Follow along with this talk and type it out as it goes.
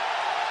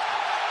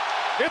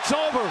It's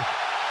over.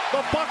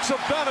 The Bucks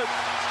have done it.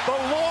 The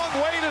long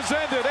wait has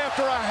ended.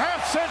 After a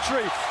half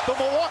century, the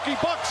Milwaukee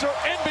Bucks are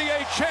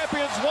NBA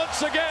champions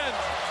once again.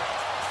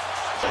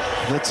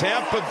 The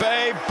Tampa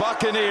Bay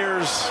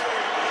Buccaneers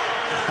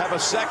have a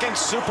second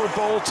Super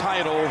Bowl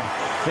title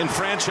in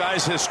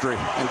franchise history.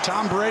 And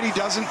Tom Brady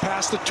doesn't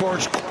pass the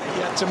torch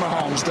yet to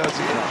Mahomes, does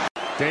he?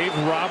 Dave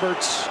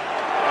Roberts.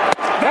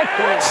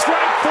 And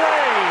strike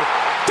three.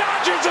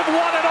 Dodgers have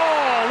won it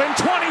all in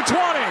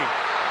 2020.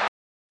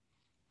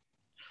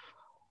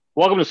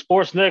 Welcome to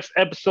Sports Next,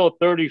 episode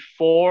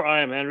 34.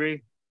 I am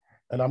Henry.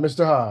 And I'm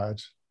Mr.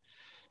 Hodge.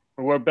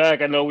 We're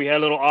back. I know we had a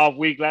little off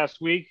week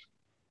last week,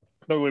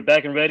 but we're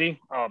back and ready.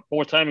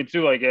 Poor timing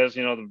too, I guess.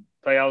 You know, the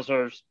playoffs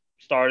are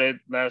started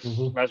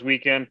last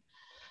weekend.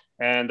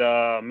 And,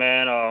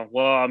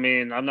 well, I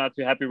mean, I'm not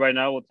too happy right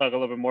now. We'll talk a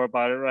little bit more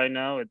about it right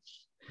now.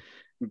 It's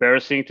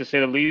embarrassing to say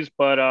the least,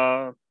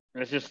 but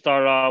let's just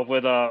start off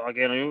with,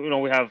 again, you know,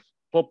 we have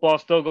football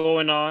still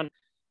going on.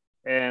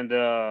 And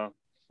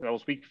that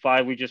was week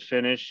 5 we just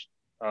finished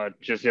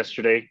just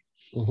yesterday.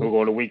 We'll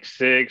go to week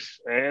 6.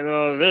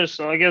 And there's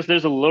a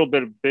little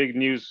bit of big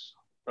news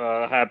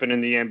happening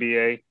in the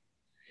NBA.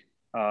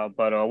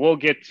 But we'll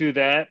get to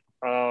that.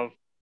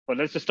 But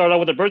let's just start out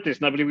with the birthdays.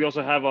 And I believe we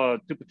also have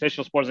 2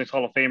 potential Sports Next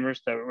Hall of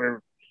Famers that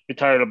were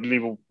retired, I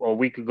believe, a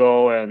week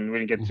ago. And we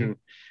didn't get to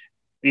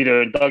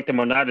either induct them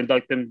or not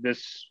induct them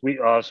this week.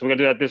 So we're going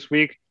to do that this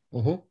week.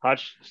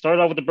 Hodge, start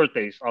off with the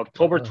birthdays.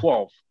 October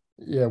 12th.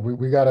 Yeah,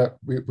 we gotta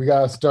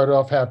start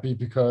off happy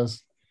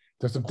because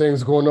there's some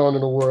things going on in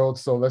the world.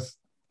 So let's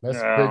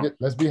bring it.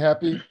 Let's be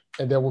happy,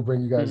 and then we'll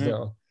bring you guys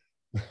down.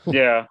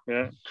 Yeah.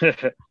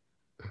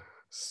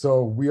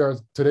 So we are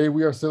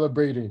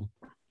celebrating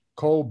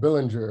Cole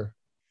Bellinger,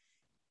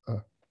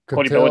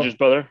 Cody Bellinger's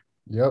brother.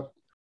 Yep.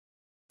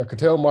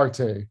 Ketel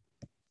Marte.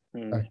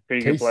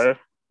 Pretty good player.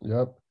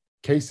 Yep.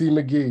 Casey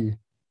McGee.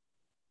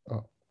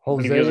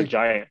 Jose. He was a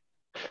Giant.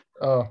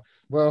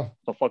 Well,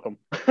 so fuck him.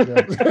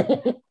 Yeah.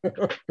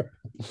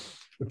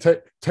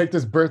 Take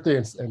this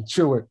birthday and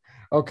chew it.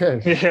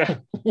 Okay. Yeah.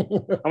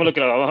 I'm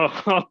looking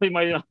up. He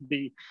might not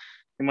be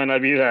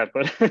that,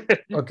 but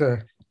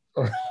okay.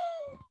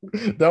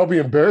 That'll be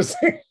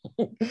embarrassing.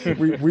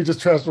 we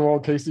just transfer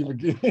on Casey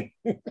McGee.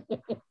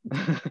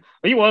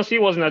 He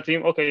was in that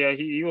team. Okay, yeah,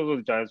 he was with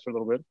the Giants for a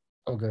little bit.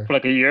 Okay. For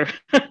like a year.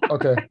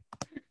 Okay.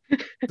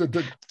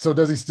 So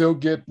does he still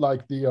get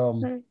like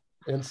the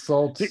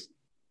insults?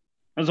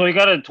 And so he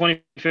got it in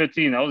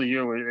 2015. That was a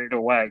year where they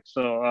were whacked.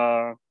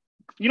 So,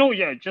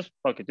 just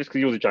fuck it. Just because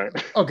he was a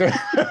Giant. Okay.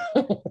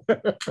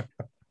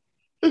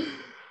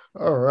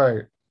 All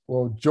right.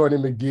 Well, joining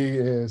McGee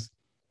is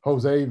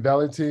Jose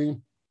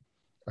Valentin,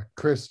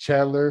 Chris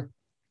Chandler,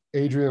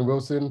 Adrian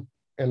Wilson,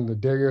 and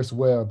Ladarius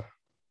Webb.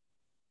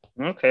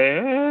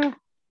 Okay.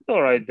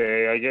 All right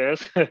day, I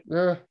guess.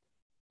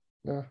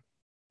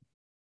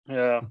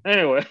 Yeah.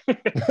 Anyway,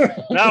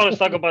 now let's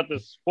talk about the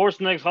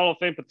Sports Next Hall of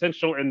Fame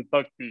potential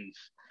inductees.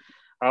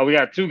 We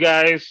got 2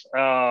 guys.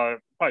 Probably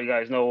you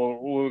guys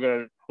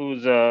know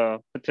who's a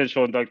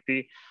potential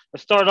inductee.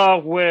 Let's start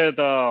off with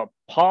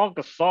Paul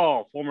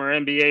Gasol, former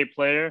NBA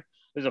player.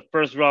 He's a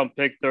first-round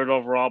pick, 3rd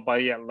overall by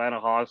the Atlanta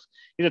Hawks.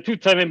 He's a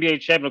 2-time NBA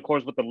champion, of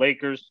course, with the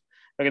Lakers.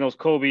 Back in those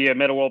Kobe and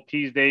Metta World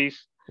Peace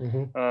days.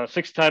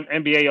 6-time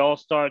NBA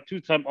All-Star,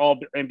 2-time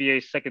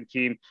All-NBA second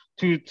team,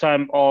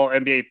 2-time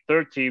All-NBA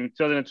third team,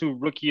 2002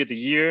 Rookie of the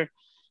Year.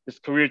 His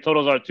career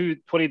totals are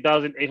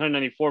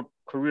 20,894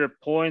 career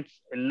points,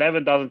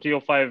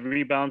 11,305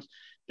 rebounds,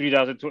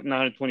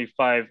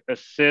 3,925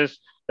 assists.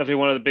 Definitely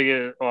one of the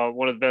biggest,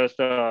 one of the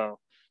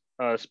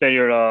best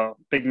Spaniard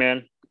big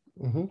men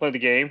play the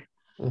game.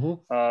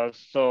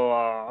 So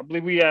I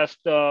believe we asked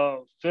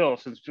Phil,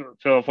 since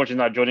Phil unfortunately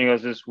not joining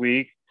us this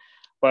week.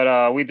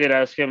 But we did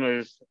ask him,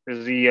 is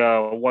he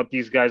want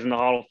these guys in the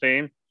Hall of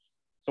Fame?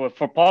 So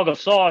for Paul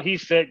Gasol, he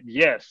said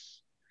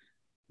yes.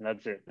 And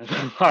that's it.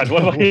 What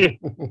about you?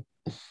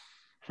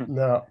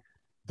 Now,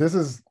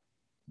 this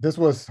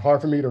was hard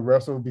for me to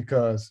wrestle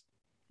because,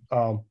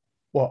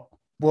 well,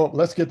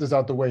 let's get this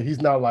out the way. He's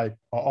not like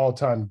an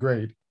all-time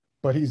great,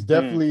 but he's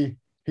definitely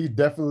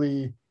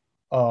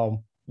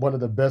one of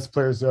the best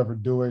players to ever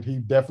do it. He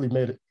definitely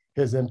made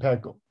his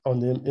impact in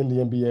the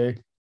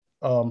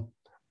NBA.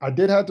 I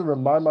did have to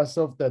remind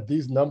myself that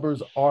these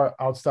numbers are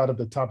outside of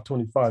the top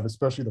 25,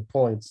 especially the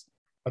points.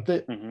 I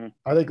think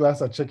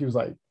last I checked, he was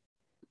like,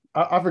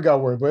 I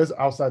forgot where, but it's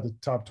outside the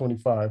top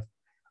 25.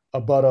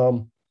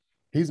 But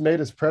he's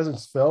made his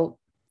presence felt.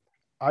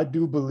 I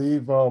do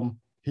believe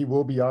he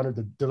will be honored.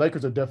 The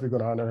Lakers are definitely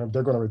going to honor him.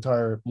 They're going to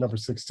retire number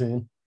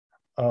 16.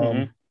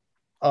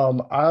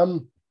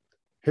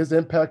 His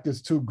impact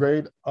is too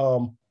great.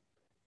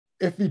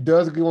 If he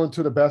does go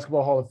into the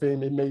Basketball Hall of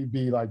Fame, it may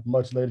be like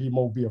much later. He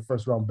won't be a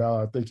first-round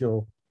ballot. I think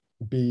he'll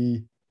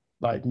be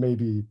like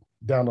maybe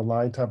down the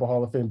line type of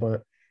Hall of Fame.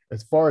 But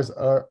as far as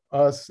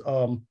us,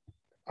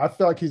 I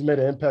feel like he's made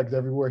an impact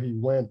everywhere he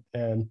went,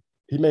 and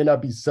he may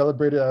not be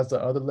celebrated as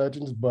the other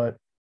legends, but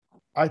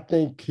I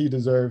think he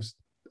deserves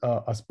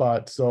a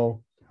spot.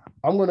 So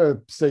I'm going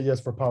to say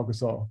yes for Pau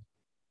Gasol.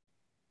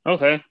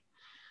 Okay.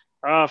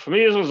 For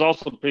me, this was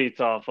also pretty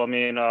tough. I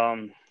mean,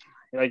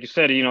 like you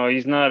said,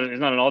 he's not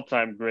an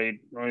all-time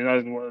great. I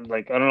mean,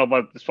 like I don't know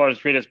about as far as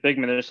greatest big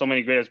men. There's so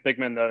many greatest big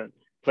men that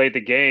played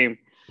the game,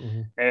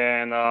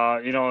 and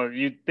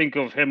you think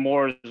of him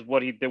more as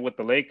what he did with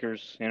the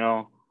Lakers.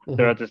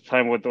 There at this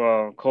time with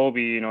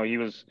Kobe. He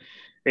was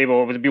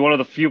able to be one of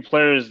the few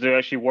players that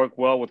actually work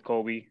well with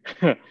Kobe.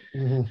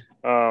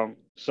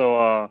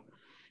 So.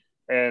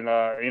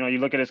 You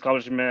look at his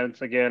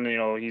accomplishments again.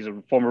 He's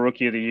a former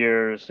Rookie of the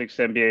Year, 6th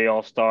NBA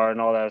All-Star, and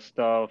all that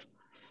stuff.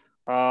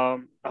 Oh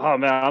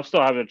man, I'm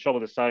still having trouble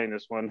deciding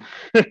this one.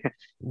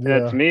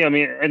 That to me,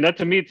 that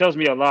to me tells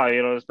me a lot.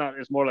 It's not.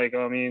 It's more like,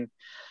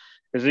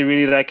 is he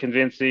really that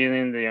convincing?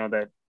 And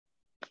that.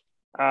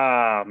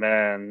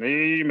 Man,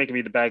 you're making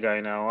me the bad guy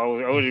now. I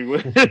really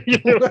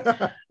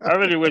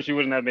wish you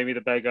wouldn't have made me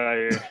the bad guy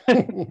here.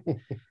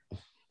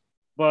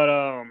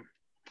 But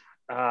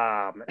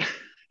man.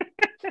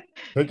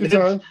 Take your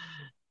time.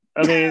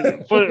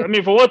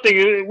 For one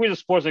thing, we're the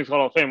Sports Next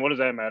Hall of Fame. What does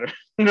that matter?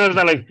 It's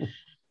not like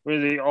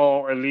really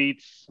all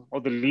elites,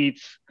 all the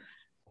elites.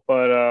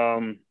 But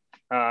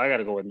I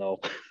gotta go with no.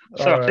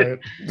 Sorry.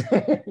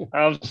 Right.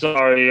 I'm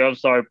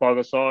sorry, Paul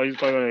Gasol. He's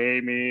probably gonna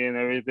hate me and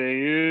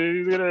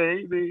everything. He's gonna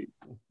hate me.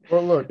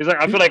 Well, look. He's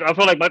like, I feel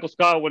like Michael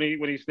Scott when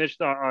he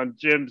snitched on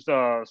Jim's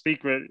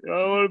secret. I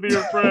want to be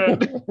your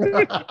friend.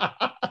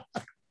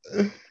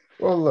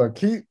 Well, look,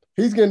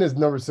 he's getting his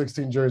number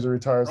 16 jersey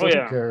retired, so who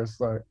cares?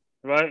 Like,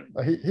 right?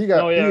 He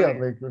got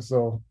Lakers,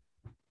 so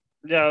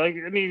yeah.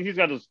 He's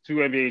got those 2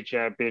 NBA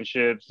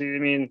championships.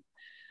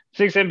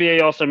 6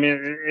 NBA All-Star.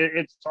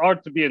 It's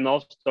hard to be an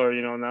All-Star,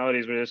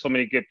 nowadays where there's so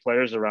many good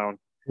players around.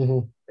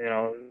 So,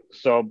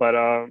 but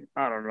I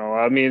don't know.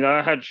 I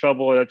had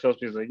trouble. That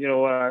tells me, like, you know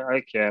what?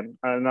 I can't.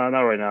 Not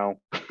right now.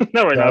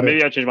 Not right now.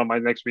 Maybe I'll change my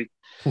mind next week.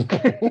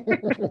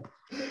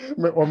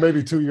 Or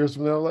maybe 2 years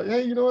from now, like,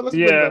 hey, you know what? Let's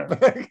bring that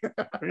back.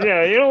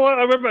 Yeah, you know what?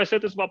 I remember I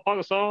said this about Paul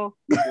Gasol.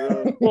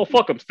 Well,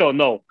 fuck him. Still,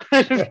 no.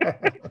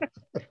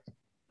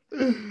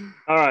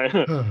 All right,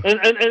 and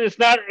it's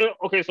not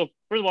okay. So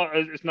first of all,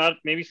 it's not.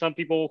 Maybe some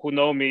people who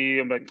know me,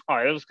 I'm like, oh,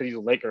 it was because he's a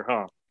Laker,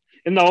 huh?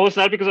 And no, it's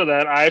not because of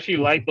that. I actually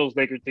like those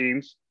Laker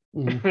teams.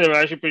 They're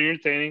actually pretty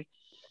entertaining.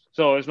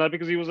 So it's not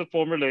because he was a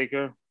former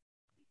Laker.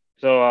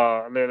 So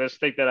let's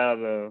take that out of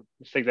here.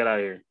 Let's get out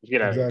of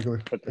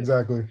here.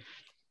 Exactly.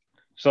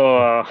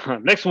 So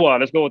next one.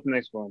 Let's go with the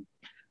next one.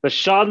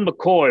 LaShawn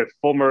McCoy,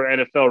 former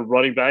NFL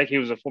running back. He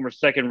was a former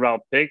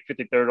second-round pick,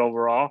 53rd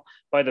overall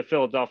by the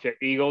Philadelphia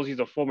Eagles. He's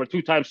a former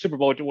two-time Super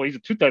Bowl. Well, he's a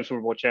two-time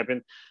Super Bowl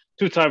champion,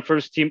 two-time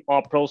first-team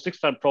All-Pro,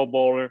 6-time Pro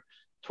Bowler,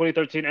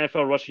 2013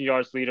 NFL rushing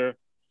yards leader,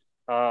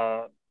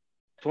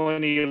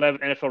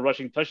 2011 NFL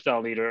rushing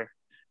touchdown leader,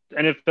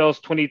 NFL's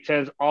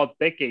 2010s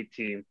All-Decade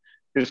team.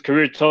 His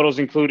career totals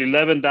include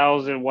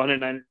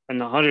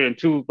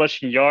 11,102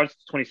 rushing yards,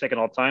 22nd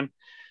all-time,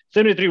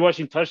 73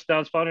 rushing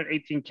touchdowns,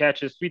 518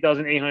 catches,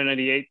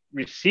 3,898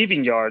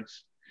 receiving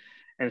yards,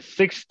 and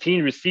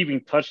 16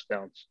 receiving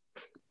touchdowns.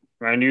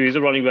 I knew he's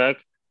a running back.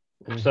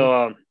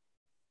 So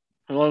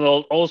one of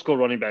the old school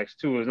running backs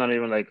too. It's not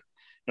even like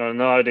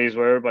nowadays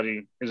where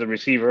everybody is a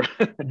receiver.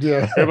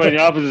 Yeah, everybody in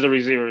the office is a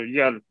receiver. You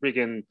got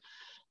freaking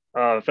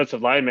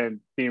offensive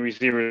linemen being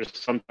receivers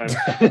sometimes.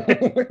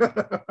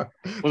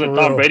 Was it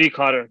Tom Brady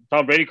caught it?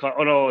 Tom Brady caught.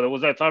 Oh no,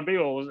 was that Tom Brady?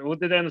 Or what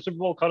did that in the Super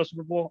Bowl? Caught a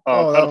Super Bowl?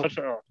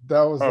 That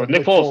was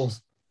Nick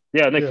Foles.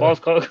 Yeah, Nick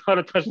Foles caught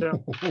a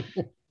touchdown.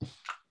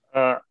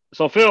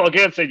 So Phil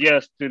again said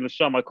yes to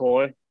LaShawn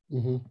McCoy.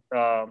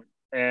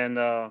 And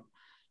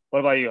what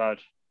about you,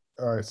 Hodge?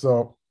 All right,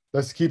 so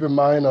let's keep in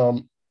mind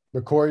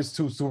McCoy's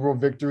 2 Super Bowl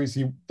victories.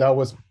 That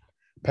was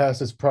past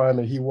his prime,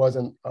 and he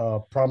wasn't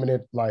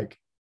prominent. Like,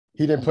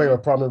 he didn't play a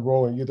prominent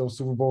role in either of those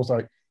Super Bowls.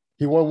 Like,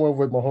 he won one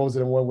with Mahomes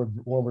and one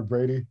with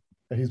Brady,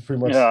 and he's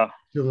pretty much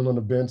chilling on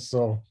the bench.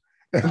 So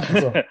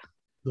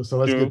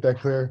let's get that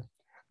clear.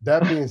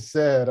 That being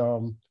said,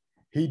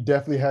 he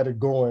definitely had it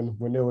going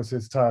when it was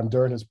his time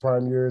during his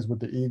prime years with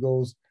the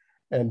Eagles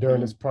and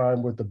during his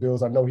prime with the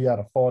Bills. I know he had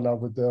a falling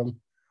out with them.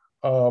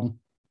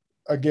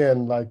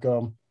 Again, like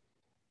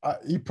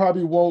he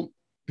probably won't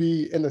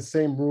be in the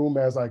same room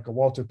as like a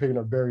Walter Payton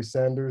or Barry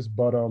Sanders,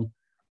 but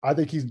I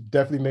think he's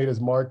definitely made his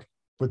mark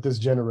with this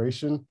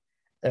generation,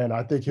 and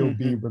I think he'll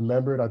be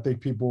remembered. I think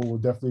people will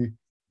definitely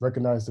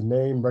recognize the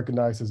name,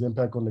 recognize his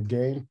impact on the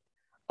game.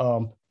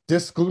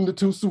 Excluding the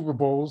 2 Super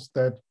Bowls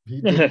that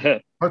he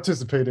didn't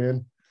participate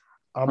in,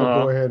 I'm going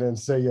to go ahead and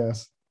say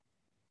yes.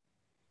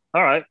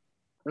 All right.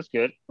 That's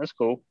good. That's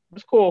cool.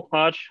 That's cool,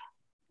 Hodge.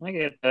 I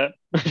get that.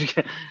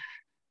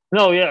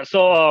 No, yeah.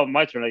 So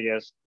my turn, I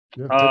guess.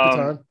 Yeah, take your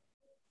time.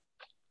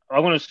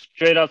 I'm going to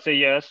straight out say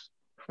yes.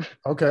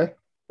 Okay.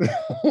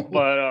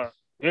 But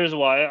here's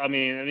why.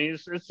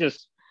 It's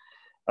just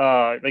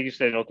like you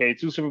said, okay,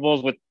 2 Super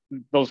Bowls with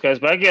those guys,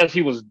 but I guess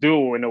he was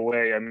due in a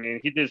way.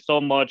 He did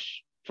so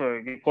much for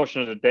a good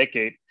portion of the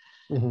decade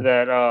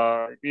that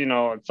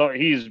so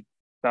he's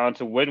bound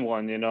to win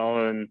one,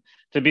 and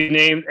to be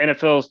named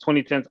NFL's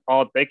 2010s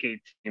All-Decade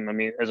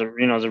team. As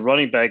a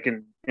running back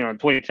in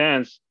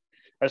 2010s,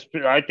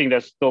 I think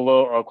that's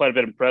still quite a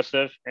bit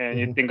impressive. And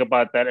you think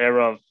about that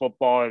era of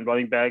football and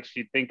running backs,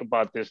 you think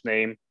about this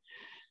name.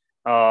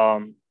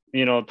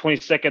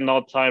 22nd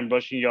all-time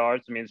rushing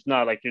yards. I mean, it's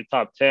not like your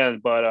top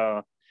 10,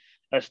 but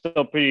that's still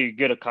a pretty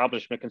good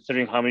accomplishment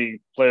considering how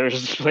many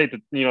players played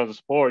the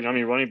sport, how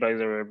many running backs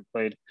there ever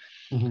played.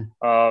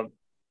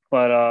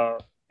 But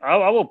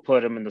I will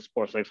put him in the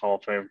Sports Leagues Hall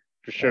of Fame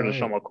for sure.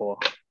 LeSean McCoy.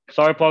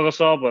 Sorry, Paul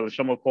Gasol, but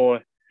LeSean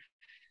McCoy.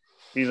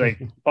 He's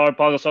like Paul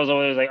Gasol's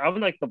over there. He's like,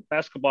 I'm like the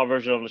basketball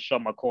version of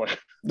LeSean McCoy.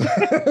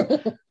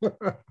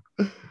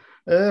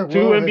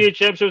 Two NBA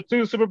championships,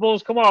 2 Super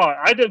Bowls. Come on,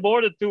 I did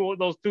more than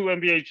those 2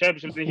 NBA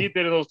championships than he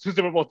did in those 2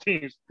 Super Bowl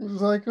teams. It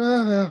was like 6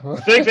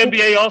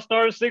 NBA All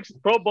Stars, 6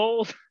 Pro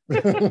Bowls.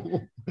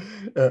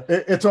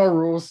 It's our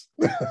rules.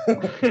 But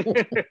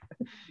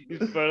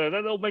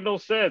that don't make no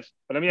sense.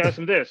 But let me ask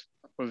him this: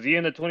 was he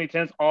in the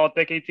 2010s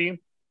All-Decade team?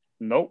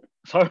 Nope.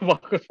 Sorry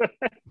about that.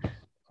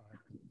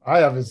 I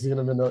haven't seen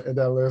him in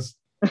that list.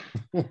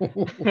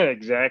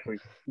 Exactly.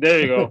 There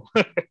you go.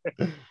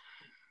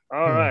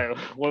 All right.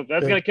 Well,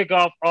 that's going to kick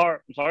off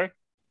our – I'm sorry?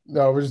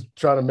 No, we're just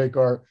trying to make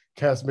our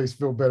castmates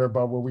feel better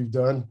about what we've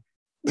done.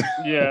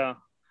 Yeah.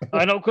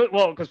 I know.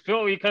 Because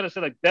Phil, he kind of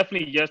said, like,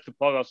 definitely yes to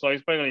Paul Gasol.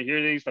 He's probably going to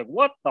hear this. He's like,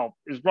 what the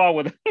is wrong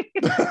with it?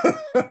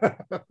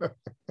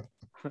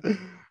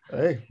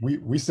 Hey,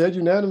 we said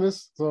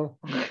unanimous, so.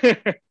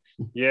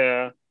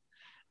 Yeah.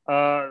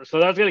 So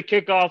that's going to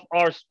kick off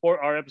our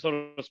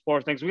episode of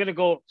Sports Things. We're going to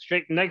go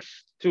straight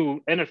next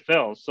to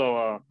NFL.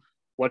 So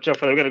watch out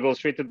for that. We're going to go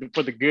straight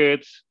for the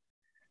goods.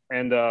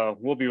 And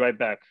we'll be right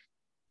back.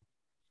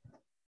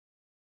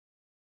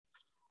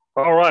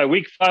 All right,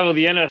 week 5 of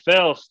the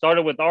NFL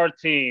started with our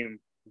team,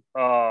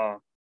 the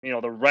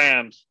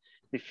Rams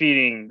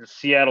defeating the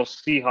Seattle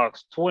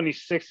Seahawks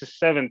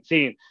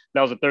 26-17.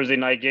 That was a Thursday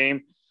night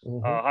game.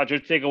 How'd your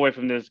takeaway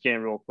from this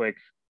game real quick?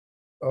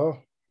 Oh,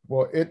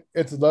 well,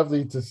 it's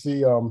lovely to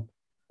see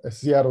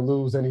Seattle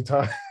lose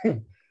anytime,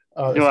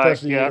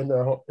 especially in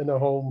their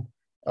home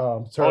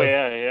turf. Oh,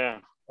 yeah.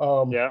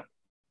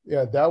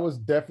 Yeah, that was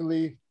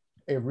definitely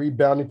a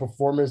rebounding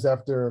performance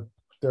after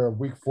their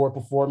week 4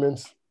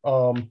 performance.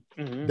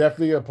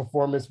 Definitely a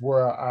performance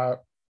where I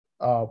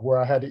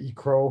had to eat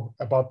crow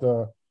about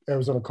the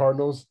Arizona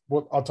Cardinals.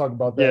 I'll talk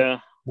about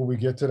that when we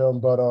get to them.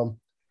 But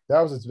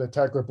that was a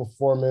spectacular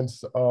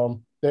performance.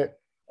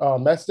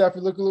 Matt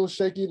Stafford looked a little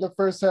shaky in the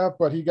first half,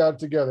 but he got it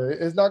together.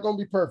 It's not going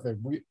to be perfect.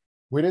 We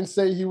didn't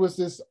say he was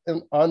this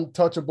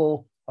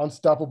untouchable,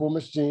 unstoppable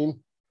machine.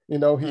 He's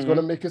going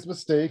to make his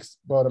mistakes,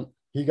 but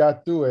he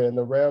got through it. And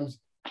the Rams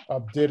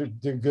did a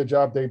good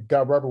job. They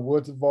got Robert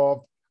Woods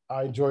involved.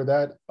 I enjoy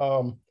that.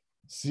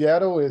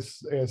 Seattle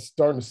is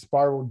starting to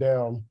spiral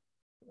down.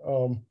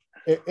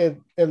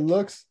 It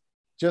looks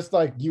just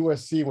like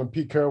USC when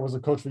Pete Carroll was a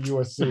coach for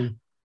USC.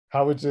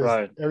 How it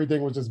just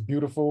everything was just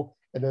beautiful,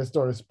 and then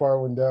started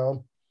spiraling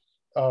down.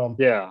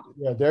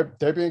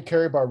 They're being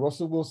carried by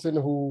Russell Wilson,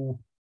 who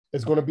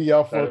is going to be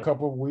out for a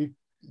couple of weeks.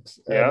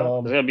 Yeah,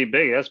 it's gonna be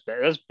big. That's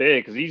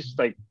big because he's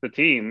like the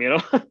team,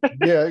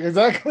 Yeah,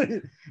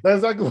 exactly.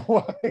 That's exactly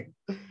why.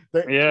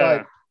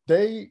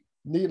 They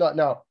need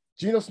now.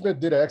 Geno Smith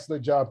did an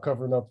excellent job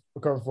covering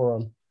for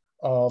him.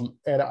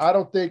 And I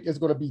don't think it's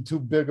going to be too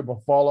big of a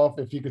fall off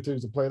if he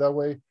continues to play that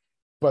way.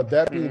 But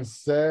that being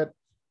said,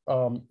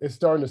 it's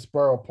starting to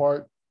spiral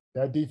apart.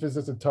 That defense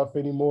isn't tough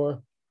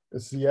anymore.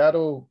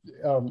 Seattle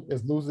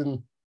is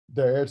losing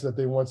their edge that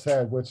they once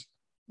had, which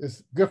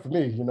is good for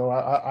me.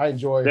 I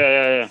enjoy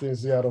seeing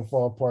Seattle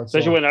fall apart.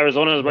 Especially when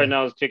Arizona right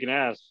now is kicking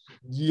ass.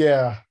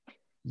 Yeah,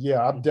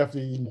 I'm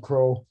definitely eating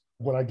crow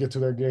when I get to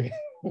their game.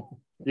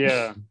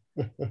 Yeah.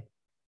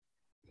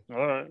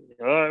 All right.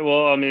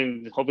 Well, I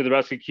mean, hopefully the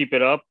rest can keep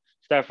it up.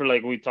 Stafford,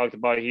 like we talked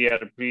about, he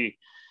had a pretty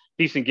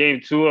decent game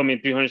too. I mean,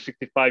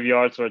 365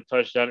 yards for a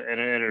touchdown and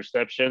an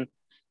interception.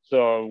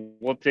 So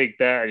we'll take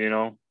that,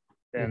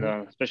 and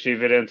especially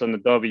if it ends on the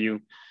W.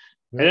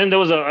 Yeah. And then there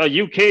was a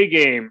UK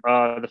game,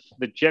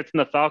 the Jets and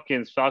the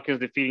Falcons. Falcons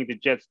defeating the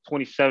Jets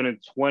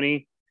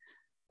 27-20,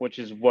 which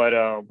is what,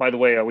 by the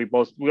way, we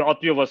all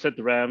 3 of us said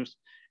the Rams.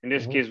 In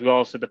this case, we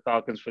all said the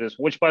Falcons for this,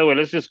 which, by the way,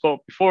 let's just go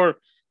before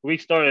the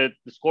week started.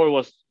 The score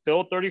was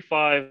Phil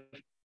 35,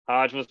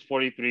 Hodge was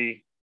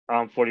 43,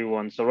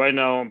 41. So right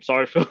now, I'm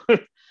sorry, Phil,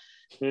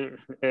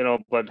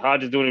 but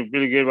Hodge is doing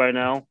really good right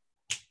now.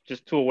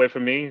 Just 2 away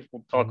from me.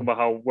 We'll talk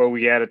about where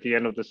we at the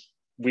end of this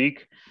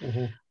week.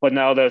 But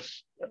now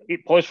that's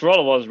points for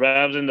all of us,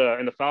 Rams and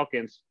the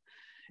Falcons.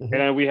 And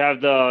then we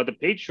have the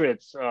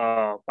Patriots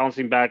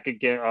bouncing back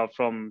again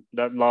from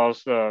that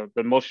loss, the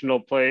emotional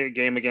play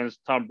game against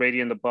Tom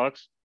Brady and the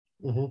Bucs.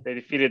 They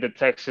defeated the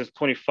Texans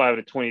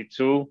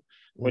 25-22,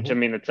 which I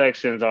mean the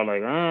Texans are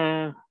like,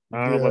 I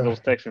don't know about those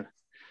Texans.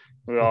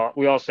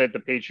 We all said the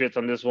Patriots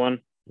on this one.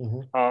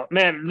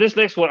 Man, this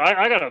next one,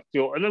 I gotta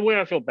feel, and the way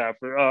I feel bad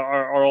for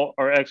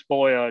our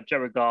ex-boy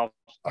Jared Goff.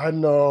 I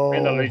know.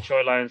 And the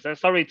Detroit Lions.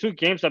 That's already 2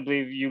 games I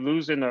believe you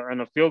lose in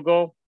a field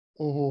goal.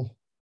 And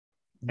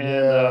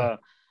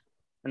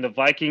the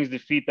Vikings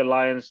defeat the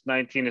Lions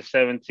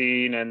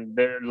 19-17, and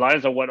the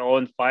Lions are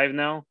 0-5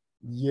 now.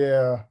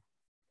 Yeah.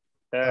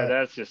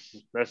 That's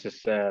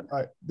just sad.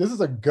 This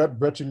is a gut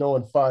wrenching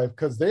 0-5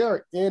 because they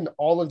are in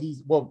all of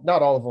these. Well,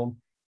 not all of them.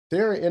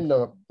 They're in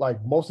the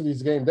like most of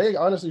these games. They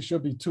honestly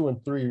should be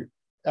 2-3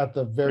 at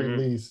the very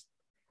least.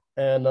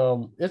 And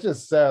it's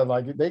just sad.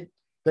 Like they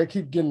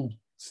keep getting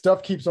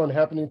stuff keeps on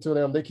happening to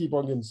them. They keep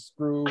on getting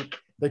screwed.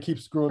 They keep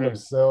screwing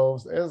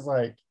themselves. It's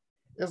like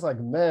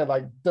man,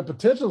 like the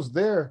potential's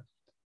there.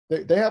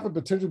 They have a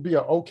potential to be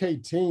an okay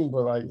team,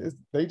 but like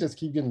they just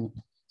keep getting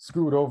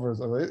screwed over.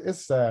 So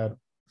it's sad.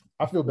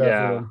 I feel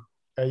bad for them.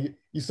 And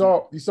you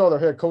saw their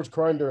head coach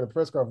crying during the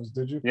press conference,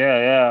 did you?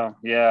 Yeah.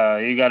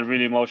 He got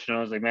really emotional.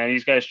 I was like, man,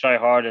 these guys try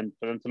hard, and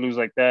for them to lose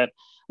like that.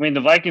 I mean,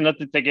 the Vikings, not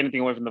to take anything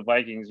away from the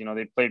Vikings,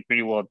 they played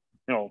pretty well,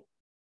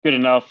 good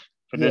enough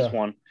for this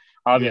one,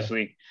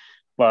 obviously.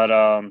 But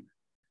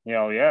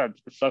it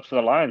sucks for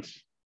the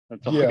Lions.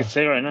 That's all I can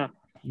say right now.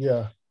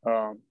 Yeah.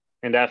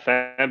 And that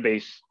fan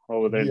base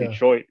over there in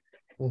Detroit.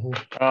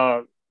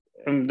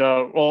 And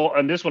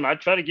this one, I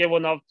tried to get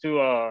one up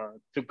to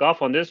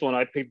Goff on this one.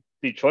 I picked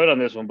Detroit on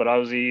this one, but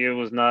obviously it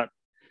was not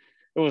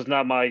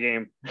my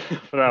game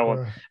for that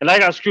one. And I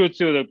got screwed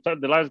too.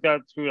 The Lions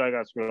got screwed. I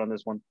got screwed on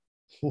this one.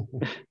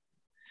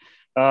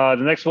 The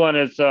next one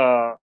is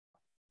the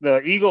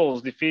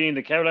Eagles defeating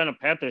the Carolina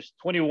Panthers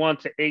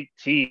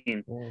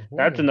 21-18.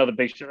 That's another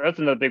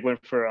big win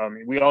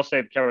for. We all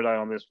saved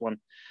Carolina on this one,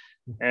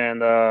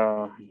 and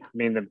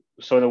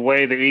so in a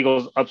way, the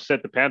Eagles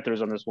upset the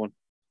Panthers on this one.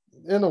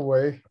 In a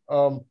way,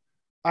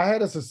 I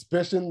had a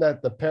suspicion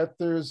that the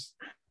Panthers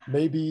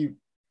maybe,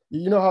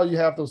 how you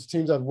have those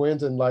teams that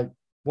wins and like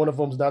one of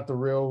them's not the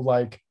real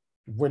like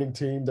winning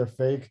team, they're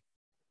fake.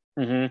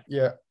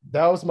 Yeah,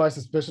 that was my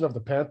suspicion of the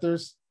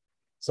Panthers.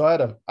 So I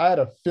had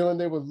a feeling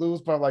they would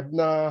lose, but I'm like,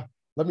 nah,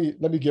 let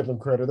me give them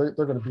credit. They're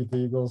going to beat the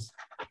Eagles.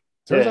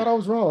 Turns out I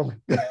was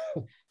wrong.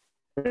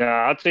 Yeah,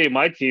 I'll tell you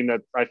my team that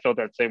I felt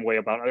that same way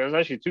about. There's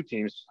actually two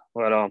teams,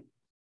 but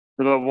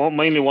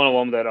mainly one of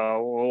them that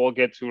we'll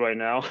get to right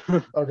now.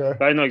 Okay.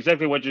 But I know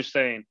exactly what you're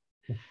saying.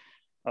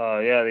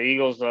 The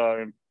Eagles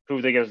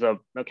improved against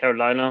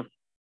Carolina,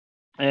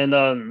 and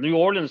New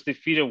Orleans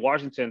defeated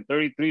Washington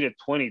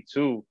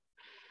 33-22.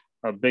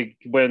 A big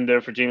win there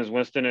for Jameis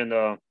Winston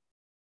and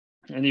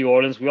New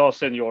Orleans. We all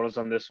said New Orleans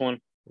on this one,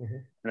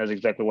 and that's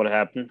exactly what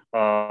happened.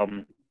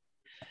 The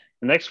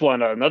next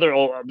one, another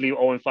I believe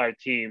 0-5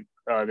 team.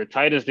 The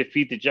Titans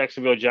defeat the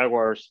Jacksonville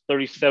Jaguars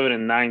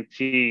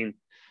 37-19. Of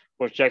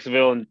course,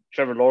 Jacksonville and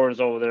Trevor Lawrence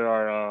over there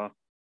are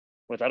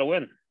without a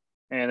win,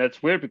 and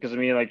that's weird because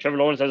Trevor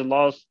Lawrence hasn't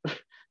lost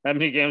that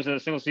many games in a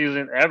single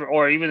season ever,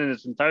 or even in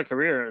his entire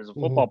career as a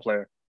football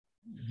player.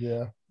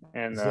 Yeah,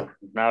 and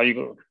now you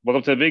go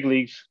welcome to the big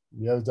leagues.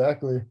 Yeah,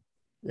 exactly.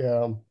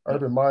 Yeah,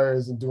 Urban Meyer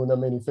isn't doing that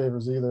many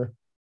favors either.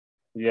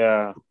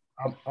 Yeah,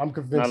 I'm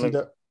convinced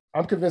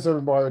I'm convinced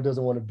Urban Meyer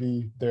doesn't want to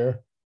be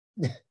there.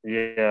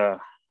 Yeah,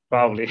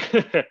 probably.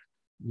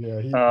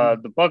 Yeah,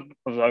 the Buck.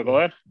 Go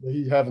ahead.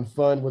 He's having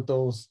fun with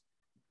those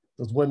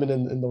women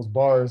in those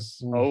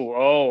bars.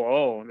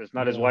 Oh! It's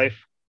not his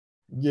wife.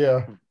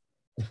 Yeah.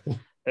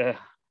 Yeah.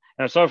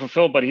 And I'm sorry for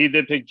Phil, but he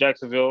did pick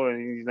Jacksonville, and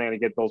he's not going to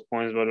get those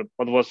points. But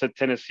otherwise, said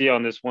Tennessee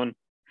on this one.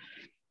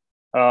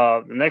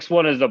 The next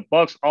one is the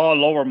Bucks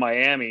all over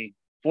Miami,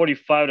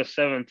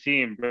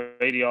 45-17.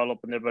 Brady all up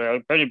in there, but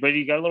apparently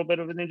Brady got a little bit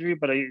of an injury,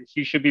 but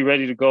he should be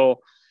ready to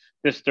go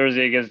this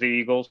Thursday against the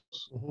Eagles.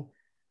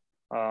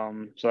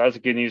 So that's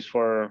good news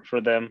for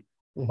them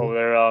over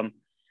there.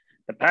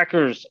 The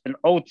Packers and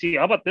OT.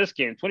 How about this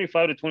game?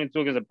 25-22 against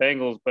the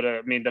Bengals. But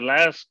the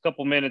last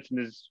couple minutes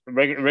in this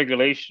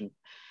regulation,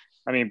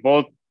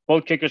 both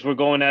kickers were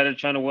going at it,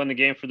 trying to win the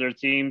game for their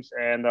teams.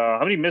 And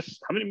how many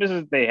misses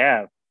did they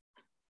have?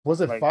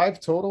 Was it 5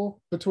 total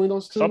between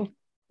those two?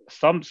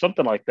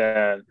 Something like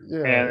that.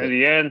 Yeah. And in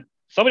the end,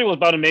 somebody was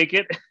about to make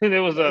it, and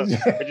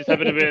it just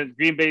happened to be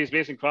Green Bay's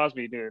Mason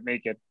Crosby to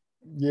make it.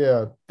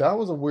 Yeah, that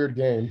was a weird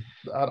game.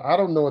 I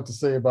don't know what to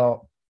say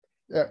about.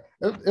 Yeah,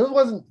 it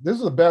wasn't. This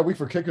was a bad week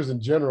for kickers in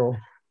general.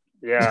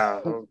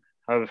 Yeah,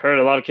 I've heard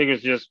a lot of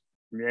kickers just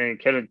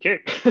couldn't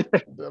kick.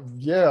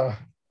 Yeah.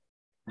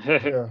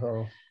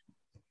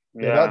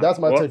 That's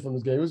my take from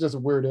this game. It was just a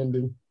weird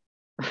ending.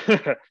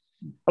 How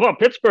about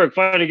Pittsburgh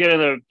finally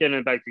getting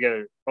it back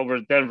together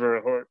over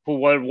Denver, who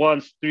won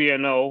once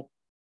 3-0,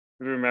 if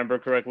you remember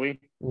correctly.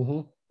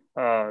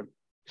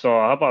 So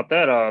how about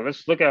that?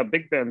 Let's look at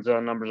Big Ben's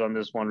numbers on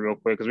this one real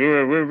quick, because we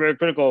were very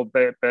critical of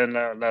Ben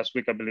last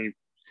week, I believe,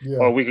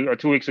 or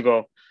 2 weeks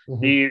ago.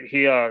 He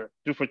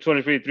threw for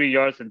 253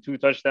 yards and 2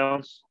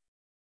 touchdowns,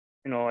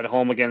 at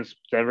home against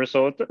Denver.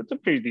 So it's a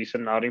pretty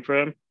decent outing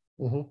for him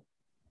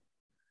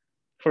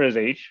for his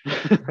age.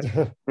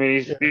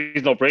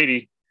 He's no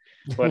Brady,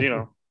 but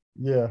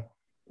Yeah,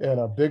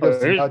 and big ups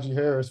to Najee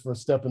Harris for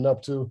stepping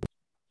up too.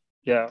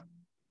 Yeah.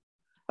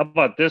 How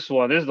about this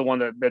one? This is the one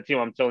that team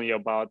I'm telling you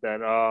about. That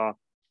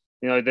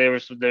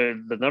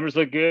the numbers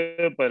look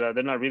good, but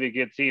they're not really a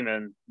good team,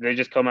 and they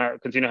just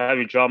continue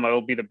having drama.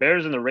 It'll be the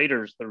Bears and the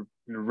Raiders. The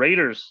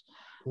Raiders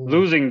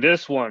losing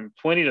this one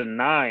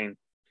 20-9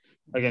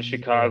 against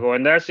Chicago,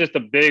 and that's just a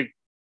big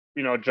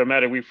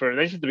dramatic week for.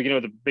 This is the beginning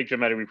of the big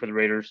dramatic week for the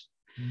Raiders.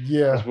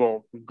 Yeah. As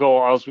we'll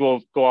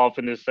go off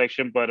in this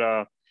section, but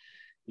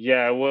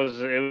yeah,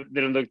 it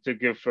didn't look too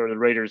good for the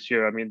Raiders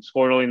here. I mean,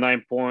 scoring only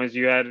 9 points.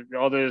 You had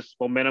all this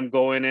momentum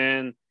going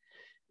into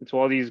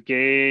all these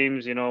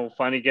games.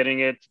 Finally getting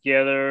it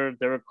together.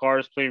 Derek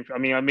Carr's playing. I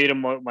mean, I made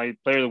him my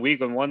player of the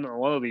week on one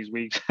of these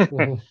weeks.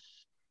 Mhm.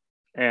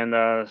 And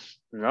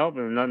no,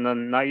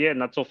 not yet,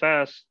 not so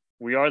fast.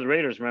 We are the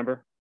Raiders,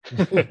 remember?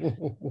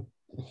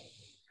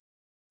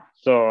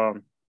 So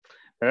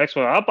the next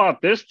one, how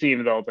about this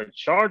team though? The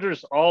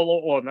Chargers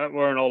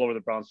weren't all over the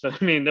Browns. I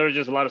mean, there was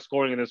just a lot of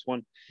scoring in this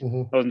one.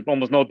 Mhm. There was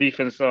almost no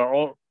defense.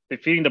 All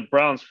defeating the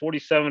Browns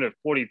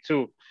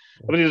 47-42.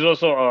 But it was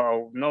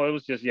also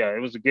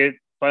it was a good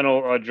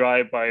final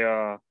drive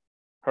by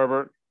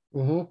Herbert.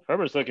 Mhm.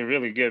 Herbert's looking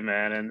really good,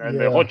 man, and Yeah.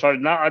 the whole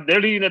Chargers now they're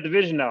leading the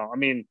division now. I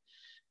mean,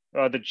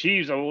 the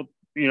Chiefs,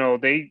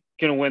 they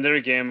couldn't win their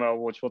game,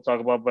 which we'll talk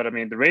about. But I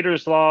mean, the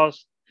Raiders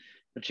lost,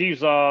 the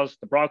Chiefs lost,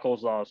 the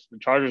Broncos lost, the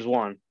Chargers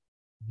won.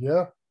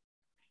 Yeah.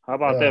 How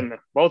about Yeah. them?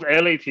 Both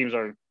LA teams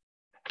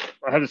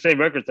have the same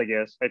records, I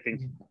guess. I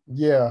think.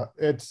 Yeah.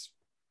 It's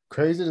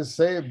crazy to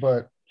say it,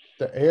 but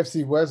the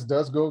AFC West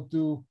does go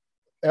through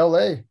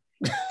LA.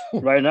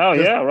 Right now,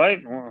 Just- yeah,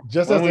 right.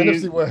 Just When as the we-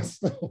 NFC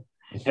West.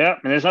 Yeah,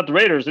 and it's not the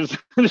Raiders; it's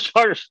the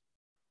Chargers.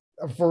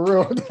 For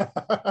real.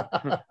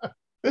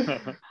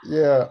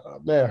 Yeah,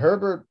 man,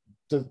 Herbert,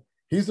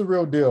 he's the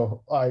real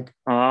deal. Like,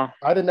 Uh-huh.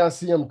 I did not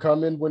see him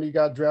coming when he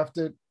got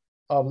drafted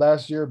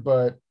last year,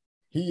 but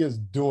he is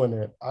doing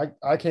it.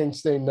 I can't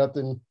say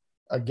nothing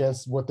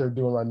against what they're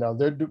doing right now.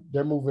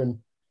 They're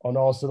moving on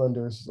all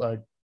cylinders. Like,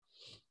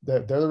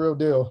 they're the real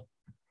deal.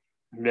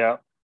 Yeah,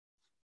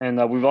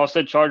 and we've all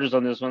said Chargers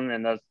on this one,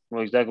 and that's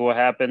exactly what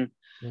happened.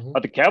 Mhm.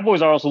 But the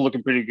Cowboys are also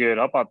looking pretty good.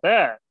 How about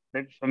that?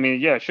 I mean,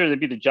 yeah, sure, they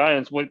beat the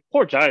Giants. Well,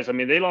 poor Giants. I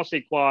mean, they lost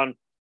Saquon.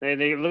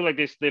 They look like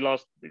they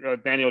lost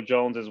Daniel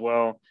Jones as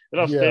well. They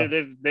lost. Yeah.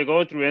 They're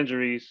going through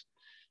injuries,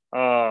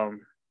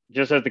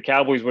 just as the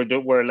Cowboys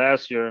were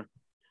last year.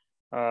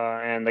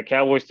 And the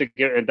Cowboys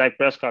and Dak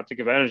Prescott took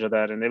advantage of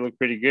that, and they look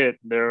pretty good.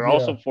 They're Yeah.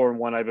 also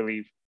 4-1, I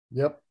believe.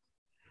 Yep.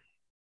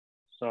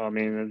 So I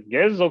mean, I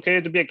guess it's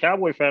okay to be a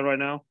Cowboy fan right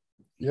now.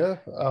 Yeah.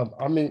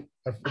 I mean,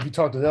 if you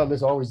talk to them,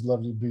 it's always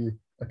lovely to be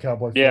a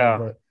Cowboy fan. Yeah.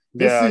 But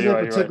this Yeah, season you're in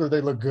right, you're particular,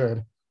 they look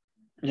good.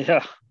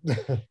 Yeah.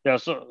 Yeah,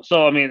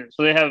 so I mean,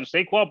 so they have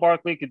Saquon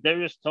Barkley,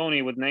 Kadarius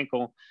Toney with an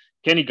ankle,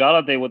 Kenny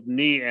Galladay with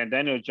knee, and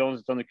Daniel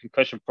Jones is on the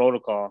concussion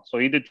protocol. So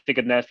he did take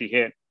a nasty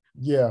hit,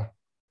 Yeah.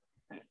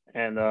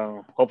 and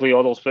hopefully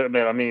all those.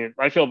 Man, I mean,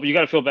 you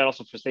got to feel bad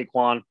also for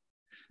Saquon.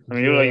 I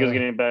mean, you like he was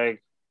getting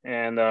back,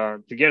 and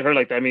to get hurt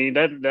like that, I mean,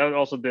 that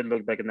also did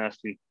look like a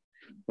nasty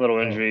little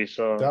injury.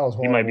 So that was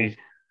he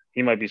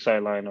might be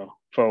sidelined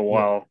for a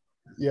while.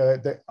 Yeah.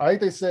 I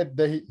think they said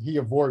that he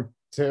avoided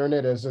tearing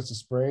it as just a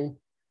sprain,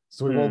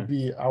 so he won't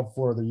be out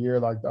for the year.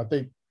 Like, I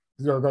think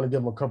they're going to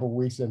give him a couple of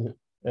weeks and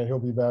he'll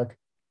be back.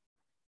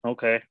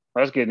 Okay,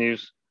 that's good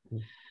news.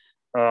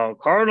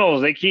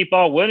 Cardinals, they keep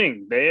on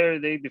winning.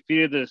 They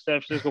defeated the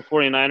San Francisco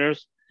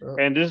 49ers.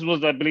 And this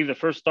was, I believe, the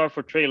first start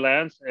for Trey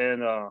Lance.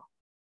 And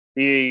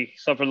he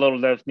suffered a little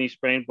left knee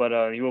sprain,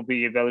 but he will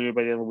be evaluated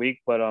by the end of the week.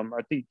 But I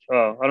think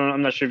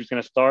I'm not sure if he's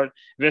going to start.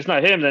 If it's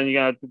not him, then you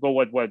got to go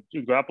what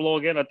Garoppolo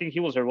again. I think he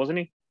was hurt, wasn't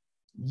he?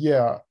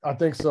 Yeah, I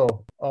think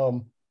so.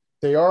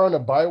 They are on a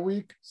bye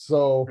week,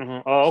 so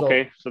Oh,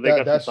 okay. So they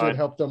got that some should time.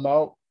 help them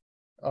out.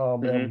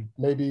 And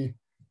maybe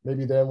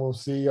then we'll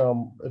see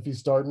if he's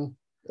starting,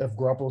 if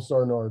Garoppolo's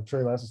starting or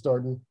Trey Lance is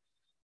starting.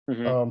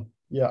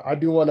 Yeah, I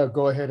do want to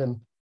go ahead and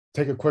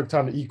take a quick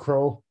time to eat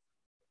crow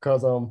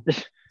because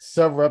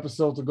several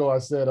episodes ago I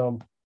said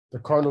the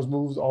Cardinals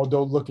moves,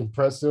 although look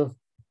impressive,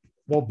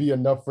 won't be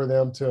enough for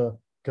them to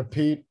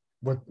compete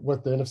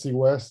with the NFC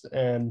West,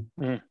 and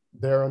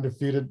they're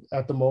undefeated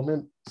at the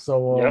moment.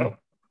 So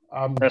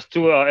that's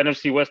two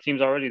NFC West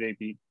teams already they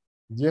beat.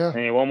 Yeah.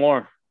 And one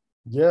more.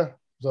 Yeah.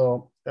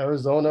 So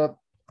Arizona,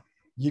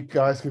 you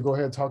guys could go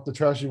ahead and talk the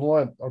trash you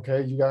want.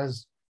 Okay, you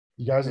guys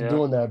are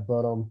doing that,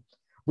 but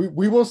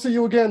we will see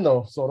you again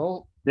though. So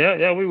don't.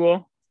 Yeah, we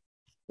will.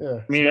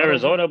 Yeah. I mean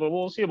Arizona, but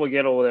we'll see if we'll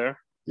get over there.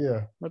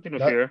 Yeah. Nothing to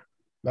fear.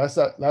 Last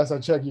I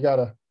checked, you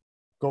gotta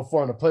go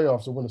far in the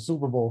playoffs to win the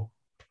Super Bowl.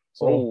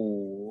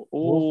 So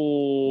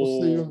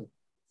we'll see you.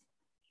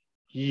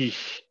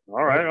 Yeesh.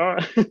 All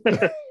right.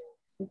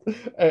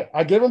 Hey,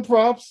 I give him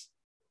props.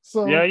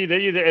 So yeah, you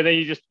did, and then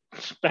you just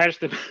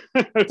smashed him.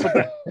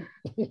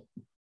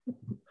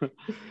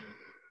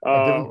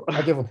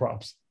 I give him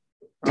props.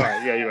 All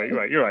right, yeah,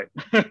 you're right.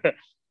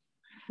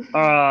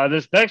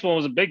 This next one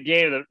was a big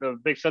game, the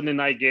big Sunday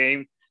night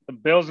game, the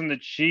Bills and the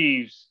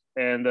Chiefs,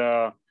 and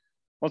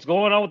what's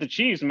going on with the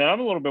Chiefs, man?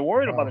 I'm a little bit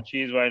worried about the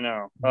Chiefs right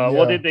now.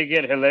 What did they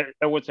get?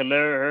 Edwards-Helaire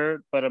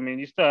hurt, but I mean,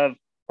 you still have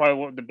probably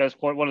one of the best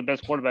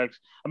quarterbacks.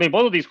 I mean,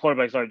 both of these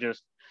quarterbacks are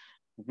just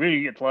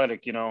really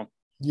athletic, you know.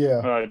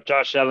 Yeah.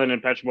 Josh Allen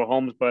and Patrick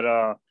Mahomes, but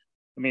I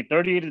mean,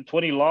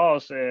 38-20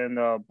 loss, and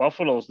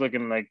Buffalo's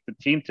looking like the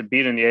team to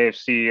beat in the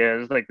AFC.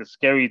 Yeah, it's like the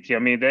scary team. I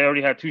mean, they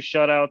already had 2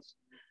 shutouts.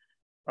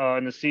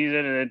 in the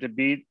season, and then to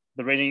beat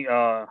the reigning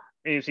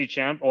AFC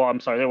champ. Oh, I'm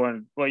sorry, they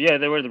weren't. Well, yeah,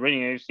 they were the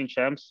reigning AFC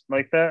champs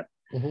like that.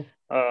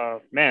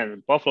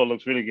 Man, Buffalo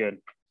looks really good.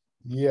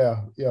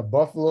 Yeah,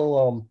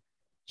 Buffalo.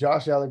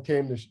 Josh Allen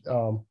came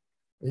to.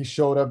 He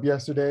showed up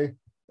yesterday.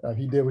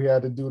 He did what he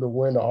had to do to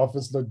win. The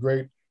offense looked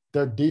great.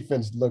 Their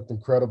defense looked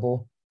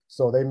incredible.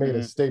 So they made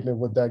a statement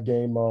with that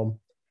game.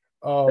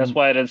 That's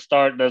why I didn't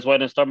start. That's why I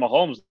didn't start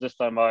Mahomes this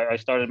time. I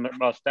started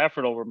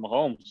Stafford over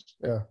Mahomes.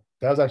 Yeah,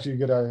 that was actually a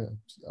good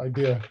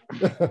idea.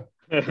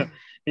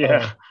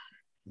 Yeah.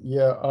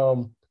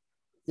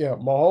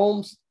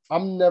 Mahomes.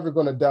 I'm never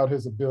going to doubt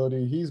his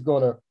ability. He's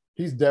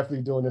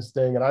definitely doing this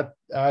thing, and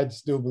I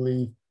still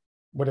believe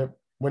when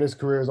his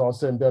career is all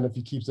said and done, if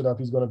he keeps it up,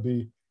 he's going to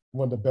be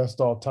one of the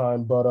best all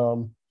time. But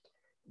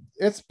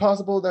it's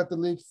possible that the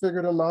league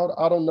figured him out.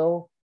 I don't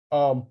know.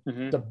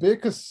 The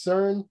big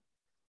concern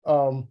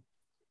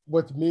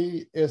with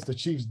me is the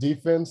Chiefs'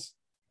 defense.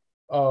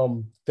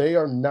 They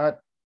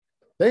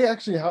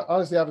actually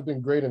honestly haven't been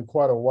great in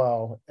quite a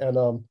while,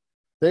 and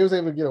they was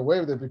able to get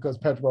away with it because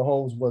Patrick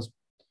Mahomes was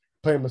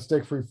playing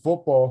mistake-free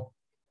football,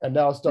 and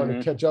now it's starting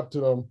to catch up to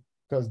them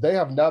because they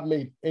have not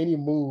made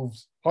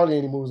hardly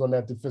any moves on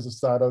that defensive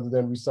side other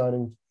than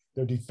re-signing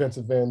their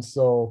defensive end.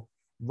 So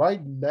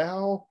right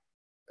now,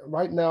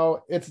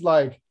 it's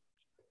like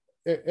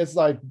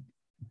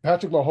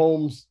Patrick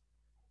Mahomes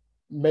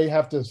may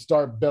have to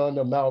start bailing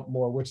them out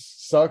more, which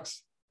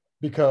sucks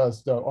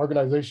because the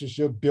organization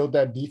should build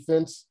that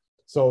defense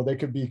so they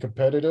could be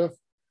competitive.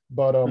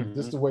 But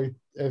this is the way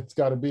it's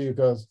got to be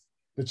because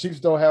the Chiefs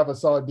don't have a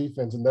solid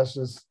defense, and that's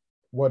just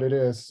what it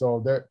is. So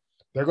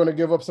they're going to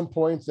give up some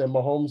points, and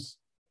Mahomes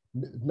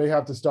may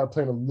have to start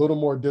playing a little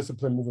more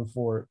discipline moving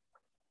forward.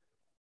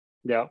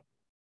 Yeah,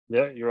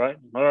 you're right.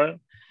 All right.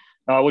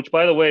 Which,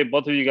 by the way,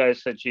 both of you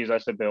guys said Chiefs. I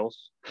said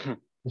Bills.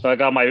 So I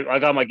got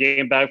my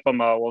game back from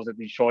what was it,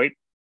 Detroit?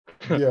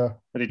 Yeah,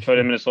 the Detroit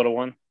and Minnesota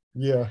one.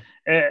 Yeah,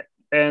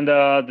 and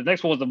the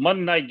next one was the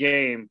Monday night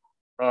game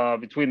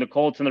between the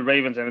Colts and the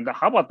Ravens. And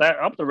how about that?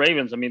 Up the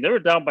Ravens. I mean, they were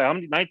down by how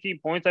many? 19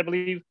 points, I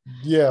believe.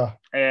 Yeah.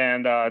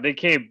 And they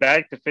came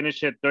back to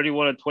finish it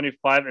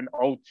 31-25 in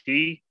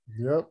OT.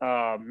 Yep.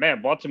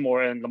 Man,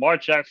 Baltimore and Lamar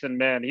Jackson,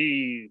 man,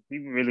 he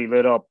really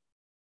lit up.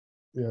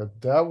 Yeah,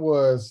 that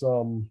was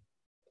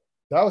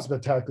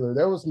spectacular.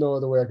 There was no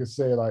other way I could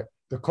say it. Like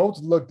the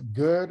Colts looked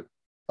good.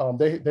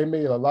 They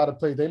made a lot of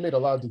plays. They made a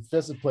lot of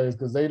defensive plays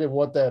because they didn't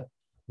want that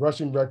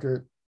rushing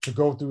record to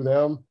go through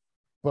them.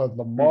 But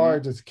Lamar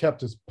just kept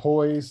his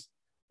poise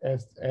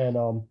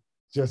and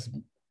just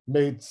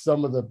made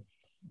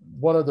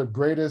one of the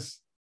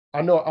greatest.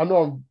 I know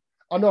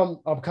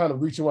I'm kind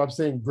of reaching when I'm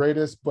saying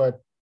greatest,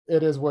 but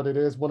it is what it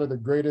is. One of the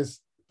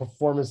greatest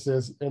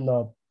performances in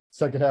the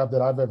second half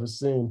that I've ever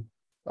seen.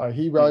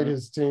 He rallied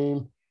his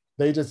team.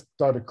 They just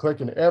started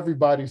clicking.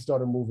 Everybody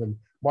started moving.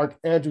 Mark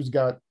Andrews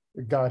got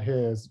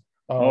his.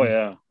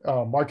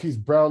 Marquise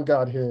Brown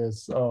got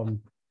his.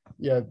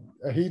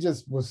 He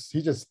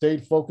just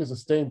stayed focused and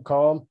stayed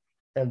calm,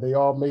 and they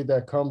all made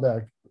that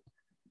comeback.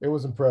 It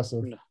was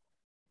impressive.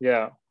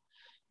 Yeah.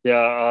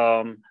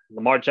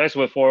 Lamar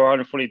Jackson with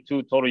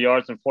 442 total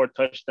yards and 4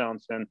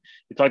 touchdowns, and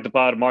you talked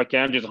about Mark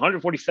Andrews,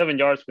 147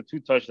 yards for 2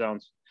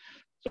 touchdowns.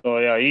 So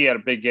yeah, he had a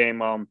big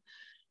game.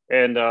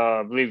 And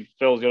I believe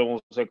Phil's the only one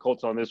who said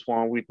Colts on this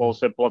one. We both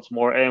said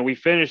Baltimore, and we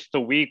finished the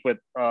week with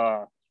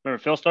remember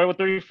Phil started with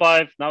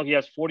 35. Now he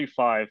has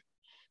 45,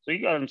 so he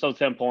got himself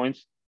 10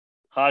 points.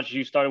 Hodge,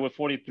 you started with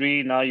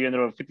 43. Now you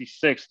ended up with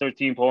 56,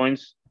 13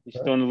 points. He's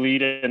still in the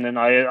lead, and then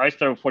I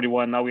started with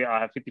 41. Now I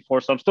have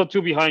 54, so I'm still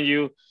 2 behind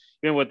you,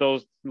 even with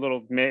those little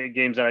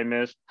games that I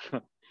missed.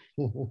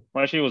 Well,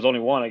 actually, it was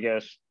only 1, I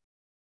guess.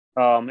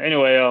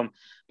 Anyway,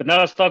 but now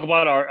let's talk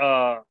about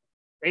our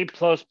A+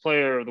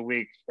 player of the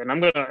week, and I'm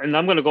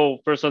gonna go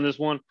first on this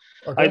one.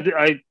 Okay.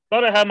 I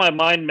thought I had my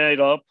mind made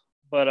up,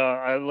 but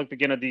I looked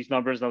again at these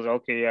numbers and I was like,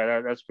 okay,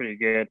 yeah, that's pretty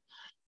good.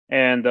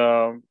 And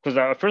because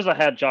at first I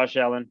had Josh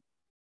Allen,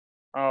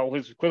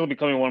 who's quickly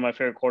becoming one of my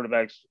favorite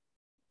quarterbacks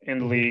in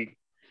the league.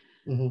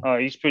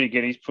 He's pretty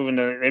good. He's proven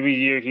that every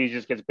year he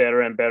just gets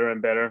better and better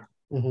and better.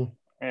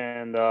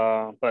 And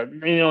but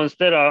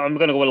instead I'm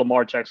gonna go with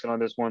Lamar Jackson on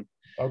this one.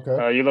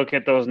 Okay. You look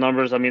at those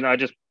numbers. I mean, I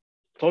just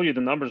told you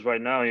the numbers right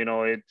now.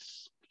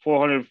 It's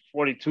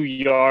 442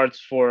 yards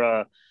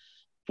for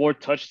 4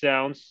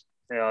 touchdowns,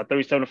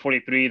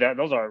 37-43.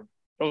 Those are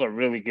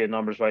really good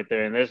numbers right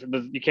there. And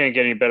you can't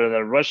get any better than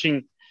that.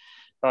 Rushing,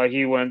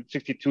 he went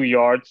 62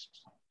 yards.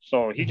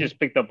 So he just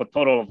picked up a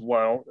total of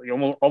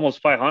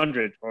almost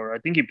 500, or I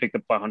think he picked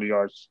up 500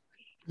 yards,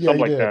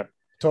 something like that.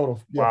 Total,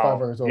 yeah, wow.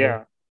 500 total.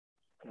 Yeah,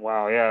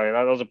 wow,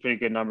 yeah, those are pretty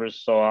good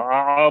numbers. So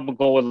I'll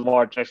go with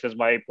Lamar Jackson as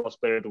my A+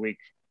 player of the week.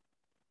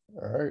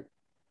 All right.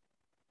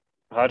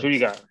 How do you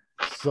got?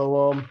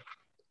 So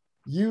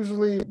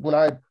usually when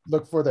I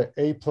look for the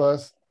A+,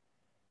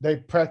 they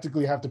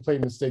practically have to play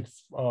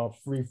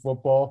mistake-free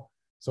football.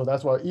 So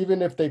that's why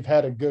even if they've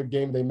had a good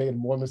game, they made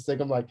more mistake.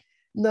 I'm like,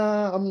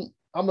 nah, I'm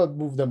gonna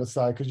move them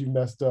aside because you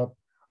messed up.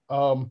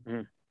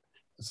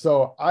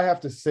 So I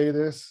have to say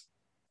this.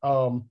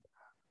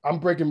 I'm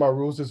breaking my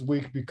rules this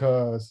week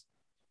because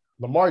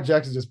Lamar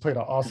Jackson just played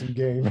an awesome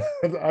game.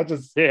 I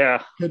just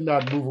Yeah. could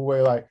not move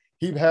away. Like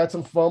he had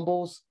some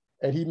fumbles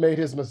and he made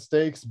his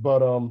mistakes, but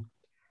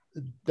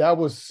that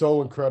was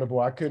so incredible.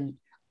 I couldn't.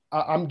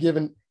 I'm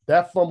giving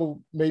that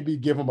fumble maybe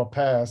give him a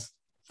pass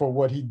for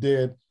what he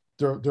did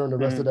during the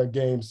rest of that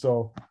game.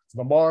 So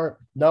Lamar,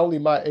 not only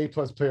my A+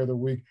 player of the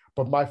week,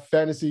 but my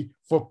fantasy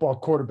football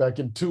quarterback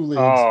in 2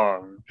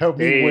 leagues, helped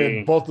me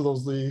win both of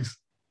those leagues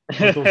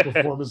with those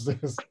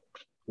performances.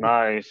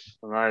 Nice.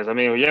 I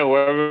mean, yeah,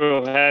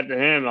 whoever had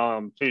him,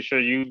 I'm pretty sure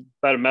you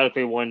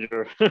automatically won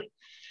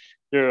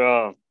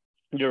your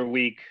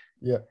week.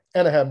 Yeah,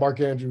 and I had Mark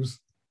Andrews.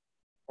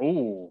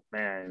 Oh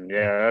man,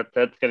 yeah,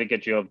 that's gonna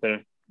get you up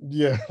there.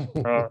 Yeah.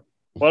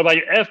 What about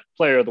your F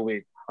player of the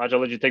week? I'll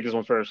let you take this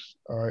one first.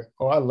 All right.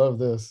 Oh, I love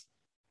this.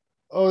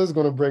 Oh, this is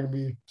gonna bring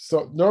me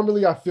so.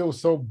 Normally, I feel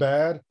so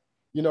bad,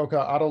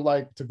 because I don't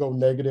like to go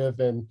negative,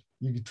 and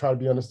you can try to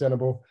be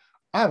understandable.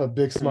 I have a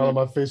big smile on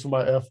my face for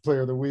my F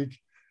player of the week.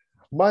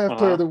 My F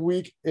player of the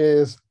week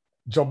is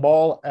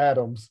Jamal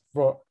Adams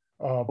for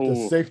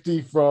the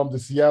safety from the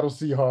Seattle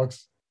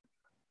Seahawks.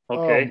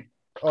 Okay.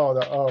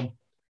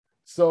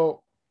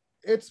 So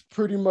it's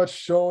pretty much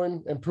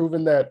showing and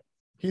proving that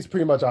he's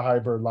pretty much a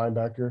hybrid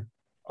linebacker.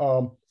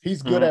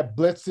 He's good at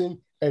blitzing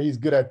and he's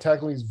good at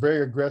tackling. He's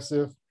very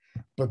aggressive,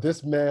 but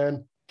this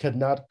man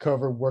cannot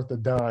cover worth a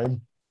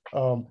dime.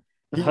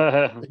 He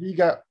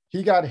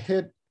got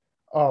hit.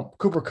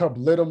 Cooper Kupp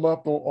lit him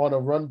up on a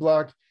run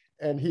block,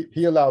 and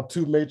he allowed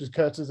 2 major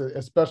catches,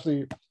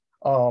 especially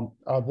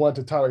one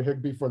to Tyler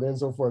Higbee for the end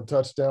zone for a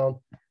touchdown.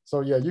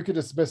 So yeah, you could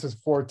dismiss his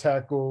 4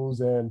 tackles,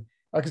 and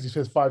I could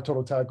dismiss 5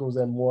 total tackles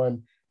and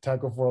 1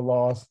 tackle for a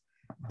loss.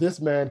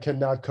 This man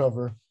cannot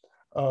cover.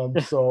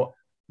 So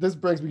this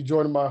brings me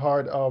joy in my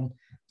heart.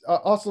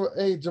 Also,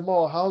 hey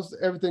Jamal, how's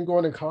everything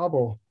going in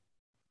Cabo?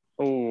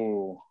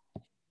 Oh,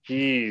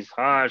 geez,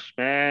 Hush,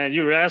 man,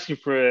 you were asking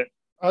for it.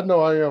 I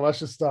know I am. I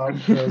should stop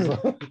because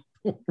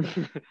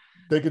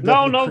they could.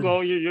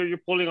 Go. You're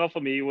pulling off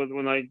of me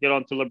when I get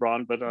on to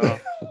LeBron, but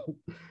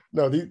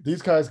no,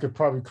 these guys could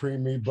probably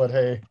cream me, but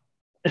hey,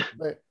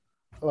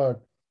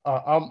 look,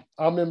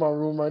 I'm in my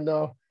room right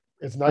now.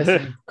 It's nice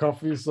and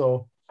comfy.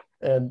 So,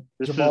 and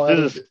Jamal,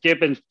 this is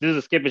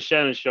a Skip and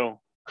Shannon show.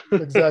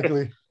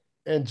 Exactly,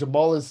 and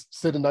Jamal is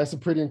sitting nice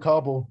and pretty in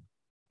Cabo.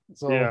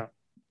 So yeah,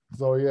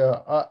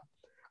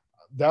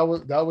 that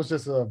was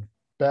just a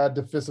bad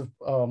defensive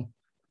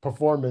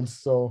performance.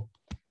 So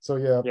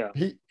yeah.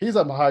 He's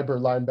a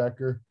hybrid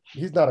linebacker.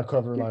 He's not a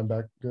cover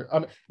linebacker. I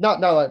mean,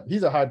 not like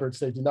he's a hybrid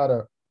safety, not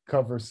a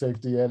cover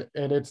safety, and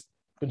it's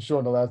been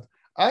shown the last.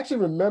 I actually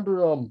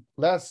remember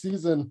last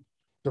season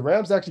the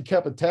Rams actually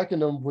kept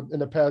attacking him in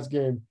the past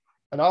game,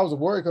 and I was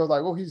worried because I was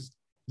like, well, he's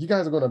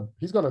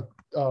gonna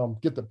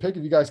get the pick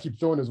if you guys keep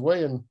throwing his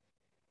way, and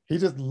he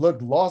just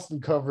looked lost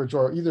in coverage,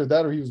 or either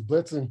that or he was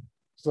blitzing.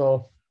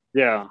 So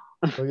yeah.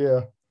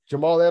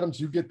 Jamal Adams,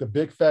 you get the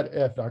big fat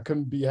F. I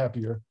couldn't be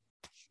happier.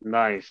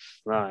 Nice.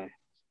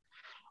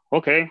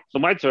 Okay, so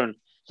my turn.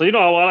 So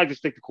I like to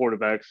stick to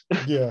quarterbacks.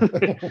 Yeah.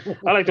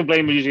 I like to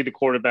blame usually the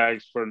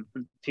quarterbacks for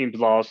teams'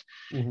 loss.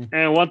 Mm-hmm.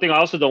 And one thing I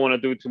also don't want to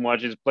do too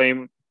much is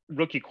blame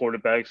rookie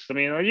quarterbacks. I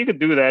mean, you could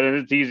do that, and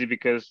it's easy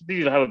because it's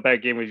easy to have a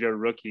bad game when you're a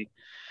rookie.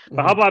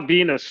 But how about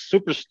being a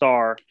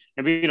superstar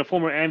and being a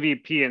former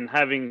MVP and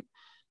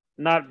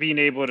not being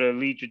able to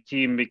lead your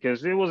team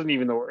because it wasn't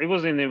even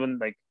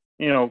like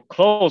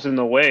close in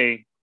the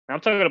way. I'm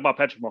talking about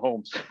Patrick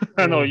Mahomes.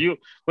 I know you.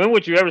 When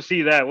would you ever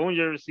see that? When would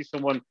you ever see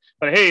someone?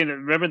 But hey,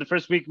 remember the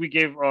first week we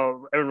gave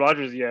Aaron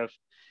Rodgers the F.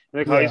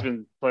 Look how he's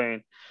been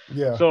playing.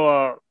 Yeah.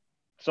 So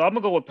I'm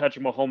gonna go with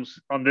Patrick Mahomes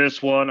on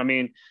this one. I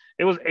mean,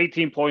 it was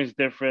 18 points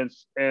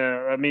difference.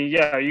 I mean,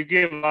 yeah, you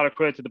gave a lot of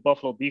credit to the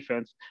Buffalo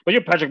defense, but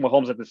you're Patrick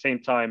Mahomes at the same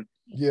time.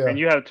 Yeah. And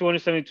you have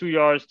 272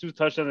 yards, 2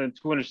 touchdowns, and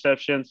 2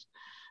 interceptions.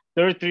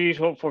 33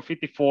 for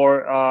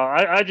 54.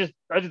 I just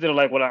didn't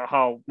like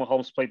how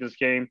Mahomes played this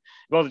game.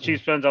 If I was a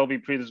Chiefs fans, I would be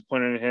pretty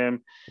disappointed in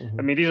him. Mm-hmm.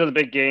 I mean, these are the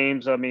big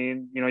games. I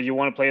mean, you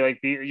want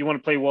to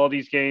play well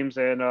these games,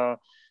 and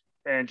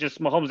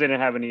just Mahomes didn't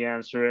have any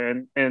answer,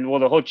 and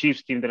the whole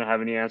Chiefs team didn't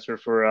have any answer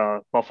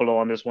for Buffalo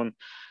on this one.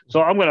 So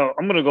I'm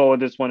gonna go with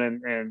this one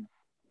and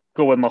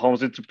go with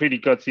Mahomes. It's a pretty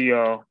gutsy,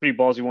 pretty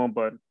ballsy one,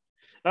 but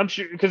I'm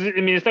sure because it's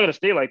not going to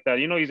stay like that.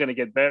 He's going to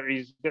get better.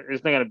 It's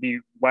not going to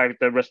be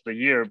whacked the rest of the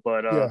year.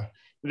 But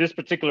this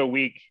particular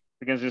week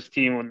against this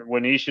team,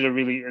 when he should have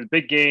really a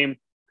big game,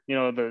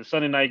 the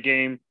Sunday night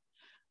game,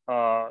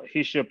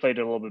 he should have played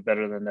it a little bit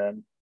better than that.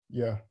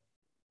 Yeah,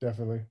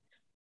 definitely.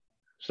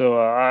 So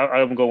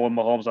I'm going with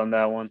Mahomes on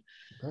that one,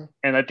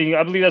 and I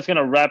believe that's going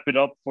to wrap it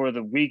up for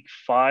the week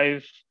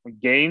 5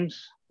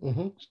 games.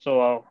 Mm-hmm.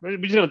 So we're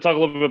just going to talk a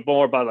little bit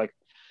more about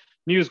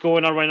news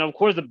going on right now. Of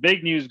course, the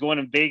big news going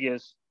in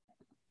Vegas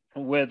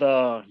with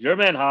your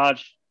man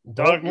Hodge.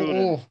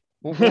 Definitely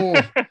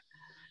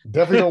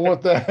don't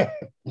want that.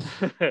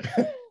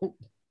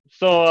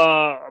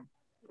 So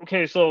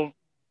okay, so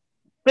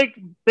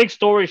big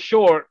story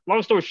short,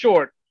 long story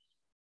short,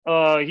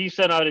 he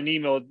sent out an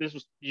email. This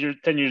was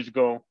 10 years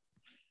ago.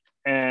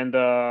 and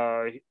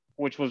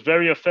which was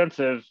very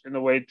offensive in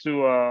a way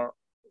to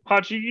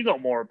Hachi, you know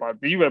more about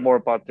you read more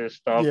about this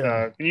stuff.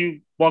 Yeah. Can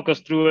you walk us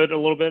through it a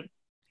little bit?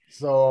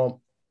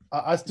 So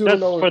I still don't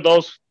know.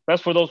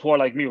 That's for those who are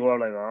like me, who are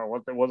like,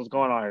 oh, what is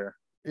going on here?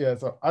 Yeah,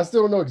 so I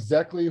still don't know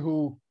exactly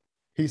who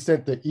he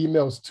sent the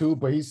emails to,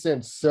 but he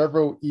sent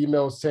several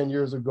emails 10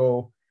 years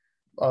ago,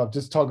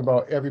 just talking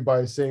about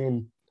everybody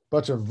saying a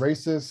bunch of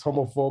racist,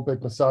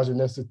 homophobic,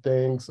 misogynistic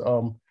things,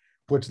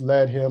 which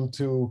led him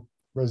to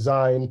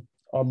resign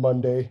on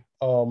Monday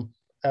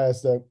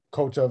as the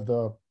coach of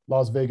the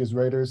Las Vegas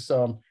Raiders.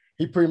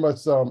 He pretty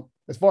much,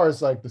 as far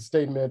as like the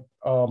statement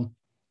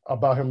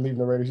about him leaving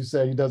the Raiders, he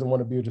said he doesn't want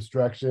to be a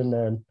distraction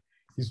and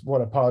he's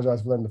want to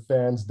apologize for letting the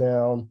fans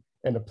down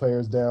and the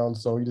players down.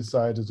 So he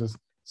decided to just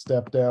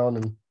step down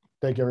and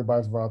thank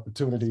everybody for the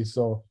opportunity.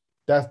 So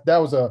that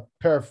was a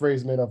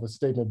paraphrasement of a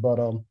statement, but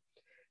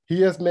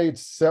he has made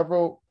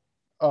several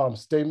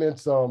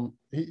statements.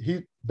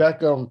 He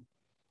back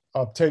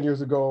 10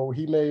 years ago,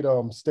 he made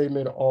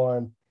statement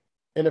on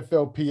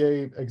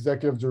NFLPA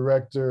executive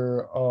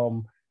director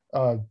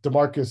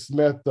DeMarcus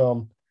Smith.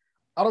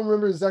 I don't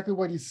remember exactly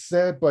what he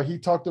said, but he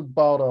talked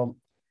about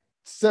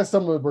said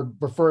something we're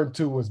referring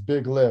to as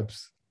big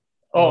lips.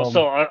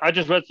 So I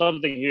just read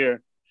something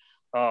here.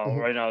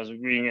 Right now I was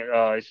reading it.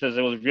 It says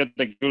it was revealed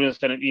that Gruden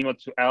sent an email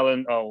to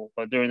Allen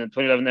during the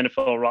 2011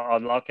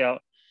 NFL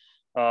lockout,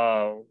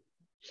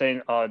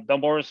 saying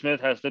Dunbar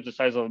Smith has lips the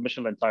size of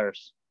Michelin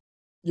tires.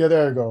 Yeah,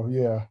 there you go.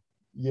 Yeah.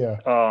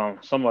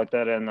 Something like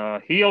that.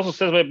 And he also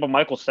says about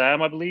Michael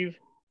Sam, I believe,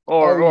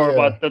 or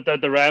about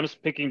the Rams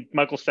picking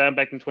Michael Sam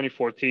back in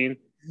 2014.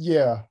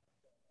 Yeah.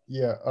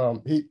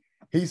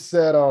 He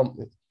said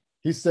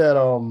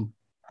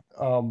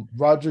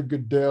Roger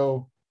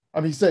Goodell. I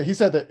mean, he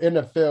said the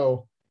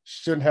NFL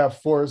shouldn't have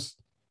forced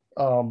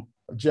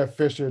Jeff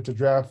Fisher to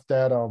draft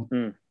that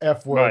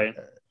F word.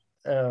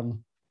 Right.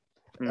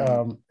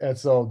 And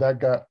so that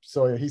got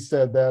he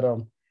said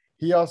that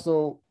he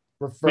also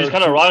referred. It's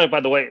kind of ironic, by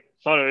the way.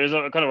 Sorry, it's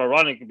kind of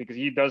ironic because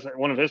he does.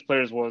 One of his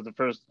players was the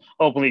first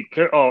openly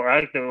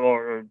active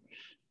or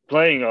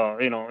playing,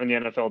 in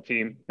the NFL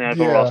team,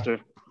 NFL roster.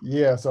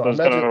 Yeah, so it's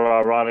kind of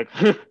ironic.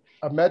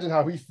 Imagine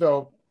how he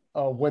felt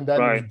when that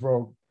news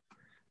broke.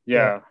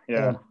 Yeah.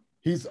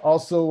 He's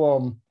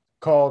also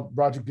called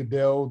Roger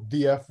Goodell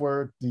the F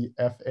word, the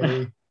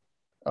FA.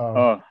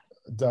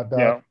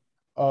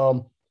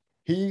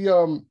 He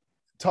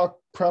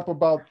talked crap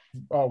about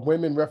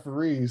women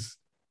referees.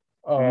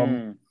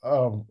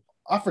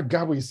 I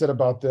forgot what he said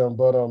about them,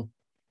 but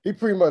he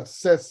pretty much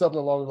said something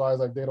along the lines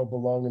like they don't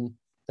belong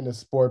in the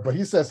sport. But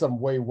he said something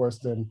way worse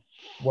than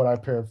what I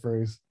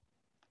paraphrased.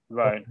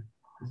 Right.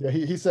 Yeah,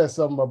 he said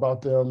something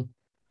about them.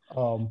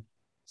 And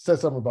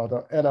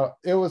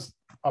it was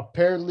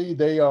apparently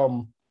they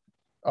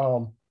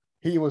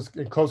he was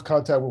in close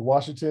contact with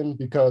Washington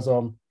because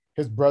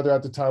his brother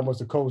at the time was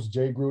the coach,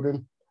 Jay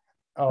Gruden.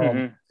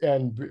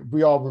 And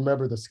we all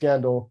remember the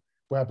scandal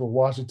what happened with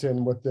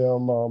Washington with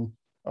them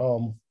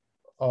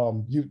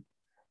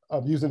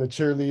using the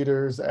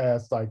cheerleaders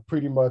as like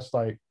pretty much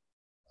like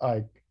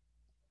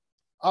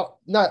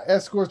not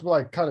escorts, but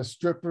like kind of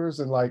strippers,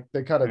 and like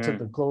they kind of took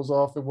their clothes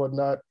off and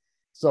whatnot.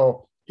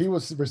 So he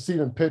was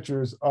receiving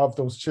pictures of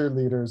those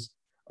cheerleaders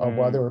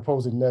while they were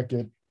posing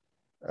naked.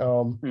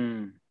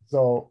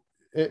 So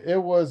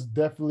it was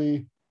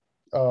definitely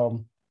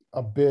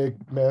a big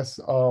mess.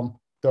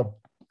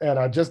 And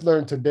I just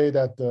learned today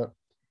that the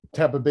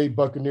Tampa Bay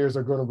Buccaneers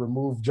are going to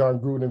remove John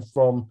Gruden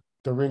from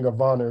the Ring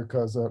of Honor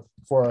because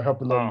for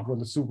helping them win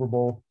the Super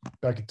Bowl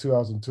back in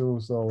 2002.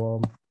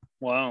 So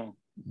wow.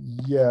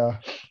 Yeah.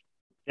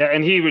 Yeah,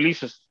 and he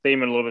released a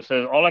statement a little bit.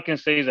 Says, all I can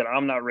say is that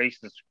I'm not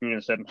racist.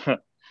 Gruden said,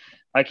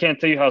 I can't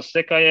tell you how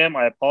sick I am.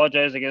 I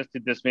apologize against the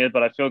dismiss,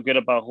 but I feel good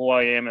about who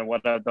I am and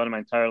what I've done in my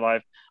entire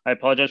life. I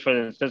apologize for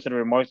the insensitive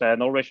remarks. I had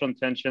no racial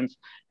intentions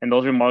in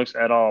those remarks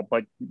at all.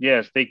 But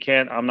yes, they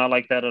can't. I'm not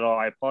like that at all.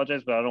 I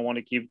apologize, but I don't want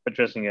to keep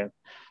addressing it.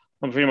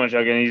 I'm pretty much,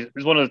 again,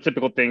 it's one of the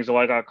typical things. So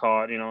I got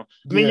caught, I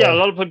mean, a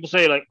lot of people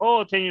say like,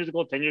 10 years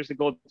ago.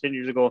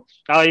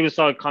 I even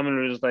saw a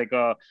comment was like,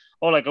 are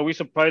we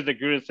surprised that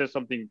Gruden said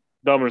something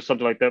dumb or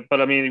something like that?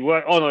 But I mean,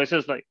 it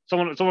says like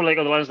someone like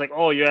on the lines like,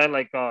 you had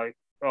like,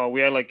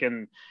 we had like,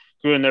 and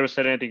Gruden never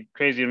said anything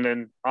crazy. And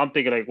then I'm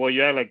thinking like, well,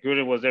 you had like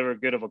Gruden was ever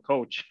good of a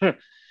coach.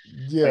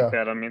 Yeah. Like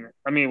that.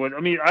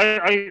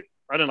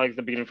 I didn't like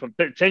the beginning from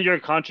 10-year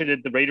contract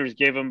that the Raiders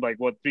gave him like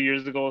 3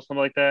 years ago or something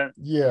like that.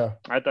 Yeah.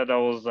 I thought that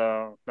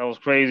was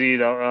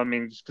crazy. I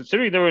mean,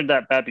 considering they were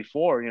that bad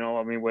before,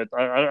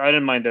 I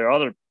didn't mind their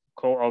other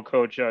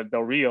coach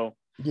Del Rio.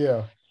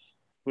 Yeah.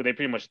 Who they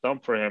pretty much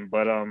stumped for him.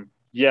 But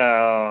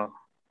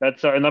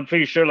that's and I'm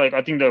pretty sure like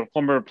I think the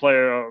former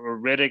player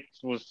Riddick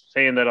was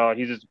saying that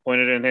he's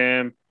disappointed in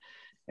him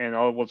and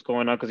all what's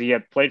going on because he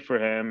had played for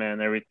him and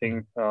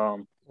everything.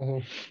 So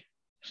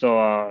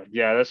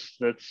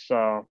that's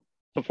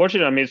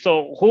unfortunate. I mean,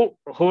 so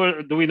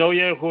who do we know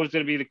yet? Who's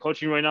going to be the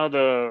coaching right now?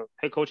 The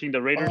head coaching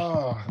the Raiders?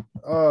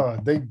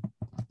 They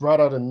brought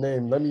out a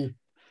name. Let me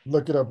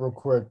look it up real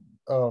quick.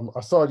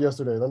 I saw it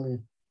yesterday. Let me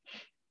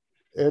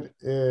It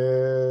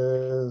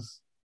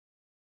is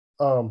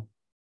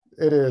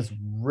it is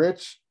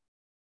Rich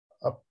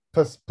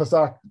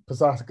Pasaka.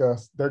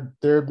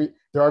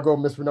 There I go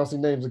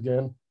mispronouncing names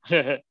again.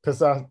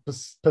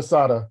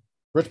 Posada.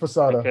 Rich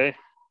Posada. Okay.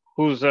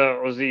 Who's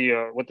was he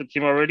with the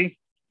team already?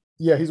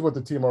 Yeah, he's with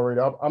the team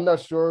already. I'm not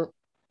sure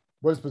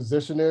what his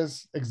position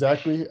is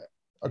exactly.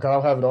 Okay, I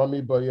don't have it on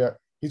me, but yeah,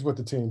 he's with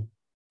the team.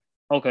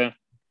 Okay.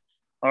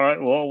 All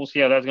right. Well, we'll see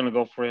how that's gonna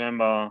go for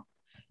him.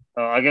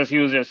 I guess he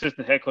was the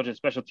assistant head coach and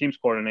special teams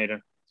coordinator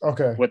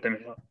Okay. with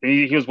them.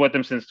 He was with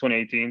them since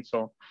 2018.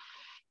 So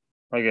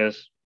I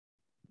guess.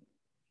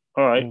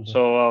 All right. Mhm.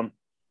 So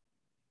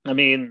I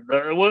mean,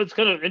 well, it's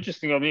kind of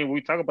interesting. I mean,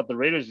 we talk about the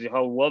Raiders,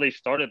 how well they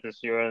started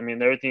this year. I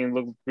mean, everything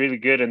looked really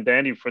good and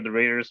dandy for the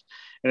Raiders,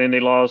 and then they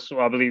lost,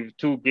 I believe,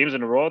 2 games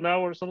in a row now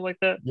or something like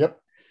that. Yep.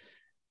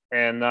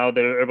 And now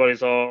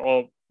everybody's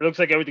all. It looks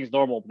like everything's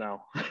normal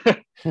now,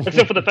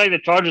 except for the fact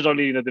that Chargers are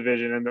leading the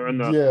division,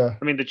 and Yeah.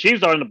 I mean, the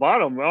Chiefs are in the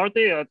bottom, aren't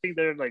they? I think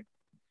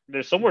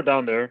they're somewhere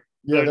down there.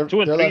 Yeah, They're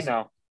 2 and 3 last,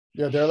 now.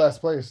 Yeah, they're last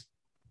place.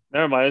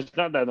 Never mind, it's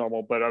not that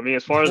normal. But I mean,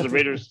 as far as the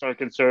Raiders are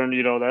concerned,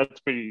 that's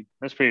pretty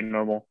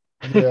normal.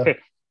 Yeah.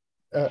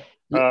 Uh,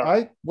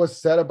 I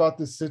was sad about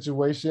this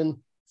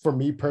situation for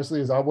me personally,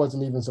 is I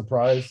wasn't even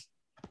surprised.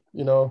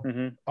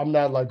 mhm. I'm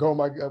not like, oh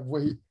my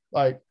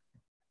God,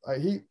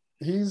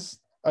 he's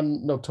a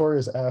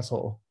notorious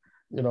asshole.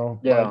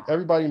 Yeah. Like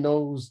everybody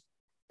knows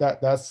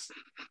that's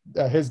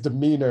his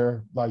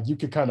demeanor. Like you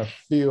could kind of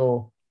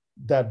feel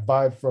that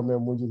vibe from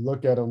him when you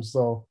look at him.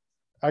 So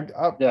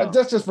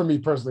that's just for me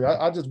personally.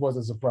 I just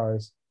wasn't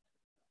surprised.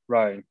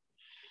 Right.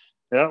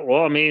 Yeah,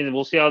 well, I mean,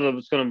 we'll see how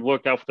it's going to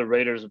work out for the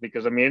Raiders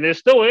because I mean they're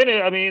still in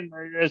it. I mean,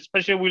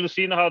 especially we've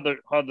seen how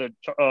the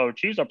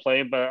Chiefs are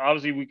playing, but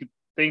obviously we could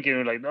think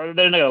like they're not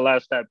going to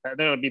last that bad.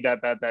 They're going to be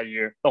that bad that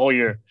year, the whole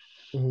year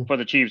Mhm. for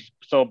the Chiefs.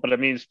 So, but I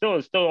mean, it's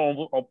still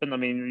open. I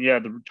mean, yeah,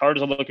 the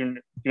Chargers are looking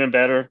even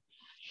better.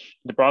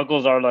 The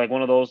Broncos are like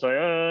one of those like,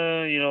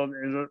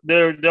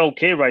 they're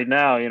okay right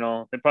now.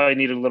 They probably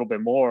need a little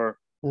bit more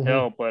Mhm.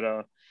 help, but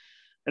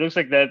it looks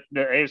like that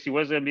the AFC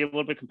West is going to be a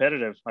little bit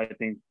competitive. I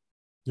think.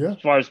 Yeah.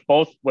 As far as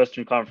both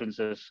Western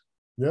conferences.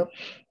 Yep.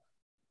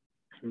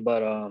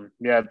 But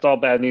yeah, it's all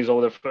bad news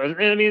over there.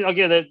 And I mean,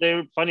 again,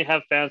 they're finally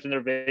have fans in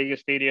their Vegas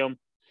stadium,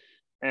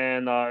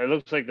 and it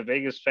looks like the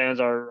Vegas fans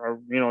are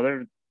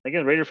they're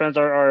again Raider fans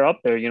are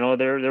up there.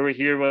 They were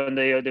here when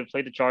they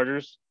played the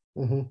Chargers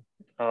Mm-hmm.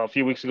 a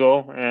few weeks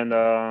ago, and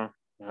I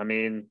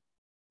mean,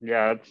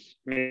 yeah,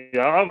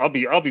 I'll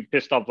be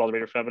pissed off with all the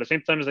Raider fans, but at the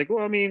same time, it's like,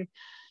 well, I mean,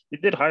 you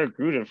did hire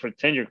Gruden for a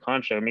 10-year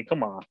contract. I mean,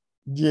 come on.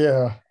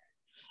 Yeah.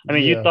 I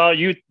mean, Yeah. you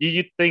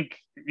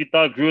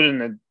thought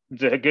Gruden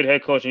is a good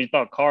head coach, and you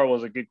thought Carr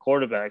was a good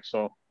quarterback.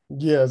 So,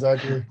 Yeah,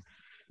 exactly.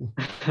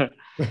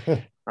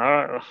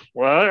 well,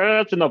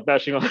 that's enough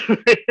bashing on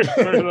the Raiders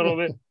for a little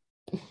bit.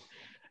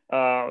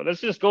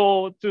 Let's just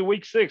go to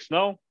week 6.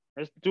 No,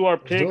 let's do our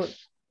Let's do picks. it.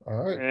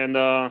 All right. And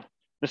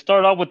let's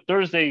start out with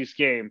Thursday's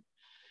game.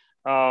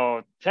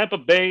 Tampa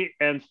Bay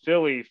and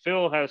Philly.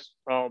 Phil has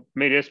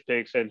made his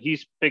picks, and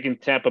he's picking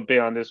Tampa Bay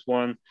on this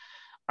one.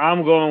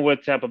 I'm going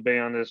with Tampa Bay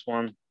on this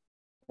one.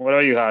 What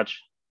are you,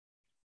 Hodge?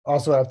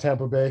 Also have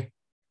Tampa Bay.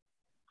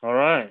 All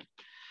right.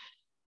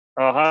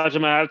 Hodge,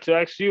 I'm going to have to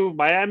ask you,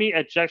 Miami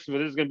at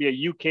Jacksonville. This is going to be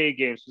a UK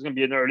game, so it's going to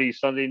be an early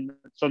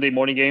Sunday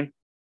morning game.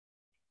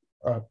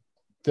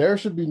 There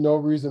should be no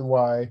reason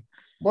why.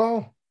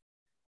 Well,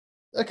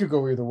 that could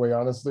go either way,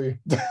 honestly.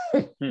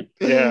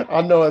 Yeah.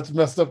 I know it's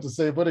messed up to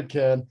say, but it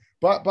can.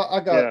 But I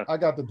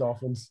got the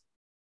Dolphins.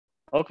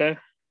 Okay.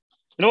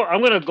 You know what? I'm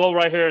going to go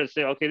right here and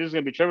say, okay, this is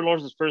going to be Trevor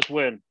Lawrence's first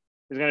win.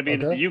 It's going to be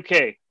in the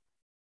UK.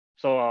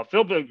 So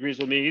Phil agrees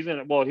with me. He's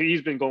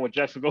been going with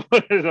Jacksonville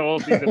the whole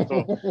season,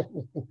 so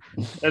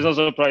there's no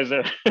surprise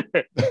there.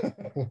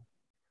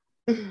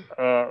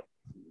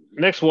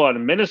 Next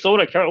one,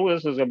 Minnesota.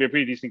 This is going to be a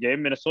pretty decent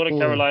game. Minnesota,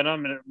 Carolina.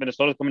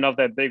 Minnesota's coming off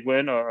that big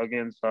win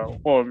against,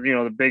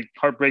 the big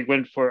heartbreak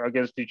win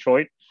against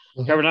Detroit.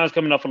 Mhm. Carolina's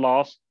coming off a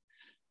loss.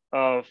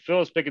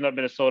 Phil is picking up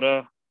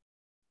Minnesota.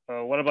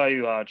 What about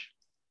you, Hodge?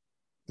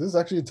 This is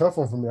actually a tough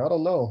one for me. I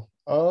don't know.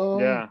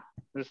 Yeah,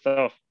 this is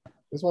tough.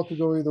 This one could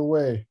go either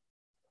way.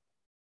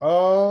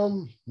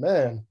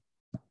 Man.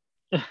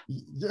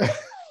 Yeah.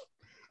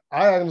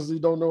 I honestly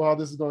don't know how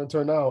this is going to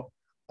turn out.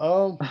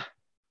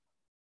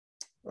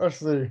 Let's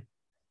see.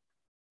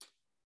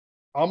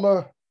 I'm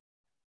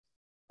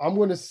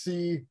going to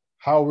see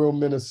how real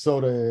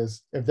Minnesota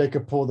is if they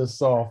could pull this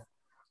off.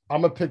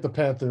 I'm going to pick the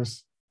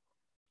Panthers.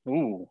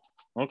 Ooh,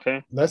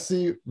 okay. Let's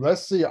see.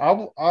 I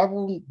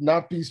will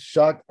not be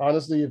shocked,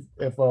 honestly,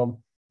 if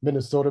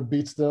Minnesota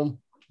beats them,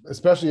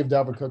 especially if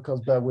Dalvin Cook comes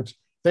back, which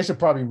they should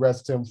probably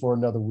rest him for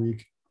another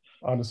week,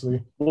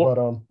 honestly.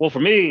 Well, for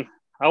me,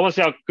 I want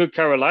to see how good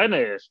Carolina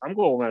is. I'm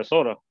going with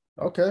Minnesota.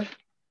 Okay.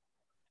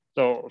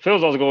 So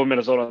Phil's also going with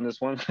Minnesota on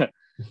this one.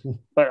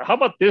 But how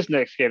about this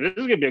next game? This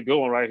is going to be a good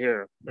one right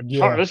here.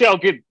 Let's see how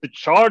good the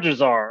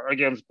Chargers are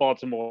against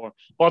Baltimore.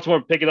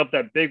 Baltimore picking up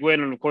that big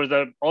win, and of course,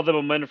 all the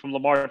momentum from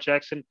Lamar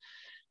Jackson.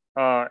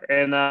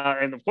 And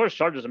of course,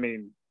 Chargers. I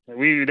mean,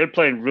 They're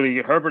playing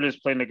really. Herbert is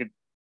playing like a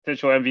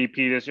potential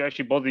MVP this year.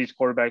 Actually, both of these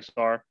quarterbacks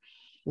are.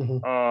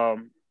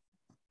 Mhm.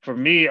 For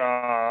me,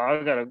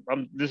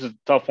 this is a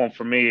tough one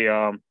for me.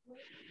 I'm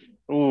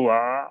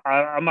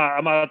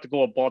gonna have to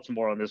go with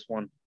Baltimore on this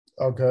one.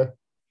 Okay.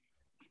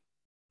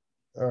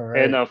 All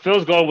And right.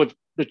 Phil's going with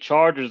the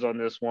Chargers on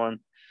this one.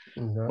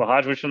 Okay. But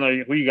Hodge,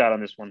 who you got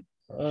on this one?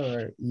 All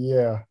right.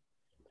 Yeah.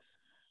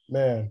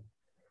 Man,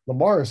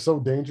 Lamar is so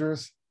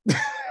dangerous.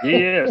 He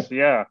is,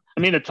 yeah. I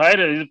mean, the tight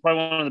end is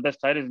probably one of the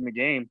best tight ends in the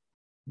game.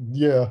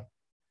 Yeah.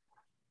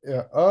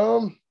 Yeah.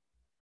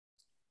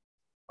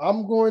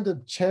 I'm going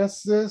to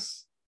chance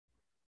this,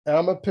 and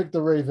I'm gonna pick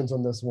the Ravens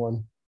on this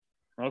one.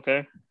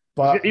 Okay.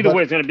 But Either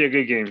way, it's gonna be a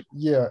good game.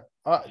 yeah,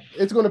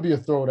 it's going to be a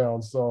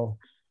throwdown. So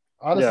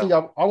honestly,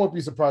 Yeah. I won't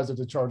be surprised if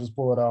the Chargers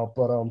pull it out.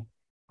 But I'm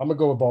gonna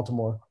go with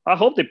Baltimore. I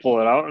hope they pull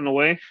it out in a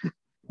way.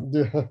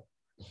 Yeah.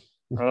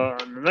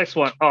 The next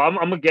one. Oh, I'm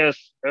gonna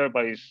guess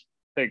everybody's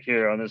pick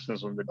here on this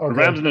one. The Okay.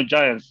 Rams and the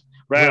Giants.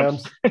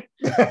 Rams.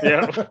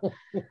 Yeah.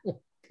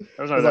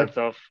 That's not that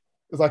tough.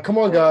 It's like, come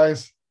on,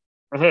 guys.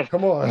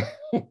 Come on.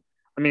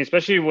 I mean,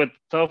 especially with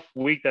tough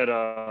week that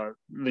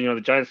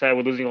the Giants had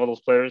with losing all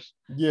those players.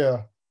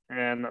 Yeah.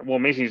 And well,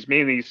 mainly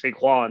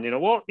Saquon.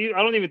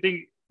 I don't even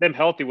think them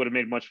healthy would have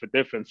made much of a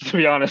difference, to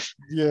be honest.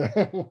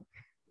 Yeah.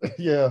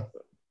 Yeah.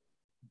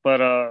 But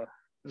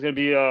it's gonna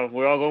be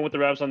we're all going with the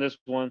Rams on this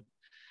one.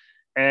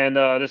 And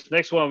this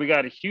next one we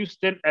got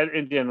Houston at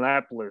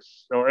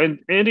Indianapolis. So and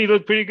Indy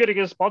looked pretty good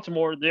against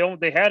Baltimore.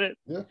 They had it.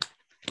 Yeah.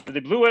 They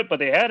blew it, but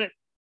they had it.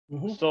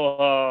 Mm-hmm.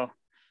 So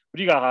what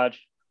do you got,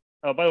 Hodge?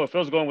 By the way,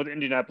 Phil's going with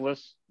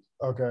Indianapolis.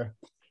 Okay.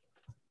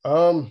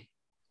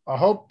 I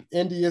hope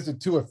Indy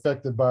isn't too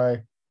affected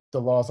by the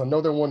loss. I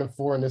know they're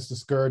 1-4 and it's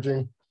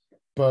discouraging,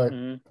 but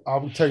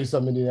I'll tell you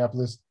something,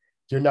 Indianapolis.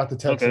 You're not the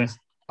Texans. Okay.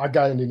 I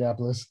got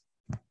Indianapolis.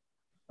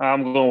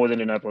 I'm going with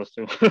Indianapolis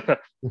too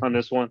on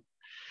this one.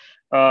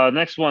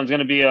 Next one's going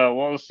to be,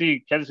 let's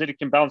see. Kansas City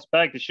can bounce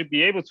back. They should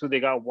be able to. They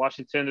got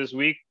Washington this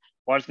week.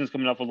 Washington's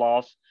coming off a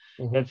loss.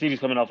 Kansas City's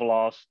coming off a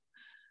loss.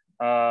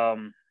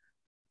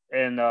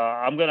 And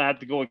I'm going to have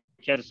to go with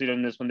Kansas City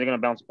on this one. They're going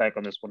to bounce back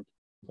on this one.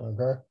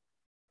 Okay.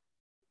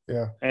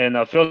 Yeah. And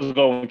Phil's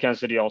going with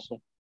Kansas City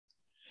also.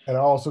 And I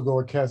also go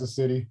with Kansas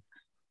City.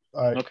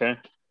 Okay.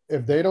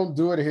 If they don't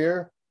do it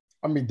here,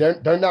 I mean,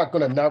 they're not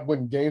going to not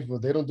win games, but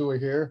if they don't do it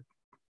here,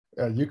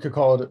 you could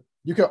call it.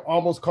 You could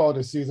almost call it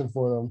a season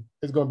for them.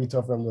 It's going to be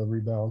tough for them to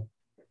rebound.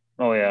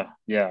 Oh yeah,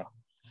 yeah.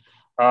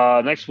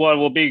 Next one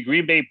will be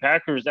Green Bay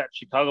Packers at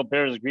Chicago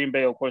Bears. Green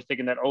Bay, of course,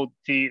 taking that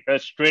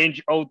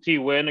strange OT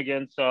win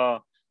against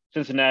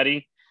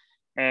Cincinnati,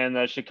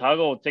 and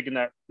Chicago taking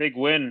that big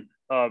win,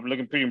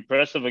 looking pretty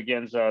impressive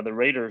against the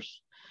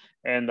Raiders.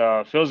 And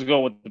Phil's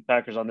going with the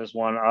Packers on this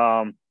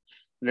one.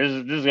 This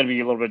is going to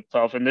be a little bit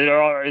tough, and they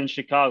are in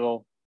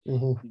Chicago.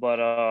 But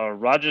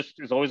Rodgers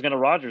is always going to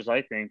Rodgers,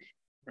 I think.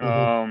 So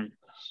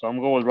I'm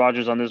going with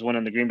Rodgers on this one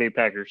and the Green Bay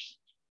Packers.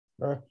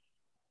 All right.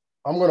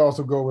 I'm going to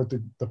also go with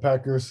the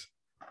Packers.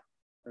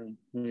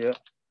 Yeah.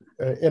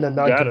 In a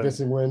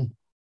non-convincing win.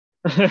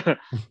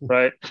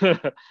 Right.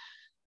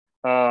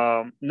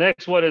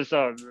 Next one is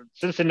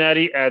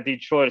Cincinnati at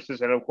Detroit.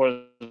 Cincinnati, of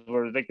course,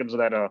 were victims of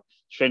that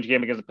strange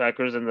game against the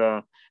Packers,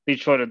 and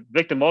Detroit, a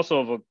victim also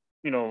of a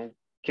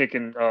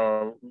kicking,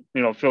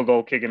 field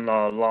goal kicking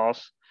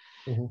loss.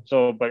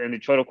 So, but in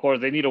Detroit, of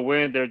course, they need a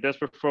win. They're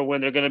desperate for a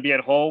win. They're going to be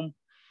at home,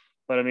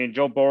 but I mean,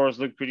 Joe Burrow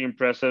looked pretty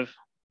impressive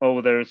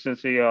over there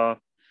since he.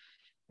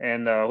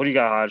 And what do you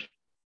got, Hodge?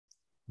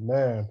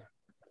 Man,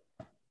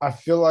 I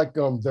feel like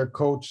their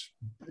coach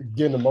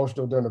getting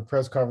emotional during the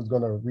press conference is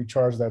going to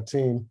recharge that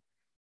team.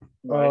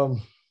 Right.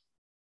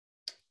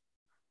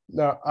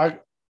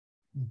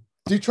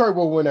 Detroit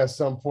will win at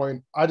some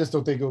point. I just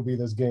don't think it'll be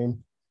this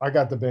game. I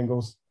got the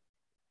Bengals.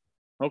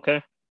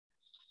 Okay.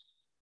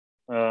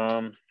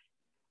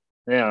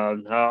 Yeah,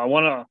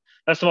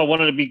 that's something I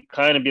wanted to be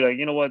like,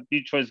 you know what,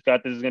 Detroit's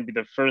got this. Is going to be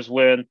their first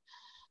win.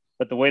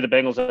 But the way the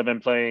Bengals have been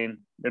playing,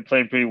 they're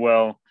playing pretty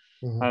well.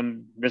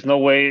 There's no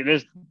way. I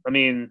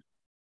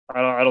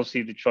don't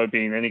see Detroit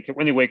being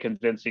any way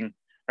convincing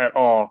at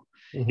all.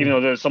 Even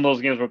though some of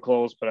those games were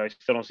close, but I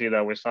still don't see it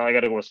that way. So I got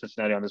to go with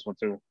Cincinnati on this one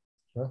too.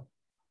 Yeah.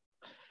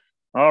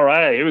 All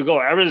right, here we go.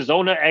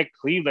 Arizona at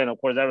Cleveland.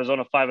 Of course,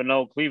 Arizona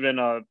 5-0.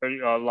 Cleveland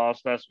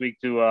lost last week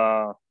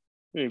to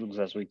who did they lose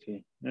last week to?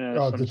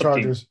 Yeah, the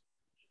Chargers.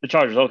 The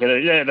Chargers.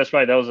 Okay, yeah, that's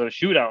right. That was a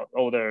shootout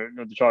over there.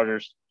 The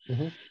Chargers.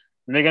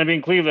 And they're going to be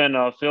in Cleveland.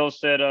 Phil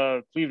said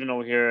Cleveland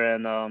over here,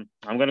 and I'm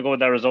going to go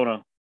with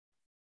Arizona.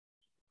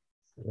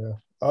 Yeah.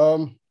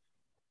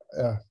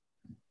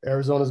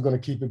 Arizona's going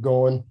to keep it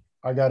going.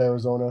 I got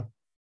Arizona.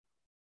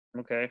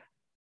 Okay.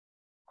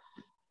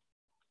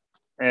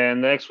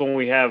 And the next one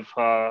we have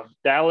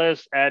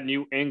Dallas at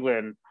New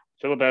England.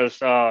 Philip has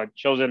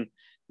chosen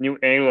New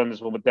England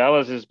this one, but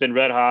Dallas has been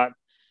red hot.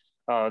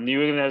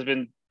 New England has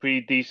been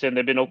pretty decent.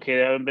 They've been okay.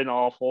 They haven't been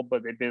awful,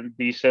 but they've been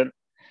decent.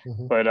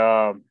 But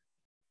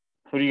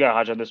who do you got,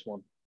 Hodge, on this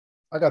one?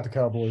 I got the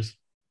Cowboys.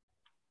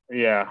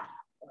 Yeah,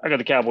 I got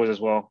the Cowboys as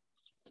well.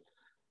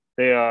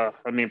 I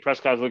mean,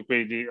 Prescott's look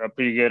pretty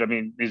good. I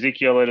mean,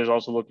 Ezekiel Elliott is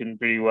also looking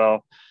pretty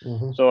well.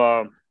 Mm-hmm.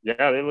 So, yeah,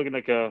 they're looking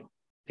like a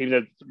team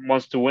that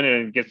wants to win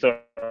it and gets a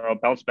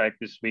bounce back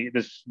this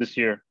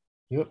year.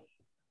 Yep.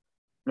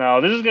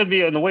 Now, this is going to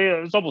be, in a way,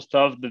 it's almost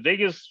tough. The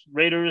Vegas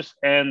Raiders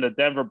and the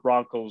Denver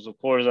Broncos, of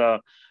course.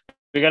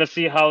 We got to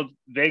see how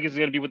Vegas is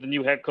going to be with the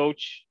new head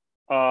coach.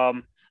 How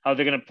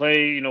they're going to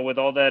play, with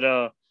all that.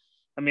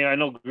 I mean, I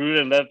know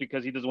Gruden left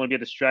because he doesn't want to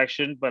be a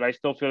distraction, but I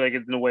still feel like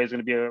in a way it's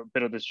going to be a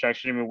bit of a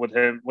distraction even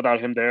without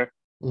him there.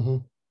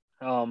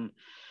 Mm-hmm.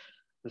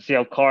 Let's see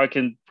how Carr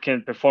can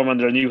perform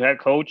under a new head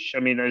coach. I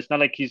mean, it's not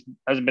like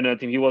hasn't been in a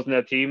team. He wasn't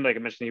that team. Like I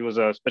mentioned, he was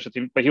a special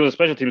team, but he was a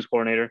special teams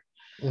coordinator.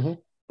 Mm-hmm.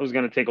 Who's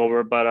going to take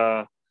over?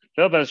 But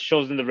Philip has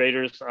chosen the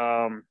Raiders.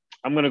 I'm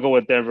going to go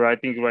with Denver. I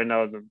think right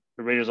now the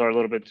Raiders are a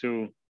little bit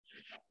too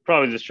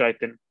probably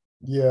distracting.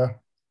 Yeah,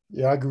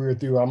 I agree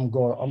with you. I'm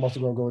also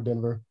going to go with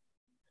Denver.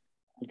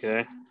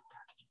 Okay.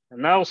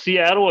 And now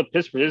Seattle at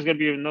Pittsburgh. This is going to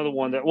be another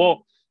one that,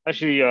 well,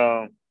 actually,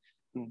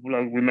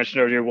 like we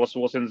mentioned earlier,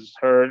 Wilson's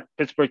hurt.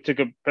 Pittsburgh took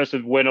a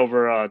impressive win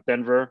over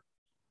Denver,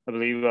 I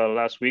believe,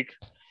 last week.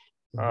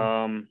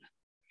 Mm-hmm.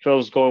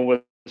 Phil's going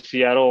with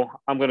Seattle.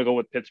 I'm going to go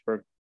with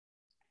Pittsburgh.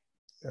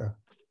 Yeah.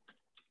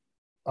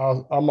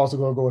 I'm also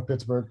going to go with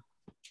Pittsburgh.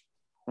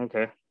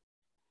 Okay.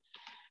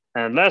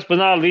 And last but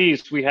not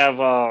least, we have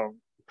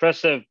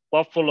impressive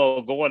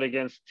Buffalo going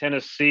against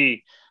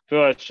Tennessee.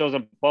 Phil has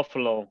chosen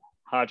Buffalo.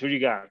 Hodge, who you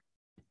got?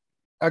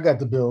 I got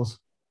the Bills.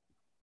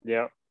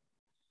 Yeah.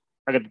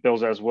 I got the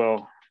Bills as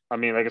well. I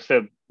mean, like I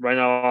said, right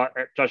now,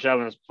 Josh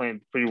Allen is playing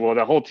pretty well.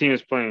 The whole team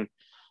is playing.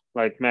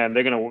 Like, man,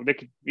 they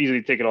could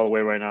easily take it all the way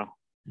right now.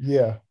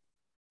 Yeah.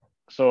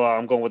 So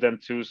I'm going with them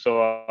too.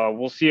 So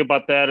we'll see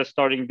about that.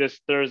 Starting this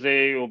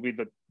Thursday, it will be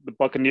the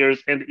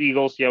Buccaneers and the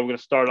Eagles. Yeah, we're going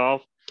to start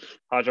off.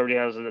 Hodge already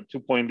has a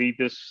 2-point lead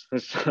this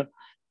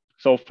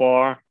so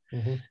far.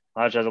 Mm-hmm.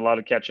 Hodge has a lot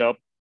of catch up.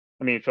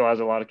 I mean, Phil has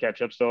a lot of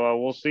catch up. So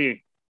we'll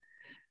see.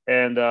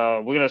 And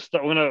we're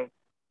gonna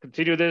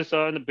continue this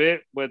in a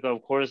bit with,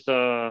 of course,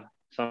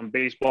 some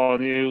baseball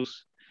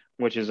news,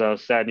 which is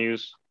sad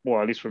news,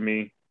 well, at least for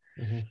me.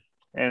 Mm-hmm.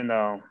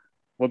 And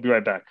we'll be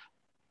right back.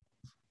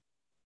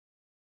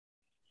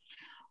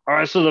 All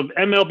right, so the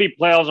MLB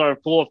playoffs are in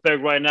full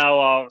effect right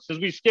now. Since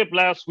we skipped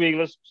last week,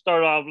 let's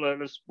start off.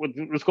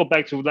 Let's go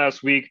back to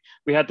last week.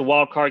 We had the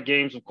wild card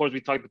games. Of course,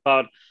 we talked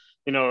about,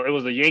 it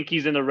was the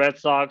Yankees and the Red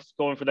Sox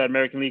going for that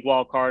American League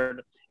wild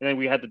card, and then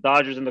we had the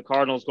Dodgers and the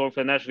Cardinals going for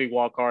the National League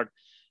wild card.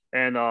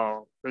 And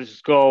let's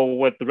just go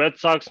with the Red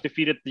Sox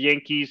defeated the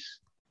Yankees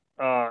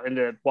in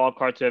the wild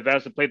card to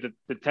advance to play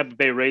the Tampa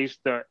Bay Rays,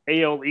 the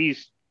AL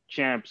East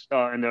champs,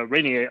 and the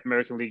reigning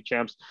American League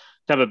champs,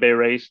 Tampa Bay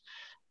Rays,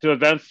 to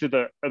advance to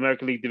the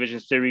American League Division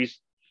Series.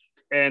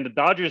 And the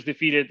Dodgers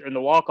defeated in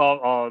the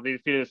walk-off, they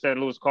defeated the St.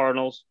 Louis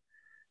Cardinals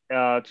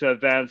to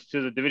advance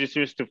to the Division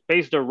Series to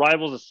face their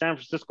rivals, the San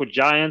Francisco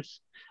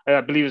Giants. I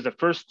believe it's the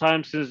first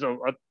time since,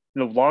 I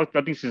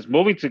think since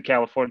moving to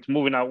California, to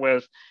moving out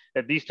west,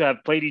 that these two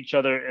have played each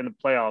other in the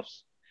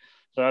playoffs.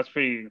 So that's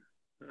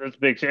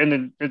big. And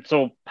then it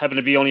so happened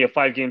to be only a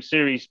 5-game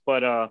series,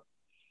 but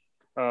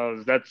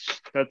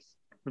that's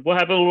what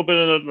happened a little bit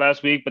in the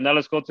last week. But now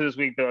let's go to this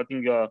week. I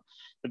think the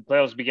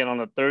playoffs began on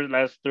the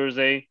last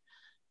Thursday,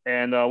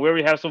 and we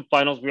already have some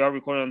finals. We are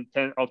recording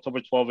on October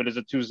 12th. It is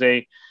a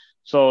Tuesday,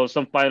 so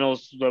some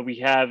finals that we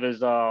have is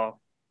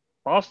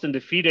Boston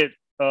defeated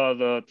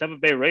the Tampa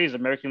Bay Rays,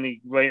 American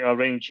League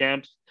reigning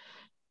champs,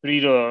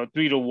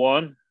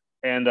 3-1,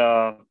 and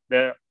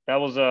that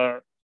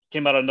was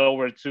came out of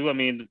nowhere too. I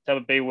mean,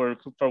 Tampa Bay were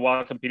for a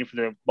while competing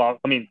for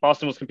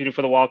Boston was competing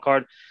for the wild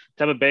card.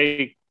 Tampa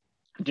Bay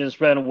just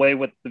ran away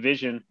with the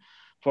division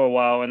for a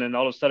while, and then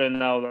all of a sudden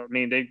now, I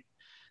mean, they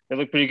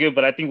look pretty good.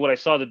 But I think what I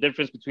saw the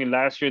difference between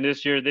last year and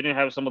this year, they didn't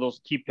have some of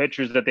those key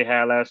pitchers that they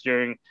had last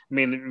year. I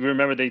mean,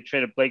 remember they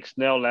traded Blake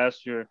Snell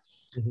last year.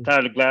 Mm-hmm.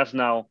 Tyler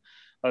Glasnow,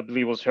 I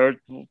believe, was hurt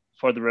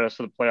for the rest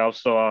of the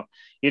playoffs, so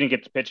he didn't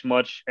get to pitch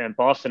much. And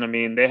Boston, I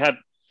mean, they had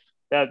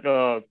that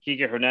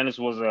Kike Hernandez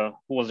who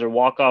was their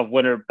walk-off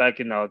winner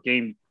back in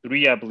Game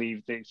 3, I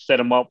believe. They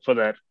set him up for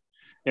that,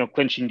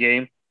 clinching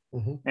game,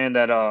 mm-hmm. and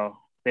that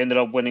they ended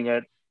up winning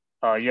it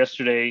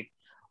yesterday.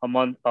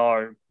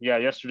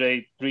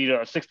 Yesterday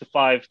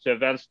 6-5 to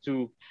advance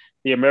to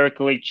the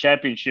American League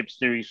Championship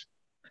Series.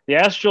 The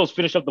Astros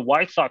finished up the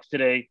White Sox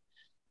today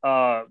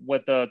by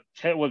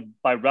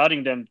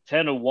routing them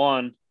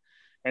 10-1,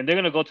 and they're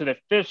going to go to their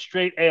 5th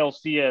straight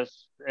ALCS,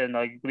 and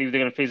I believe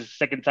they're going to face the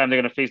second time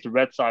they're going to face the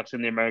Red Sox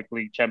in the American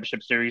League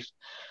Championship Series.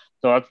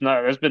 So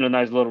that's been a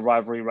nice little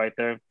rivalry right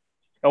there.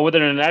 And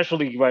within the National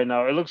League right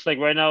now, it looks like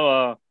right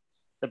now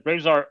the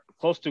Braves are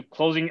close to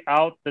closing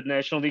out the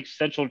National League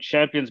Central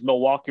champions,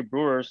 Milwaukee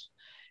Brewers,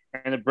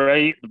 and the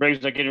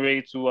Braves are getting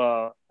ready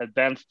to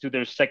advance to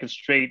their 2nd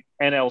straight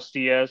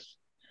NLCS.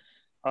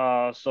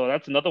 So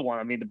that's another one.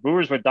 I mean, the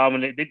Brewers they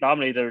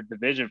dominated their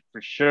division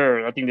for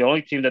sure. I think the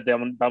only team that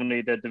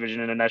dominated their division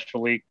in the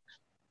National League,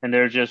 and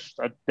they're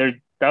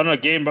down a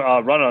game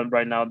run on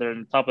right now. They're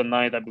in the top of the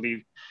 9th, I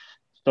believe.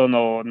 Still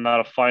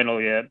not a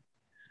final yet.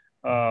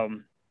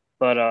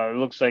 but it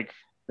looks like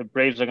the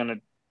Braves are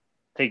gonna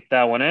take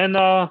that one. And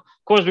of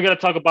course, we got to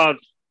talk about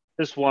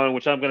this one,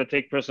 which I'm gonna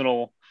take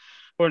personal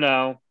for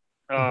now.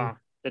 Mhm.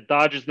 The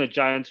Dodgers and the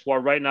Giants, who are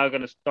right now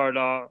going to start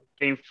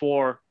Game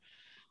 4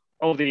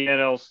 of the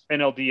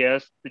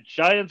NLDS. The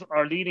Giants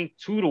are leading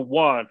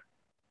 2-1.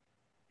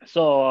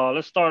 So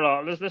let's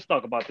start. Let's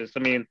talk about this. I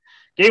mean,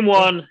 Game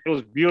 1, it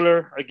was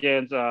Bueller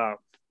against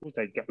who's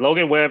that guy?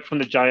 Logan Webb from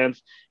the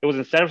Giants. It was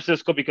in San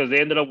Francisco because they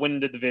ended up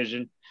winning the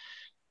division,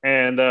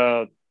 and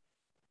the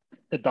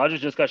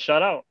Dodgers just got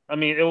shut out. I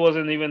mean, it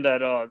wasn't even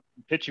that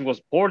pitching was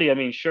poorly. I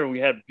mean, sure, we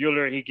had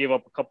Bueller. He gave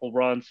up a couple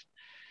runs,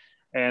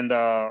 and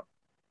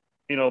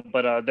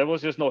but there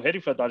was just no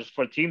hitting for the Dodgers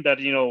for a team that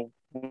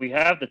we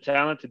have the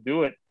talent to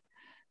do it,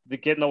 to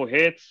get no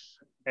hits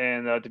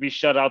and to be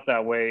shut out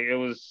that way. It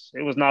was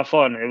not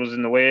fun. It was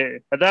in the way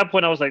at that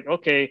point I was like,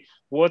 okay,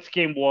 what's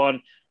Game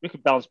 1? We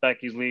could bounce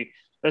back easily.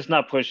 Let's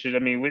not push it. I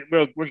mean,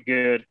 we're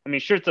good. I mean,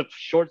 sure, it's a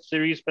short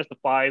series, best of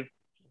 5,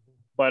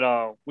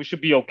 but we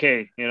should be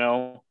okay.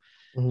 Mhm.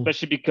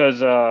 Especially because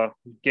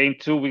Game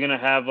 2 we're gonna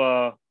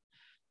have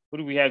who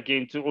do we have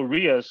Game 2?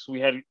 Urias. We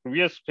had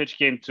Urias pitch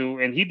Game 2,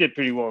 and he did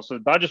pretty well. So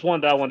the Dodgers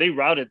won that one. They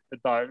routed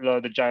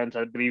the Giants.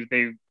 I believe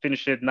they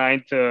finished it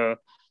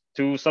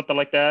 9-2, something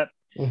like that.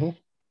 Mhm.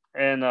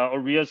 And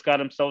Urias got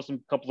himself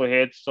some couple of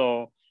hits.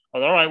 So I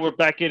was all right. We're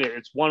back in it.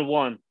 It's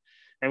 1-1,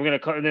 and we're gonna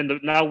cut. And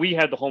then now we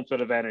had the home field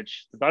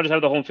advantage. The Dodgers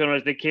have the home field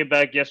advantage. They came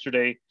back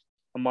yesterday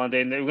on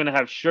Monday, and they're gonna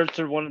have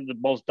Scherzer, one of the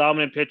most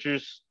dominant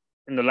pitchers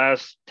in the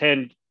last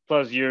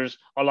 10+ years,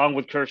 along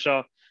with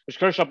Kershaw. Which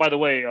Kershaw, by the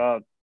way,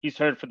 he's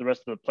hurt for the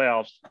rest of the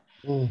playoffs.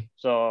 Mm.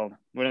 So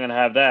we're not going to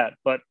have that.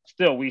 But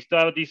still, we still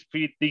have a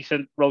pretty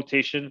decent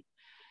rotation.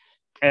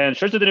 And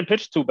Scherzer didn't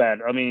pitch too bad.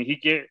 I mean,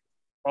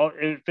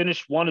 it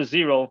finished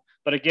 1-0.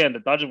 But again, the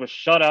Dodgers were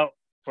shut out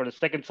for the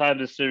second time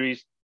this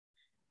series.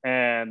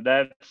 And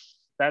that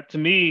to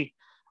me,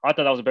 I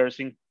thought that was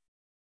embarrassing.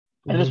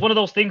 And it's Mhm. one of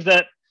those things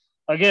that,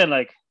 again,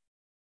 like,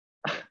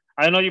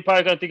 I know you're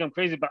probably going to think I'm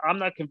crazy, but I'm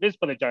not convinced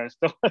by the Giants.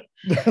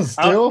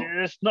 Still?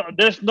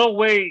 There's no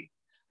way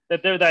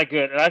that they're that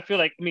good. And I feel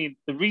like, I mean,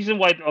 the reason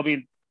why, I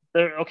mean,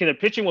 their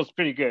pitching was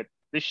pretty good.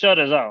 They shut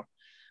us out.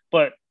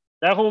 But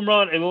that home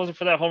run, it wasn't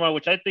for that home run,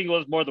 which I think it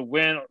was more the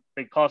win.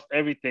 They cost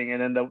everything. And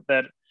then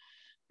that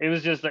it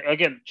was just like,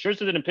 again, Scherzer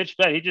didn't pitch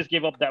bad. He just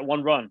gave up that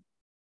one run.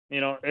 I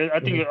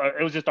think Mhm.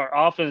 it was just our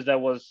offense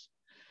that was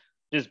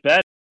just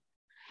bad.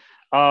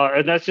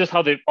 And that's just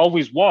how they've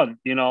always won,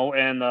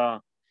 and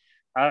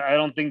I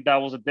don't think that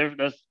was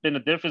that's been a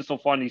difference so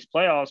far in these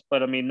playoffs.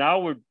 But I mean,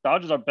 now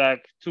Dodgers are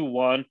back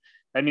 2-1.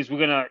 That means we're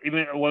gonna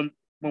even when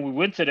we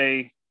win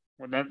today.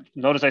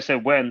 Notice I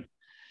said when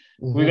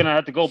we're Mhm. gonna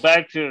have to go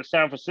back to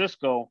San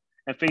Francisco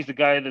and face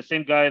the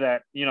same guy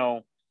that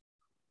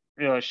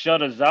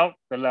shut us out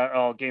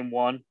Game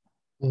 1.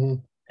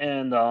 Mhm.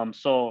 And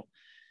so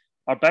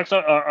our backs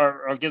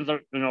are against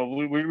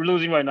we're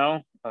losing right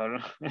now,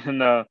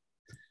 and that's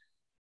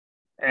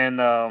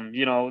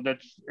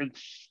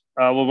it's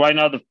well right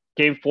now the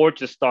Game 4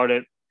 just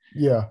started.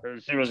 Yeah.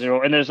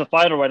 0-0, and there's a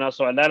final right now.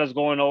 So Atlanta's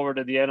going over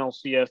to the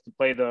NLCS to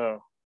play the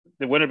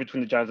winner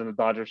between the Giants and the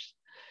Dodgers.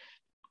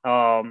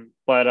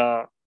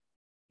 But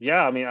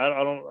yeah, I mean,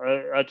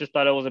 I just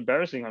thought it was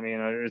embarrassing. I mean,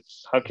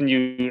 it's how can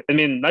you? I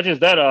mean, not just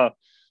that.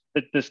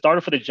 The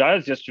starter for the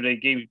Giants yesterday,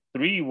 Game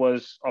 3,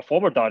 was a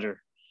former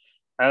Dodger,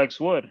 Alex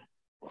Wood,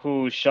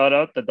 who shut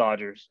out the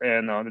Dodgers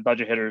and the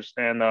Dodger hitters.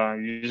 And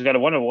you just got to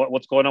wonder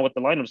what's going on with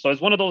the lineup. So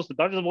it's one of those. The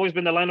Dodgers have always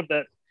been the lineup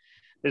that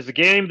is a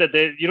game that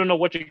you don't know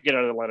what you get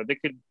out of the lineup. They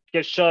could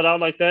get shut out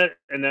like that,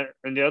 and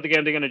the other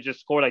game they're gonna just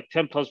score like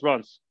 10+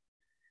 runs.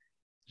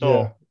 Yeah.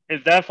 So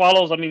if that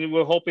follows, I mean,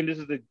 we're hoping this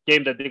is the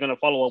game that they're gonna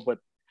follow up with,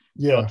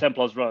 Yeah.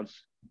 10+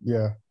 runs.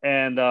 Yeah.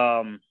 And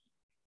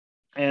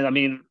I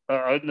mean,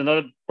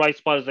 another bright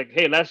spot is like,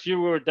 hey, last year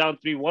we were down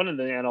 3-1 in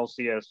the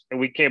NLCS,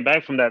 and we came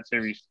back from that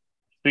series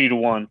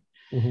 3-1.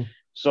 Mhm.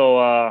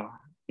 So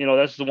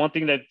that's the one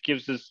thing that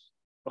gives us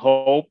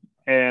hope,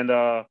 and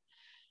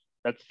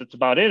that's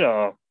about it.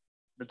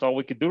 That's all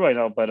we could do right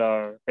now. But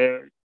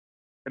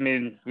I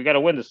mean, we got to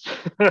win this.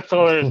 That's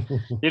all there is.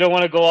 You don't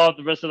want to go out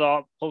the rest of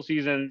the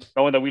postseason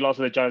knowing that we lost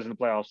to the Giants in the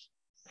playoffs.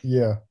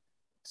 Yeah.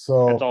 That's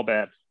So all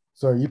bad.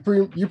 you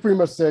pretty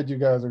much said you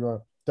guys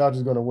are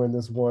Dodgers going to win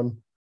this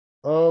one.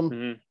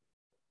 Mm-hmm.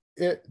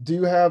 Do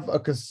you have a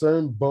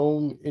concerned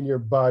bone in your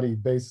body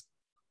based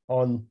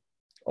on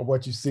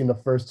what you've seen the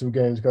first 2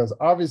 games? Because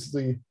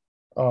obviously,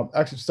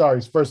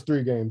 first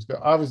 3 games. 'Cause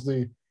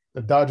obviously,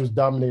 the Dodgers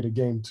dominated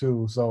Game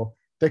 2, so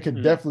they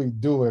could definitely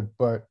do it.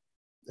 But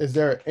is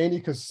there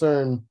any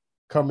concern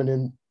coming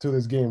into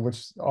this game,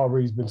 which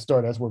already has been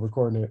started as we're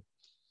recording it?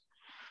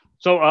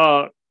 So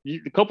a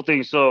couple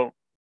things. So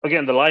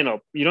again, the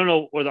lineup. You don't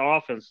know where the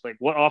offense, like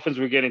what offense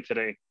we're getting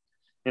today.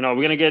 We're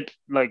gonna get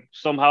like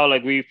somehow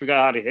like we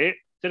forgot how to hit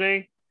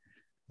today.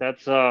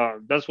 That's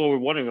what we're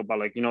wondering about.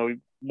 Like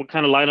what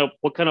kind of lineup,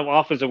 what kind of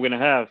offense are we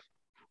gonna have?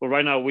 Well,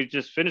 right now we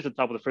just finished the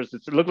top of the first.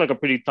 It looked like a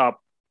pretty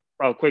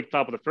quick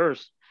top of the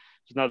first.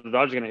 It's not the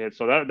Dodgers gonna hit.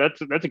 So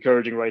that's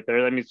encouraging right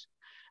there. That means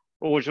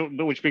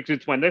which brings me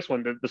to my next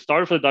one. The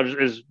starter for the Dodgers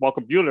is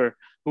Walker Buehler,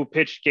 who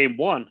pitched Game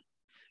 1,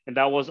 and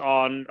that was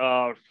on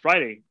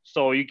Friday.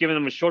 So you're giving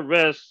him a short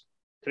rest.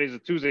 Today's a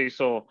Tuesday,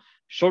 so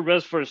short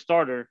rest for a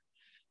starter.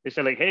 They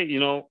said like, hey,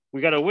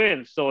 we got to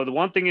win. So the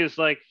one thing is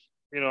like,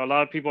 a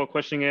lot of people are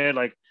questioning it,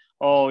 like,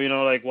 oh,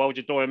 like, why would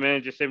you throw him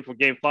in? Just save him for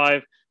Game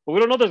 5. But we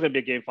don't know there's gonna be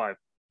a Game 5.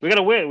 We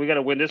gotta win. We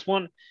gotta win this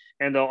one.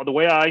 And the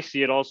way I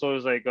see it also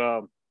is like,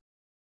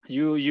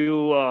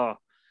 you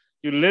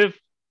live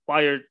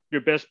by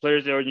your best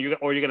players, or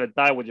you're gonna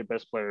die with your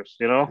best players.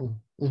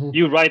 Mm-hmm.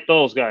 You write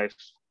those guys.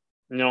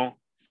 Yeah.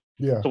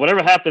 So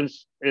whatever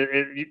happens,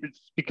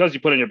 it's because you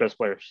put in your best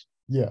players.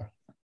 Yeah.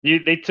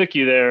 They took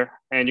you there,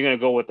 and you're gonna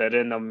go with that.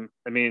 And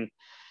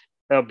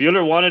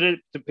Buehler wanted it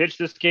to pitch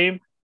this game.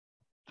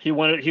 He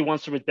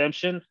wants the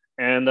redemption,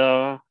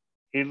 and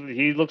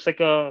he looks like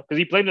because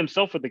he blamed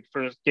himself for the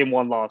first Game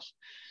 1 loss.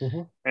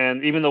 Mm-hmm.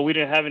 And even though we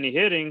didn't have any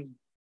hitting,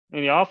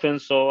 any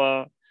offense,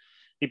 so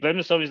he blamed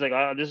himself. He's like,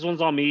 this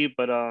one's on me,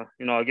 but I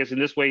guess in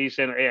this way he's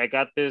saying, hey, I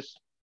got this.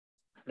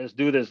 Let's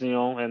do this,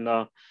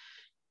 and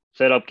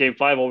set up Game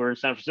 5 over in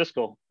San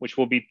Francisco, which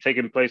will be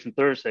taking place on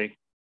Thursday.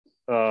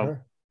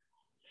 Sure.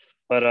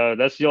 But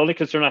that's the only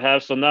concern I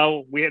have. So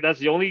now that's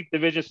the only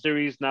division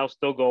series now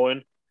still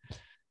going,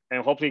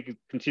 and hopefully can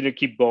continue to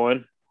keep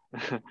going.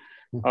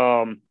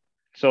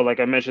 So like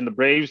I mentioned, the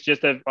Braves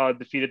just have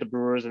defeated the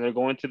Brewers, and they're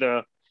going to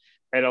the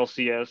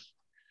NLCS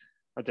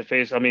to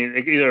face,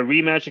 either a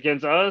rematch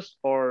against us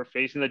or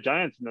facing the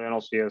Giants in the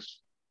NLCS.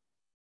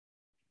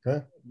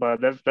 Okay. But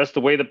that's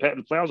the way the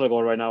playoffs are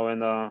going right now.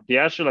 And the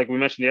Astros, like we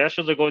mentioned, the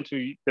Astros are going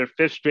to their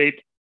 5th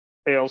straight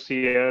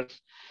ALCS.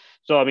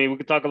 So, we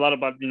could talk a lot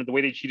about, the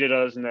way they cheated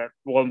us in that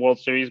one World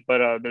Series,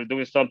 but they're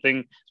doing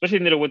something, especially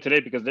they didn't win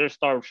today because their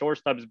star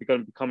shortstop is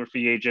going to become a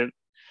free agent.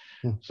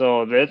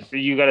 So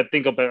you got to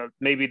think about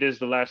maybe this is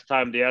the last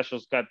time the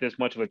Astros got this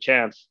much of a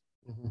chance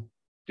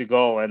to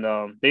go. And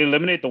they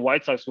eliminate the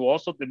White Sox, who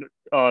also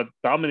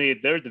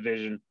dominated their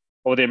division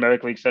over the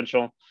American League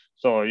Central.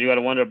 So you got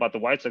to wonder about the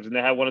White Sox, and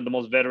they have one of the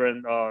most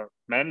veteran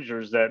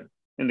managers that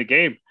in the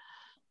game.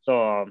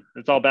 So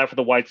it's all bad for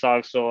the White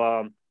Sox.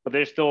 So, but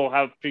they still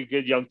have a pretty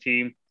good young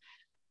team.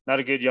 Not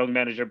a good young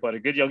manager, but a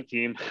good young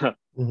team.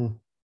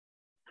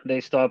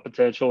 They still have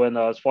potential. And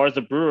as far as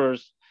the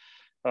Brewers,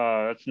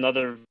 that's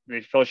another.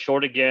 They fell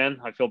short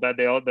again. I feel bad.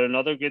 They're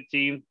another good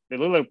team. They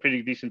look like a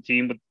pretty decent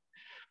team,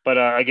 but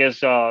I guess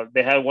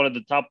they had one of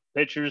the top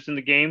pitchers in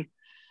the game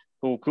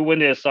who could win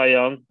the Cy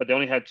Young, but they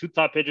only had 2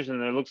 top pitchers,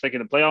 and it looks like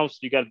in the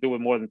playoffs you got to do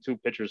with more than 2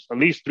 pitchers, at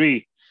least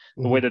 3,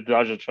 the way that the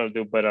Dodgers are trying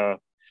to do. But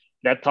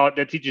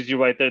that teaches you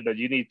right there that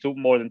you need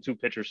more than 2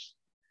 pitchers.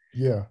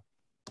 Yeah.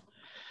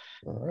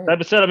 All right. That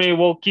being said,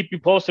 we'll keep you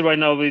posted right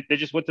now. They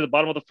just went to the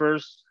bottom of the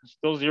 1st,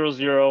 still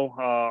 0-0.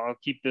 I'll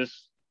keep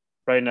this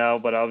right now,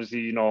 but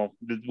obviously, it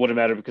wouldn't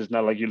matter because it's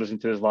not like you listen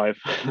to this live,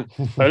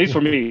 at least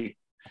for me.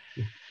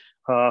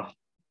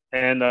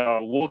 And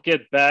we'll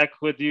get back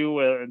with you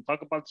and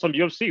talk about some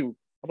UFC. How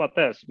about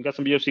that? We got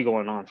some UFC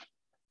going on.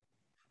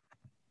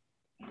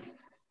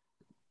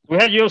 We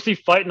had UFC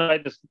Fight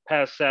Night this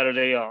past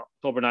Saturday,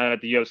 October 9th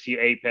at the UFC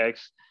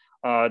Apex.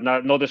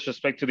 No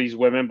disrespect to these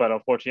women, but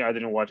unfortunately, I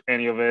didn't watch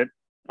any of it.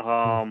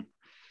 But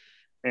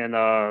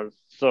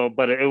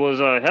it was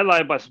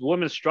headlined by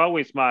women's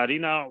strawweights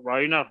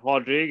Marina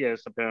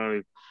Rodriguez,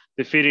 apparently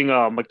defeating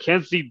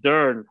Mackenzie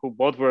Dern, who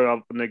both were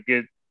up in the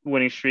good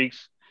winning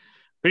streaks.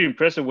 Pretty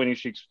impressive winning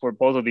streaks for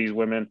both of these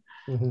women.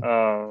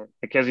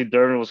 Mackenzie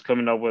Dern was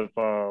coming up with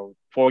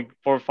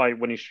 4-fight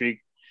winning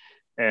streak,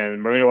 and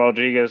Marina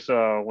Rodriguez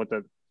now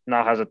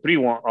has a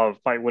 3-1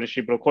 fight winning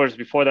streak. But of course,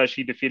 before that,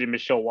 she defeated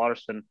Michelle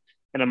Waterson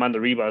and Amanda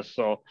Ribas.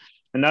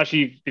 And now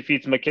she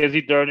defeats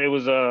Mackenzie Dern. It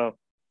was a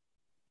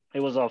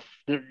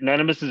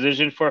unanimous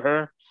decision for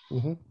her.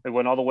 It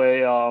went all the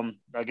way.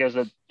 I guess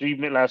the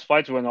 3 last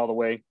fights went all the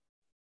way,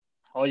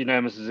 all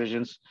unanimous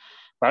decisions.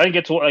 But I didn't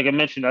get to, like I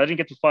mentioned, I didn't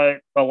get to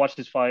watch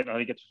this fight. I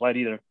didn't get to fight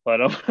either.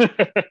 But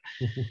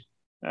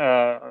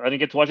I didn't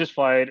get to watch this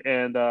fight.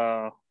 And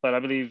but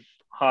I believe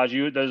Haj,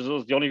 this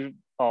was the only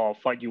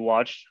fight you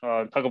watched.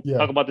 Talk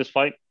about this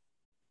fight.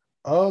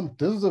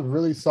 This is a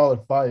really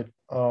solid fight.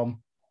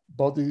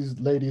 Both these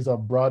ladies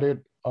brought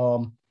it.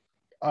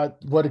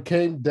 What it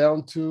came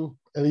down to,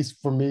 at least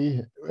for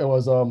me, it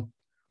was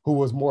who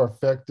was more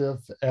effective,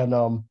 and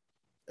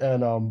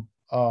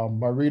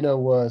Marina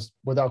was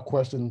without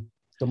question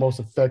the most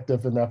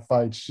effective in that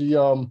fight. She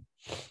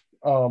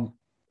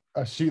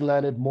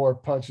landed more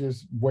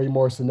punches, way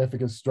more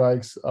significant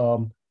strikes.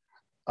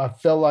 I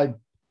felt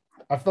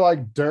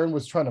like Dern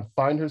was trying to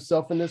find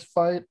herself in this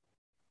fight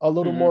a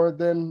little more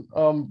than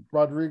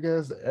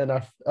Rodriguez, and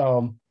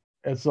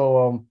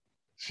so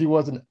she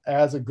wasn't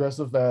as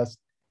aggressive as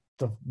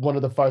one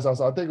of the fights I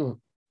saw. I think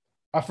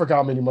I forgot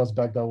how many months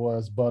back that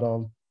was, but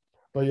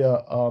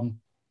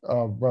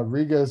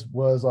Rodriguez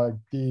was like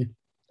the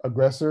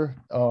aggressor,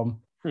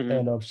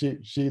 and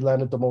she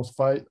landed the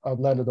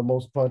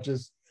most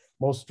punches,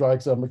 most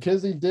strikes.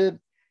 Mackenzie did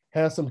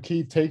have some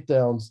key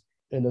takedowns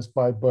in this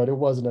fight, but it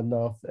wasn't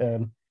enough.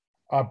 And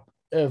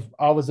if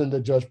I was in the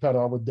judge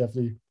panel, I would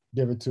definitely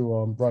give it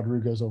to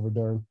Rodriguez over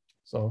Dern.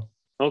 So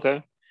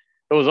Okay.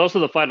 It was also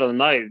the fight of the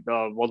night.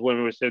 Was when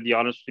we received the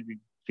honors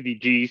 50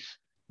 G's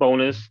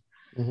bonus.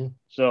 mm-hmm.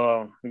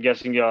 So I'm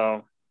guessing.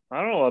 I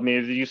don't know. I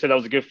mean, if you said that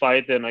was a good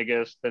fight, then I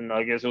guess it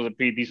was a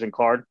pretty decent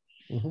card.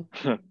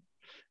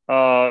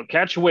 Mm-hmm.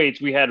 Catch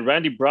weights, we had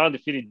Randy Brown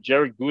defeated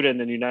Jared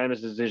Gooden in the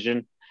unanimous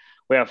decision.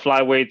 We have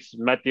flyweights,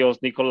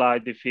 Matheus Nicolai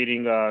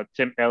defeating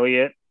Tim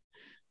Elliott.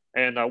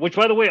 And which,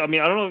 by the way, I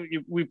mean, I don't know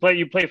if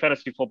you play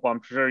fantasy football.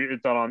 I'm sure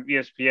it's on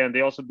ESPN.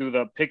 They also do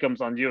the pick'ems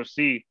on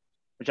UFC,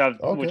 which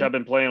I've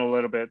been playing a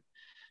little bit.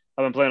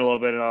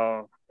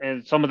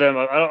 And some of them,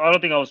 I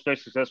don't think I was very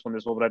successful in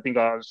this one, but I think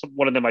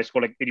one of them I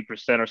scored like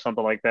 80% or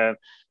something like that.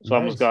 So I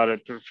almost got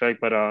it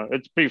perfect. But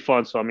it's pretty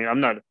fun. So I mean, I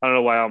don't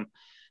know why I'm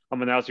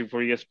announcing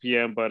for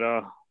ESPN, but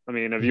I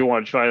mean, if you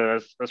want to try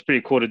that, that's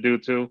pretty cool to do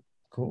too.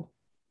 Cool.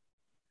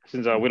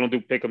 Since we don't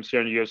do pick'ems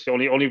here in the UFC,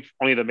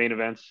 only the main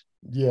events.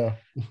 Yeah.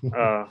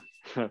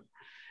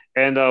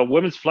 And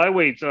women's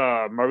flyweights,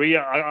 Maria,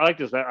 I like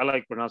this. I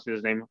like pronouncing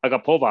his name,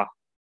 Agapova,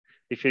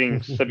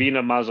 defeating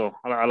Sabina Mazo.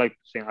 I like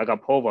saying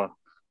Agapova.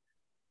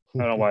 I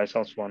don't know why it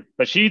sounds fun,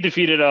 but she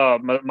defeated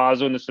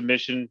Mazo in the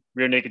submission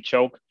rear naked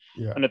choke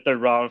in the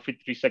third round,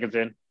 53 seconds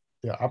in.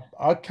 Yeah,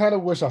 I kind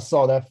of wish I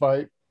saw that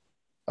fight.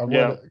 I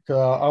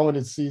wanted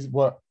to see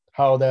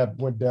how that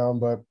went down,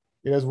 but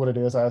it is what it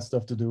is. I had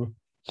stuff to do.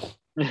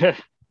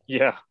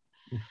 Yeah.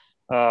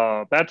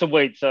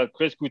 Bantamweights,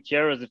 Chris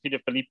Gutierrez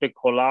defeated Felipe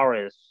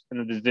Colares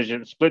in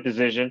the split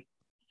decision.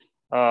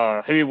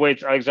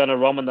 Heavyweights, Alexander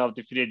Romanov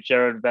defeated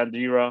Jared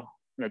Vandeera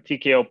in a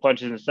TKO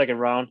punches in the second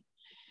round.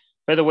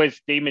 Featherweights,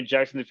 Damon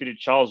Jackson defeated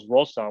Charles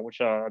Rosa,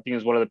 which I think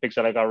is one of the picks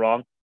that I got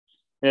wrong.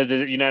 In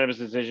the unanimous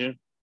decision.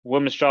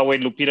 Women's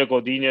strawweight, Lupita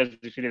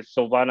Godinez defeated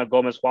Silvana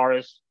Gomez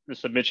Juarez, the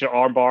submission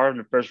armbar in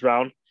the first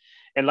round.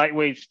 And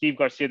lightweight, Steve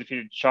Garcia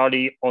defeated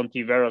Charlie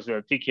Ontiveros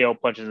with a TKO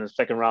punches in the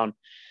second round.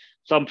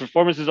 Some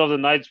performances of the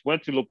nights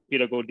went to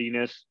Lupita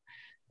Godinez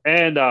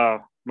and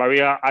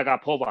Maria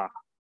Agapova.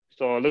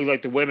 So it looks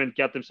like the women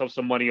got themselves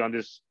some money on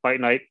this fight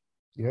night.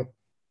 Yep.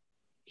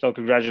 So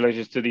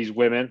congratulations to these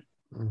women.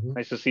 Mm-hmm.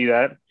 Nice to see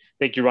that.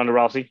 Thank you, Ronda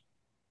Rousey.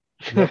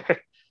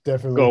 Yep,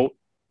 definitely. Go.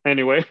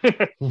 Anyway.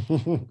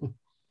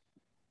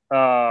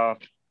 So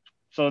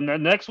the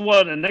next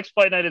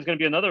fight night is going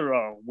to be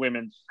another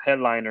women's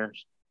headliner.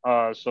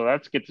 So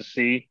that's good to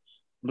see.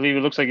 I believe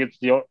it looks like it's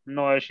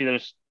actually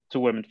there's 2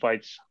 women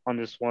fights on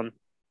this one.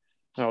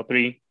 No,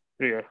 3.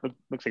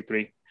 Looks like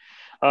 3.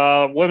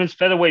 Women's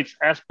featherweights,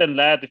 Aspen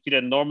Ladd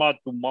defeated Norma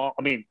Dumont.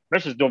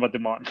 Versus Norma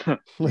Dumont. I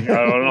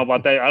don't know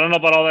about that. I don't know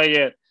about all that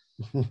yet.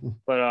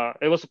 But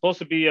it was supposed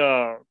to be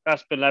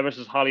Aspen Ladd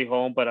versus Holly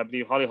Holm, but I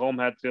believe Holly Holm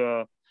had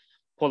to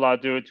pull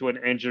out due to an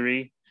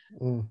injury.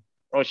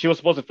 Oh, she was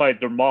supposed to fight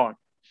Dumont.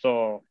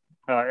 So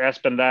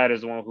Aspen Ladd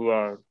is the one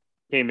who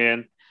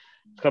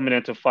coming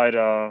in to fight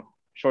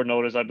short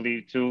notice, I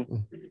believe,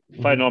 to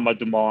fight Norma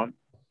Dumont.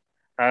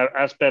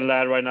 Aspen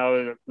Ladd right now,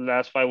 the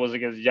last fight was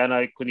against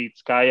Yana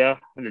Kunitskaya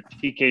in the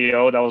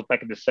TKO. That was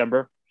back in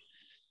December.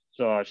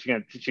 So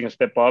she can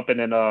step up. And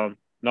then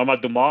Norma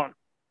Dumont,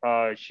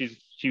 she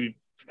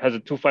has a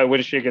 2-fight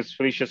winning streak against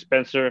Felicia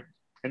Spencer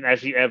and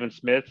Ashley Evans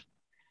Smith.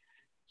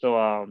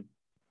 So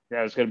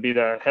it's going to be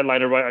the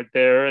headliner right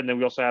there. And then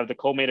we also have the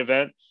co-main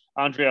event,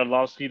 Andrei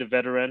Arlovsky, the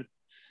veteran,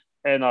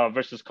 and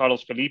versus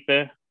Carlos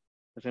Felipe.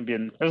 That's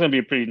gonna be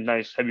a pretty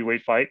nice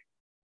heavyweight fight.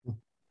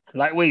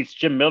 Lightweights,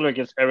 Jim Miller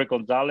against Eric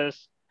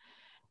Gonzalez.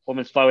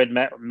 Women's flyweight,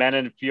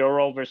 Manon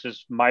Fiorot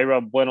versus Mayra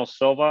Bueno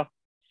Silva.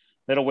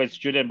 Middleweights,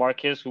 Julian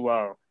Marquez, who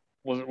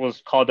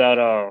was called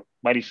out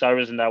Mighty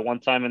Cyrus in that one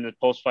time in the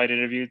post-fight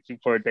interview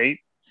for a date.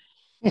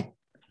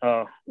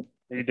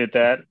 He did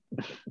that.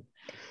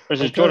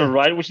 Versus Jordan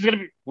Wright, which is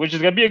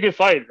gonna be a good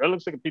fight. That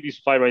looks like a pretty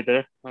decent fight right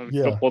there.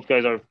 Both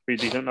guys are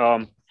pretty decent.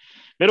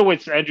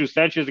 Middleweights, Andrew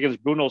Sanchez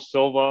against Bruno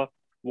Silva.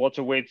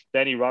 Welterweights,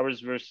 Danny Roberts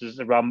versus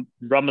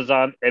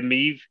Ramazan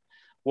Emiv.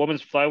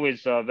 Women's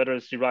flyweights, veteran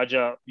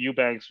Siraja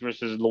Eubanks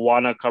versus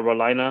Luana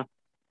Carolina.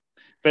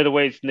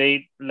 Featherweights,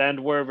 Nate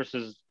Landwehr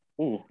versus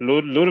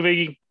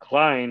Ludwig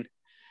Klein.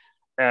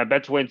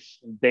 Bantamweights,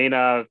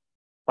 Dana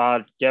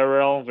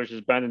Padgarel versus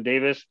Brandon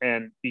Davis.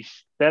 And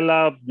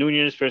Estela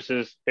Nunez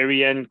versus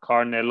Ariane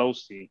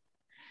Carnelosi.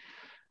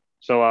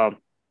 So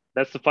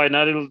that's the fight.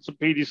 Now it's a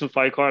pretty decent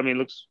fight card. It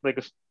looks like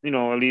at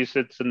least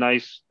it's a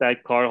nice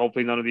stacked card.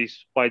 Hopefully none of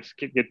these fights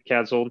get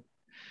canceled.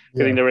 I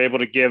think they were able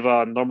to give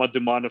Norma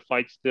Dumont a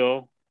fight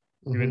still,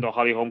 even though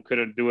Holly Holm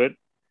couldn't do it.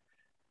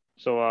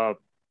 So,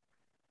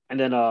 and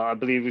then I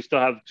believe we still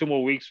have 2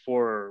 more weeks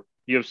for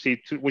UFC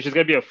 2, which is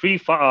going to be a free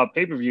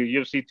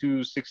pay-per-view, UFC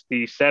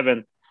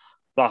 267,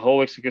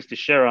 Blachowicz against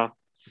Teixeira.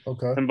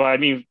 Okay. And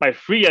by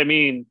free,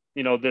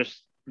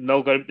 there's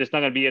not going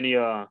to be any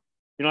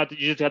you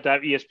just have to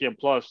have ESPN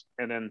Plus,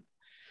 and then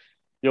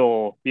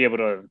you'll be able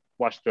to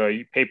watch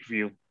the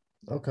pay-per-view.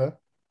 Okay.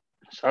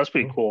 So that's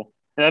pretty cool.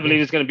 And I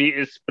believe it's going to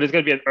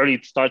be an early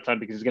start time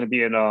because it's going to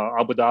be in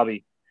Abu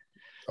Dhabi.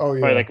 Oh, yeah.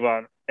 Probably like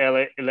about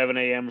 11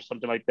 a.m. or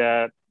something like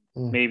that,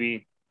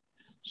 maybe.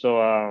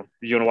 So if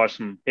you want to watch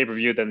some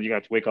pay-per-view, then you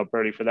got to wake up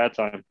early for that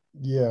time.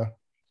 Yeah.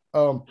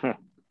 Um,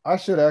 I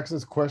should ask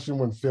this question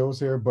when Phil's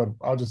here, but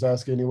I'll just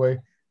ask anyway.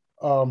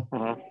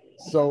 Uh-huh.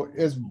 So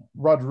is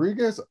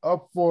Rodriguez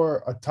up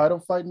for a title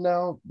fight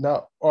now?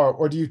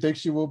 Or do you think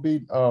she will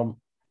be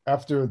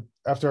after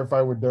her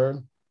fight with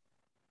Dern?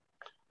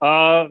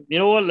 You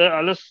know what?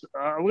 Let's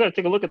we gotta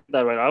take a look at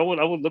that right now.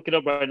 I would look it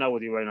up right now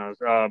with you right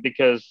now,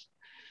 because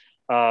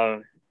uh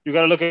you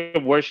gotta look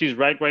at where she's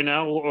ranked right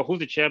now, or who's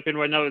the champion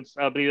right now. It's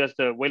I believe that's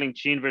the Wailing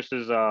Chin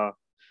versus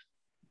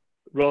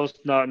Rose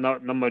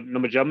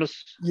Namajunas,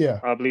 Yeah.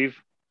 I believe.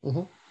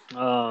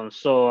 Mm-hmm.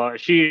 So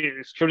she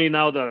is currently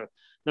now the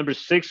number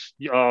 6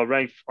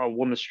 ranked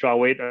women's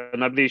strawweight,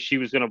 and I believe she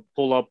was gonna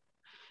pull up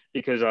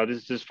because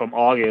this is from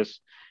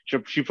August.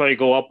 She'll probably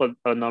go up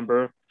a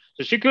number,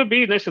 so she could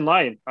be next in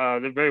line.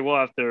 Very well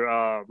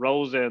after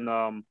Rose and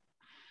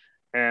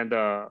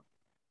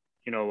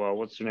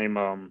what's her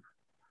name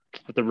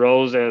with the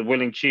Rose and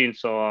Willing Chin.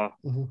 So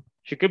Mm-hmm.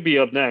 she could be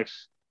up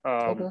next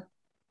Okay.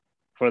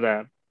 for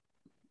that.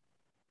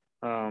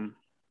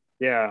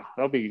 Yeah,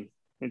 that'll be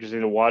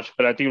interesting to watch.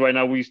 But I think right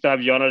now we still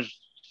have Yana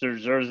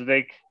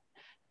Zerzdek.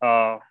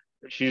 Uh,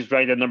 she's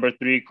ranked at number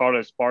 3. Carla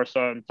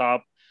Esparza on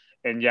top,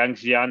 and Yang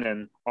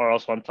Xianen are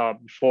also on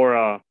top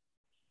before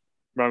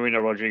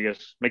Marina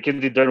Rodriguez.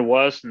 Mackenzie Dern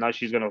was. Now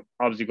she's gonna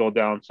obviously go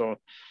down. So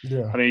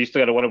Yeah. I mean, you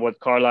still got to wonder what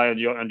Carla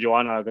and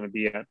Joanna are gonna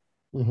be at.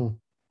 Mm-hmm.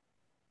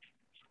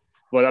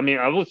 But I mean,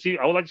 I would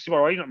like to see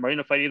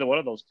Marina fight either one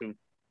of those two,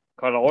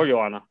 Carla or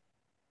Joanna.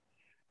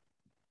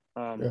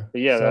 Yeah.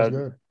 But yeah, Sounds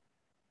good.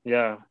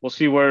 yeah, we'll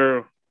see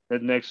where the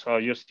next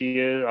UFC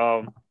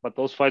is. But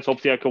those fights,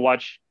 hopefully, I could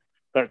watch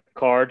that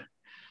card.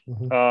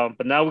 Mm-hmm.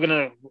 But now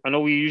I know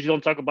we usually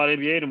don't talk about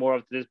NBA anymore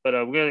after this, but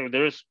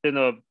there's been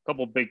a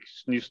couple big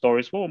news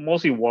stories. Well,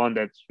 mostly one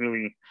that's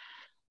really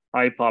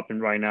eye popping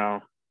right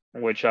now,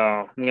 which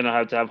I'm gonna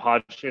have to have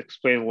Hodge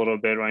explain a little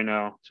bit right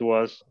now to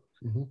us.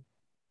 Mm-hmm.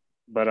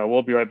 But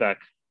we'll be right back.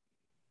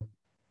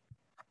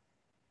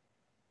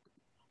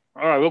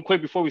 All right, real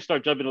quick before we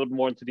start jumping a little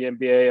more into the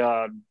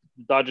NBA,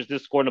 Dodgers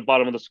did score in the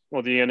bottom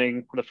of the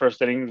inning, the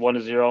first inning,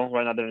 1-0.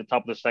 Right now they're in the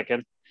top of the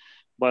second,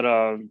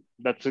 but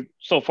that's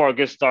so far a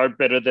good start,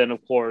 better than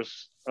of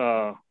course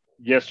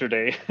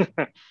yesterday.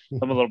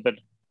 I'm a little bit.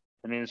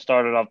 I mean, it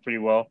started off pretty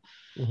well,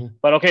 Mm-hmm.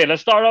 but okay,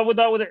 let's start off with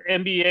the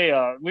NBA.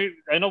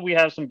 I know we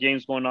have some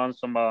games going on,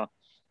 some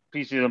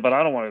preseason, but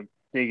I don't want to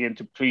dig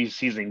into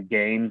preseason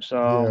games.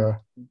 Yeah.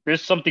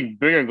 There's something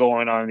bigger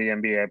going on in the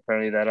NBA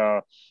apparently that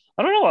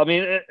I don't know. I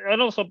mean, I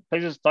know some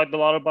places talked a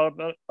lot about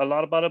it,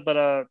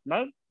 but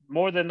not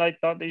more than I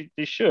thought they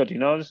should. You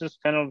know, this is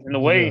kind of in a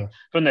way Yeah.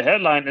 from the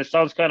headline, it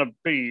sounds kind of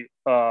pretty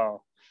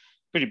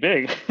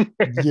big.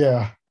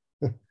 Yeah.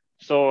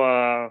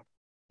 So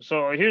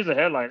here's the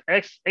headline: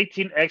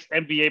 18 ex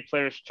NBA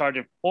players charged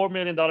a $4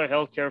 million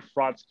healthcare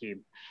fraud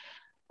scheme.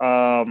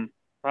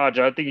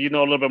 Roger, I think you know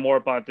a little bit more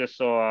about this,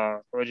 so why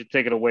don't you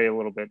take it away a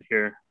little bit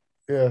here?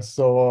 Yeah.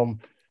 So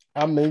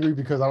I'm angry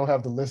because I don't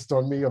have the list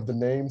on me of the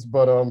names,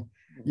 but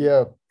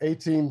yeah,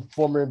 18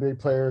 former NBA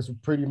players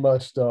pretty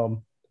much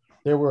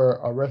they were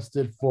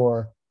arrested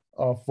for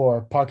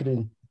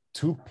pocketing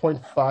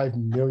 $2.5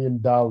 million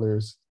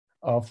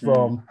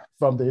from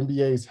the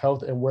NBA's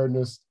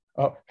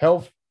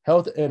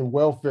health and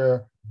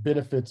welfare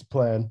benefits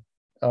plan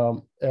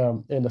in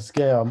a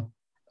scam.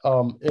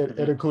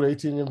 It included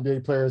 18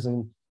 NBA players,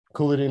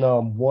 including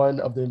one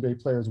of the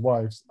NBA players'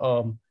 wives.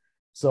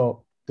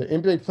 So the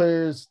NBA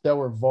players that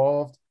were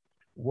involved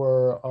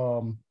were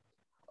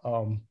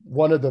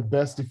one of the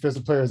best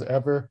defensive players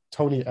ever,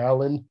 Tony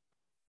Allen,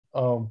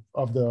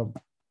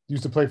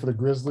 used to play for the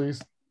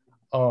Grizzlies.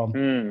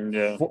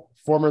 Yeah.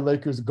 Former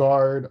Lakers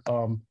guard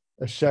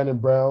Shannon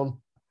Brown,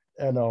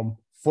 and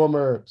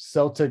former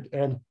Celtic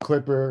and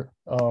Clipper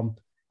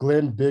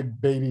Glenn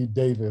Big Baby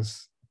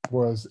Davis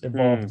was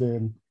involved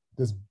in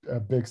this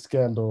big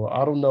scandal.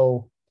 I don't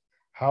know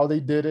how they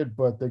did it,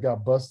 but they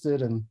got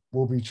busted and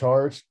will be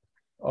charged.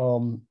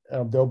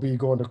 They'll be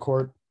going to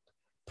court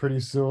pretty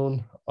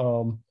soon.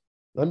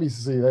 Let me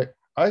see.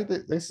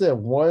 They said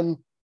one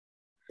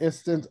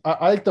instance.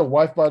 I think the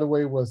wife, by the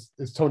way,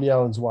 is Tony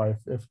Allen's wife.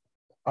 If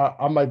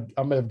I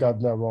may have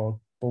gotten that wrong,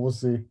 but we'll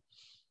see.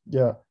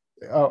 Yeah,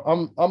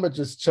 I'm gonna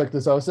just check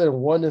this out. I said in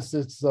one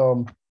instance,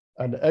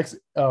 an ex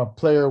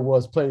player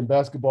was playing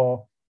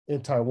basketball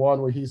in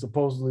Taiwan where he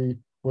supposedly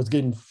was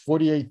getting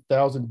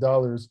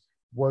 $48,000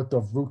 worth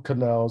of root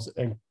canals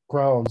and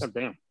crowns. Oh,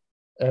 damn.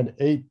 And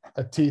ate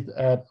a teeth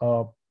at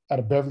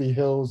a Beverly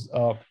Hills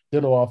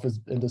dental office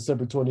in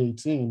December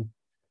 2018.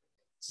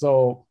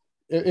 So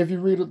if you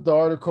read the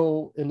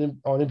article on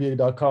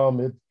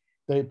NBA.com,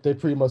 they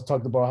pretty much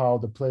talked about how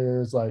the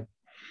players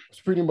it's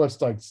pretty much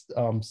like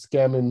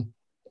scamming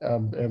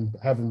and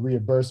having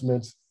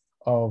reimbursements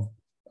of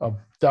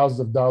thousands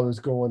of dollars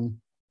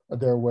going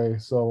their way.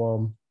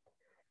 So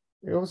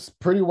it was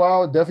pretty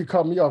wild. It definitely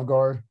caught me off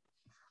guard.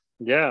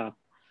 Yeah.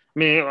 I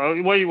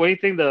mean, what do you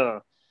think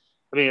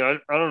I mean,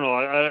 I don't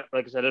know.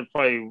 Like I said, I'd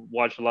probably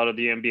watch a lot of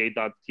the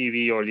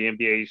NBA.TV or the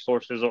NBA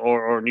sources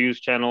or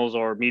news channels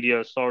or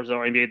media sources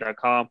or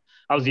NBA.com.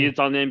 Obviously, Mhm. it's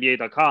on the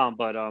NBA.com,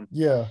 but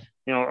Yeah,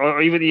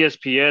 or even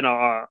ESPN.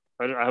 I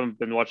haven't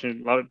been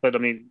watching a lot, but I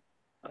mean,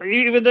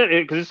 even then,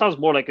 because it sounds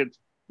more like it's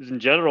in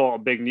general a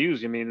big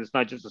news. I mean, it's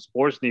not just a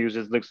sports news.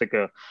 It looks like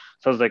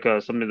sounds like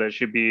something that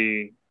should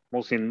be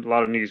mostly in a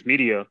lot of news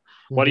media.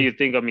 What do mhm. you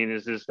think? I mean,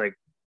 is this like?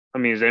 I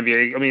mean, is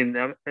NBA? I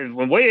mean,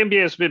 when way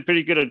NBA has been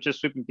pretty good at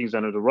just sweeping things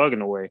under the rug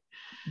in a way.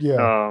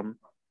 Yeah. Um,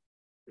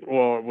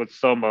 well, with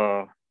some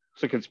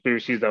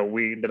conspiracies that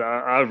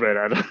I've read,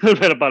 I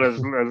read about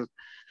as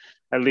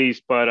at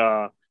least,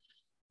 but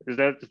is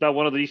that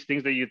one of these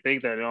things that you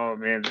think that oh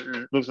man,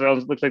 it looks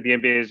like the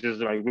NBA is just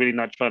like really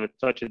not trying to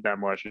touch it that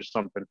much or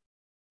something?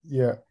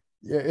 Yeah,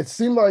 yeah. It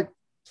seemed like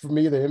for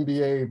me the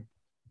NBA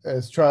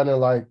is trying to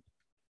like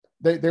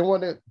they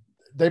want it.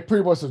 They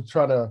pretty much are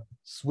trying to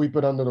sweep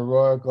it under the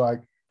rug.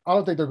 Like I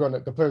don't think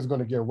the players are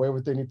gonna get away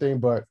with anything,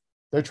 but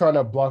they're trying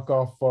to block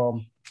off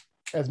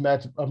as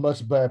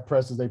much bad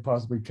press as they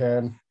possibly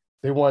can.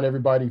 They want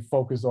everybody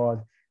focused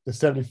on the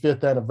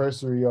 75th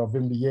anniversary of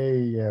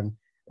NBA and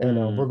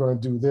we're Mm, going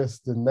to do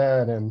this and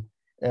that and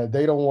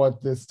they don't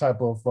want this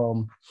type of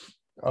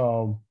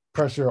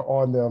pressure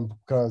on them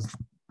because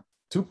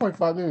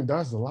 $2.5 million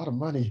is a lot of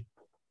money,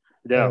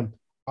 yeah, and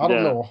I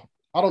don't yeah, know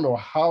I don't know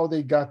how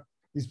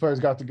these players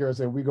got together and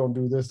said we're going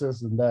to do this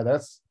and that.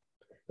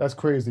 That's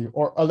crazy,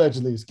 or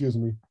allegedly, excuse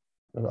me,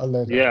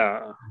 allegedly.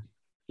 yeah,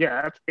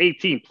 yeah. That's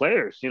 18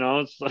 players.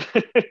 It's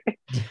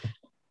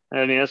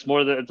I mean that's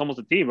more than it's almost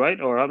a team, right?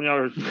 Or how many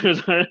are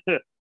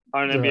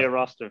on an Yeah, NBA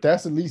roster?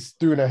 that's at least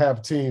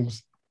 3.5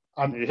 teams.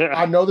 I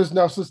Yeah. know there's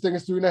no such thing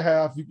as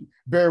 3.5. You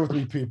bear with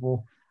me,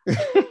 people.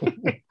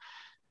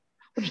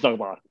 What you talking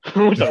about?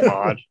 What you talking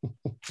about?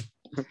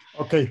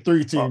 Okay,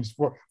 three Oh, teams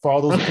for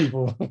all those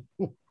people.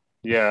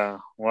 yeah.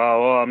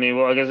 Well, I mean,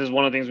 I guess it's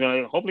one of the things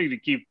we hopefully to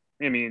keep.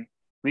 I mean,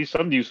 at least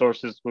some news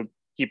sources would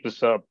keep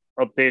us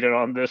updated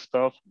on this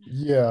stuff.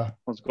 Yeah,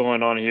 What's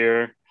going on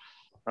here?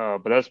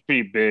 But that's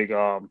pretty big.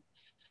 And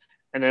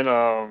then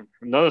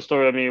another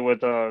story. I mean,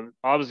 with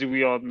obviously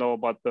we all know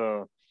about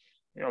the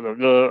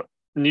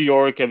New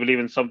York. I believe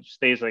in some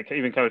states like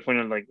even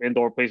California, like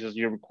indoor places,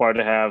 you're required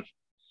to have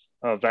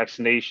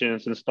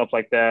vaccinations and stuff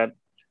like that.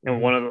 And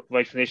mhm, one of the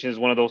vaccinations is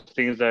one of those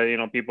things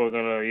that people are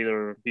gonna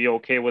either be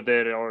okay with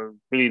it or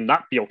really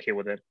not be okay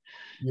with it.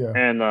 yeah,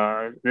 And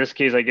in this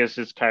case, I guess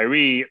it's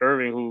Kyrie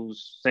Irving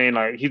who's saying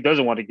like he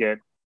doesn't want to get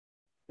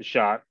the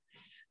shot,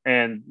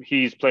 and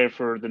he's playing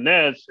for the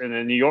Nets and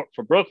in New York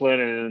for Brooklyn.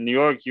 And in New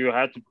York, you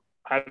have to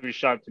have your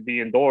shot to be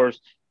indoors,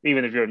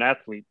 even if you're an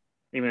athlete,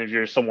 even if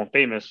you're someone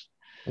famous.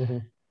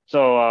 mhm,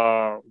 So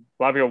a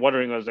lot of people are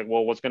wondering, I was like,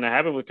 well, what's going to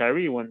happen with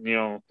Kyrie when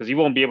because he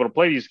won't be able to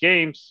play these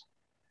games.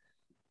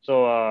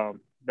 So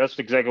that's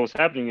exactly what's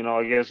happening.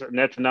 I guess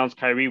Nets announced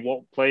Kyrie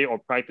won't play or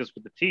practice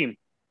with the team.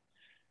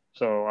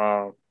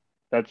 So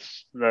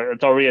that's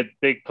already a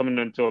big coming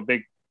into a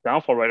big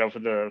downfall right now for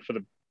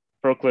the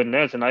Brooklyn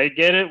Nets. And I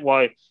get it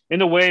why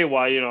in a way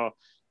why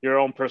your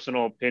own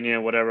personal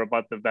opinion whatever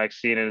about the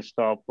vaccine and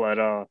stuff, but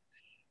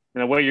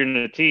in a way you're in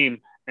a team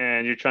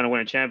and you're trying to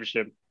win a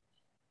championship.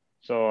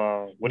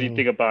 So what do you mhm.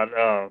 think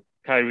about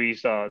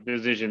Kyrie's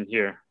decision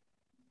here?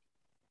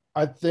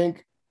 I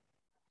think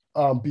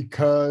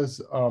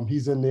because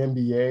he's in the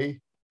NBA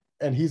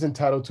and he's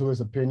entitled to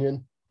his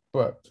opinion,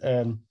 but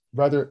and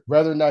whether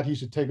or not he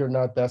should take it or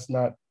not, that's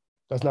not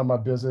my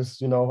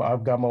business.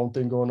 I've got my own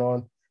thing going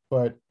on.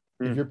 But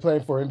if Mm, you're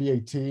playing for an NBA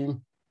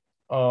team,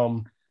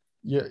 um,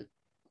 you're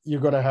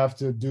you're gonna have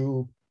to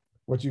do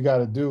what you got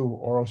to do,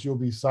 or else you'll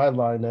be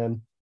sidelined.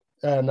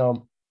 And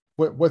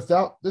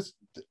without this,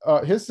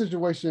 his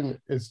situation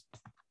is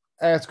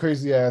as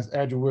crazy as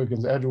Andrew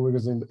Wiggins. Andrew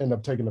Wiggins ended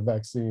up taking the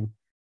vaccine.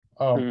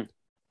 Um, mm,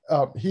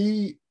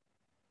 he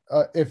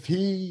if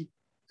he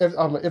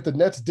if the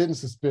Nets didn't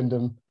suspend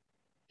him,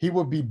 he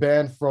would be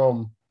banned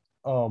from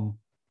um,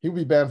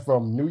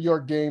 New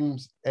York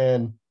games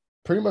and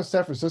pretty much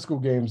San Francisco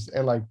games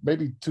and like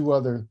maybe two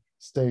other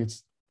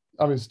states.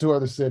 I mean, it's two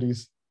other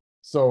cities.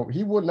 So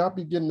he would not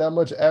be getting that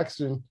much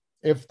action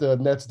if the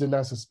Nets did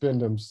not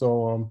suspend him.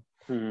 So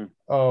mm,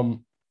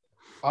 um,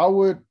 I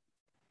would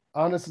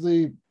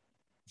honestly,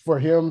 for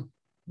him,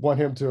 want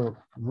him to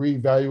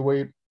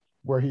reevaluate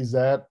where he's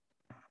at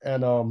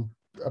and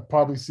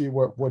probably see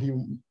what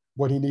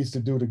he needs to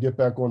do to get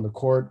back on the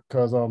court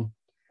because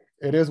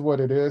it is what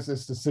it is.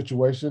 It's the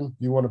situation.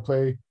 You want to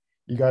play,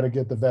 you got to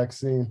get the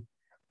vaccine.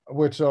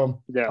 Which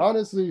yeah,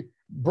 honestly,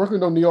 Brooklyn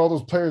don't need all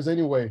those players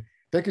anyway.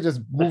 They could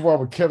just move on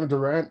with Kevin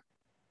Durant.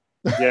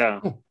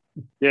 yeah,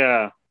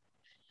 yeah,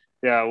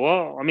 yeah.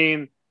 Well, I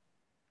mean,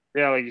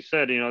 yeah, like you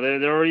said,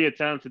 they're already a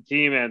talented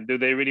team, and do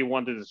they really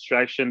want the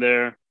distraction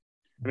there?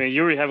 I mean,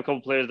 you already have a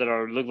couple players that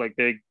look like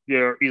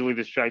they're easily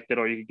distracted,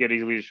 or you could get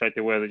easily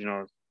distracted with,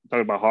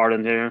 talking about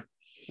Harden here,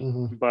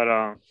 Mm-hmm.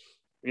 but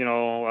you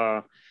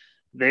know,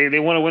 they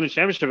want to win a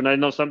championship, and I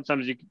know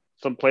sometimes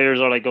some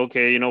players are like,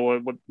 okay,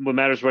 what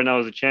matters right now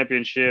is a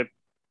championship.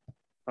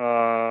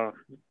 Uh,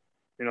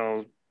 you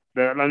know,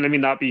 let me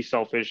not be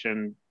selfish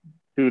and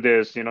do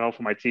this, for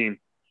my team.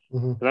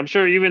 Mm-hmm. Because I'm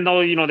sure even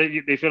though,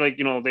 they feel like,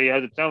 they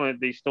have the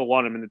talent, they still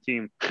want him in the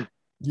team.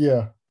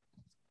 Yeah.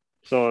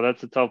 So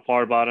that's the tough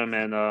part about him.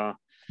 And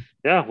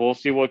yeah, we'll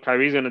see what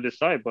Kyrie's going to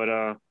decide. But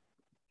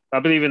I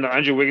believe in the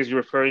Andrew Wiggins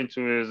you're referring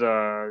to is,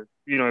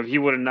 if he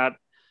would have not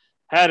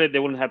had it, they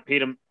wouldn't have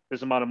paid him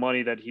this amount of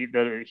money that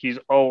he's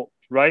owed,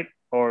 right?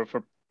 Or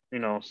for,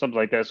 something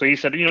like that. So he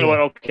said, you know what?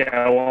 Okay,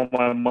 I want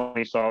my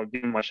money, so I'll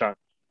give him my shot.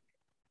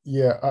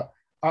 Yeah.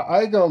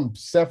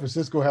 San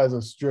Francisco has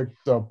a strict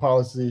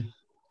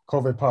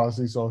COVID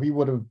policy, so he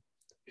wouldn't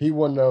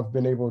have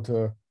been able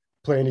to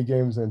play any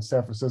games in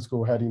San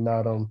Francisco had he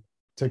not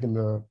taken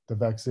the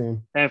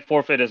vaccine and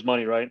forfeit his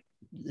money, right?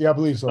 Yeah, I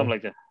believe so. Something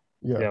like that.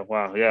 Yeah.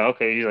 Wow. Yeah.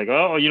 Okay. He's like,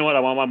 oh, you know what? I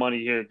want my money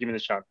here. Give me the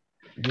shot.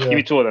 Yeah. Give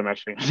me 2 of them,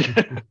 actually.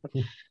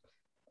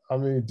 I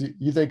mean, do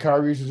you think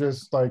Kyrie should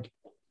just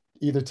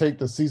either take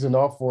the season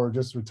off or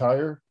just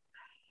retire?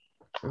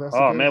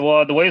 Oh man,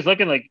 well, the way it's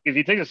looking, like if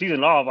he takes the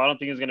season off, I don't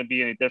think it's going to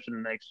be any different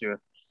than next year.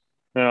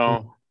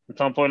 At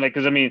some point,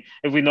 because I mean,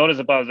 if we notice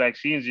about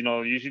vaccines,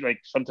 usually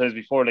sometimes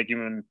before,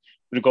 even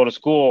to go to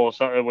school,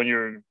 so when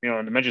you're in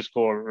elementary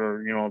school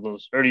or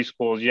those early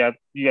schools, you have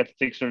to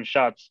take certain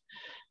shots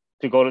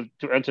to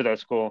enter that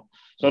school.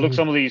 So look,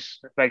 some of these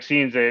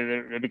vaccines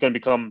they're going to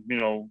become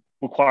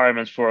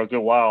requirements for a good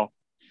while.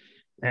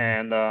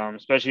 And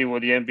especially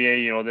with the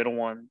NBA, they don't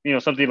want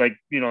something like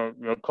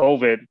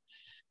COVID.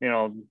 They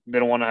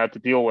don't want to have to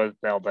deal with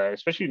all that,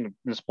 especially in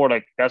a sport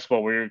like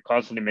basketball where you're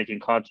constantly making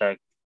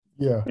contact.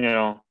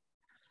 Yeah.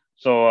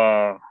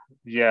 So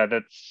yeah,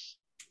 that's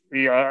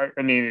I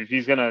mean, if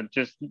he's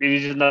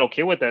just not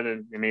okay with that,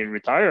 then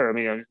retire. I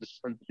mean,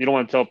 you don't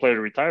want to tell a player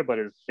to retire, but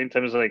at the same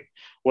time, it's like,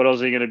 what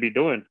else are you going to be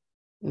doing?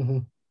 Mm-hmm.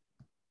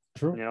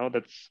 True.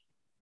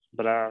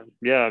 But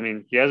yeah, I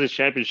mean, he has his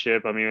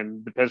championship. I mean,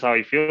 it depends how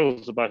he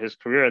feels about his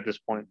career at this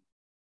point.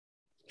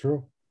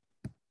 True.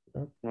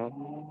 Yeah.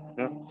 Well,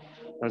 yeah,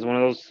 that's one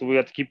of those we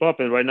have to keep up.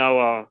 And right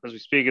now, as we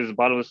speak, it's the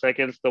bottom of the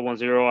second, still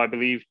 1-0, I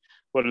believe.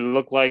 What it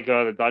looked like,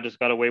 the Dodgers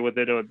got away with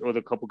it with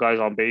a couple guys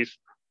on base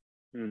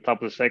in the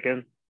top of the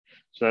second,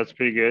 so that's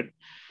pretty good.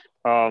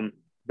 But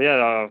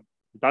yeah,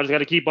 Dodgers got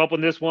to keep up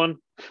on this one.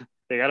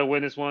 They got to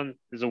win this one.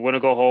 It's a win or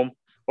go home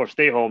or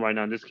stay home right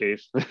now in this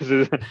case.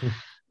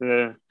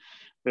 They're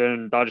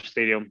in Dodger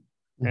Stadium,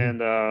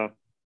 and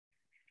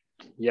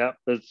yeah,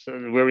 that's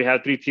where we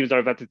have 3 teams that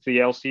are vetted to the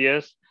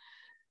LCS.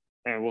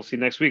 And we'll see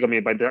next week. I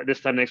mean, by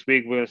this time next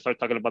week, we're going to start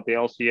talking about the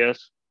LCS.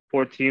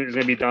 4 teams is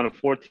going to be down to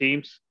 4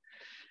 teams.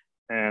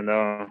 And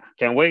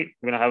can't wait.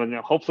 We're going to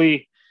have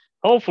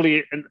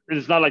hopefully, and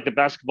it's not like the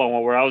basketball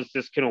one where I was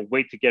just going to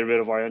wait to get rid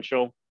of our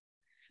intro.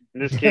 In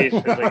this case,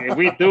 it's like, if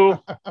we do,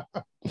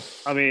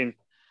 I mean,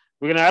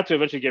 we're going to have to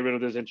eventually get rid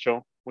of this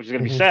intro, which is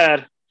going to be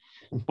sad.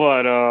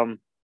 But,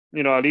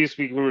 at least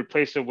we can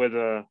replace it with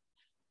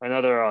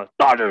another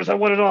Dodgers. I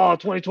won it all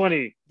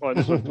 2020. Well,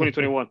 this was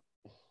 2021.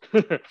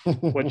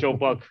 With Joe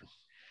Buck.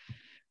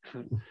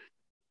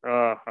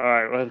 All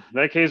right. Well, in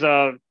that case,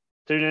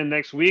 tune in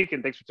next week,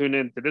 and thanks for tuning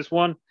in to this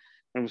one.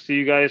 And we'll see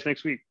you guys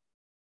next week.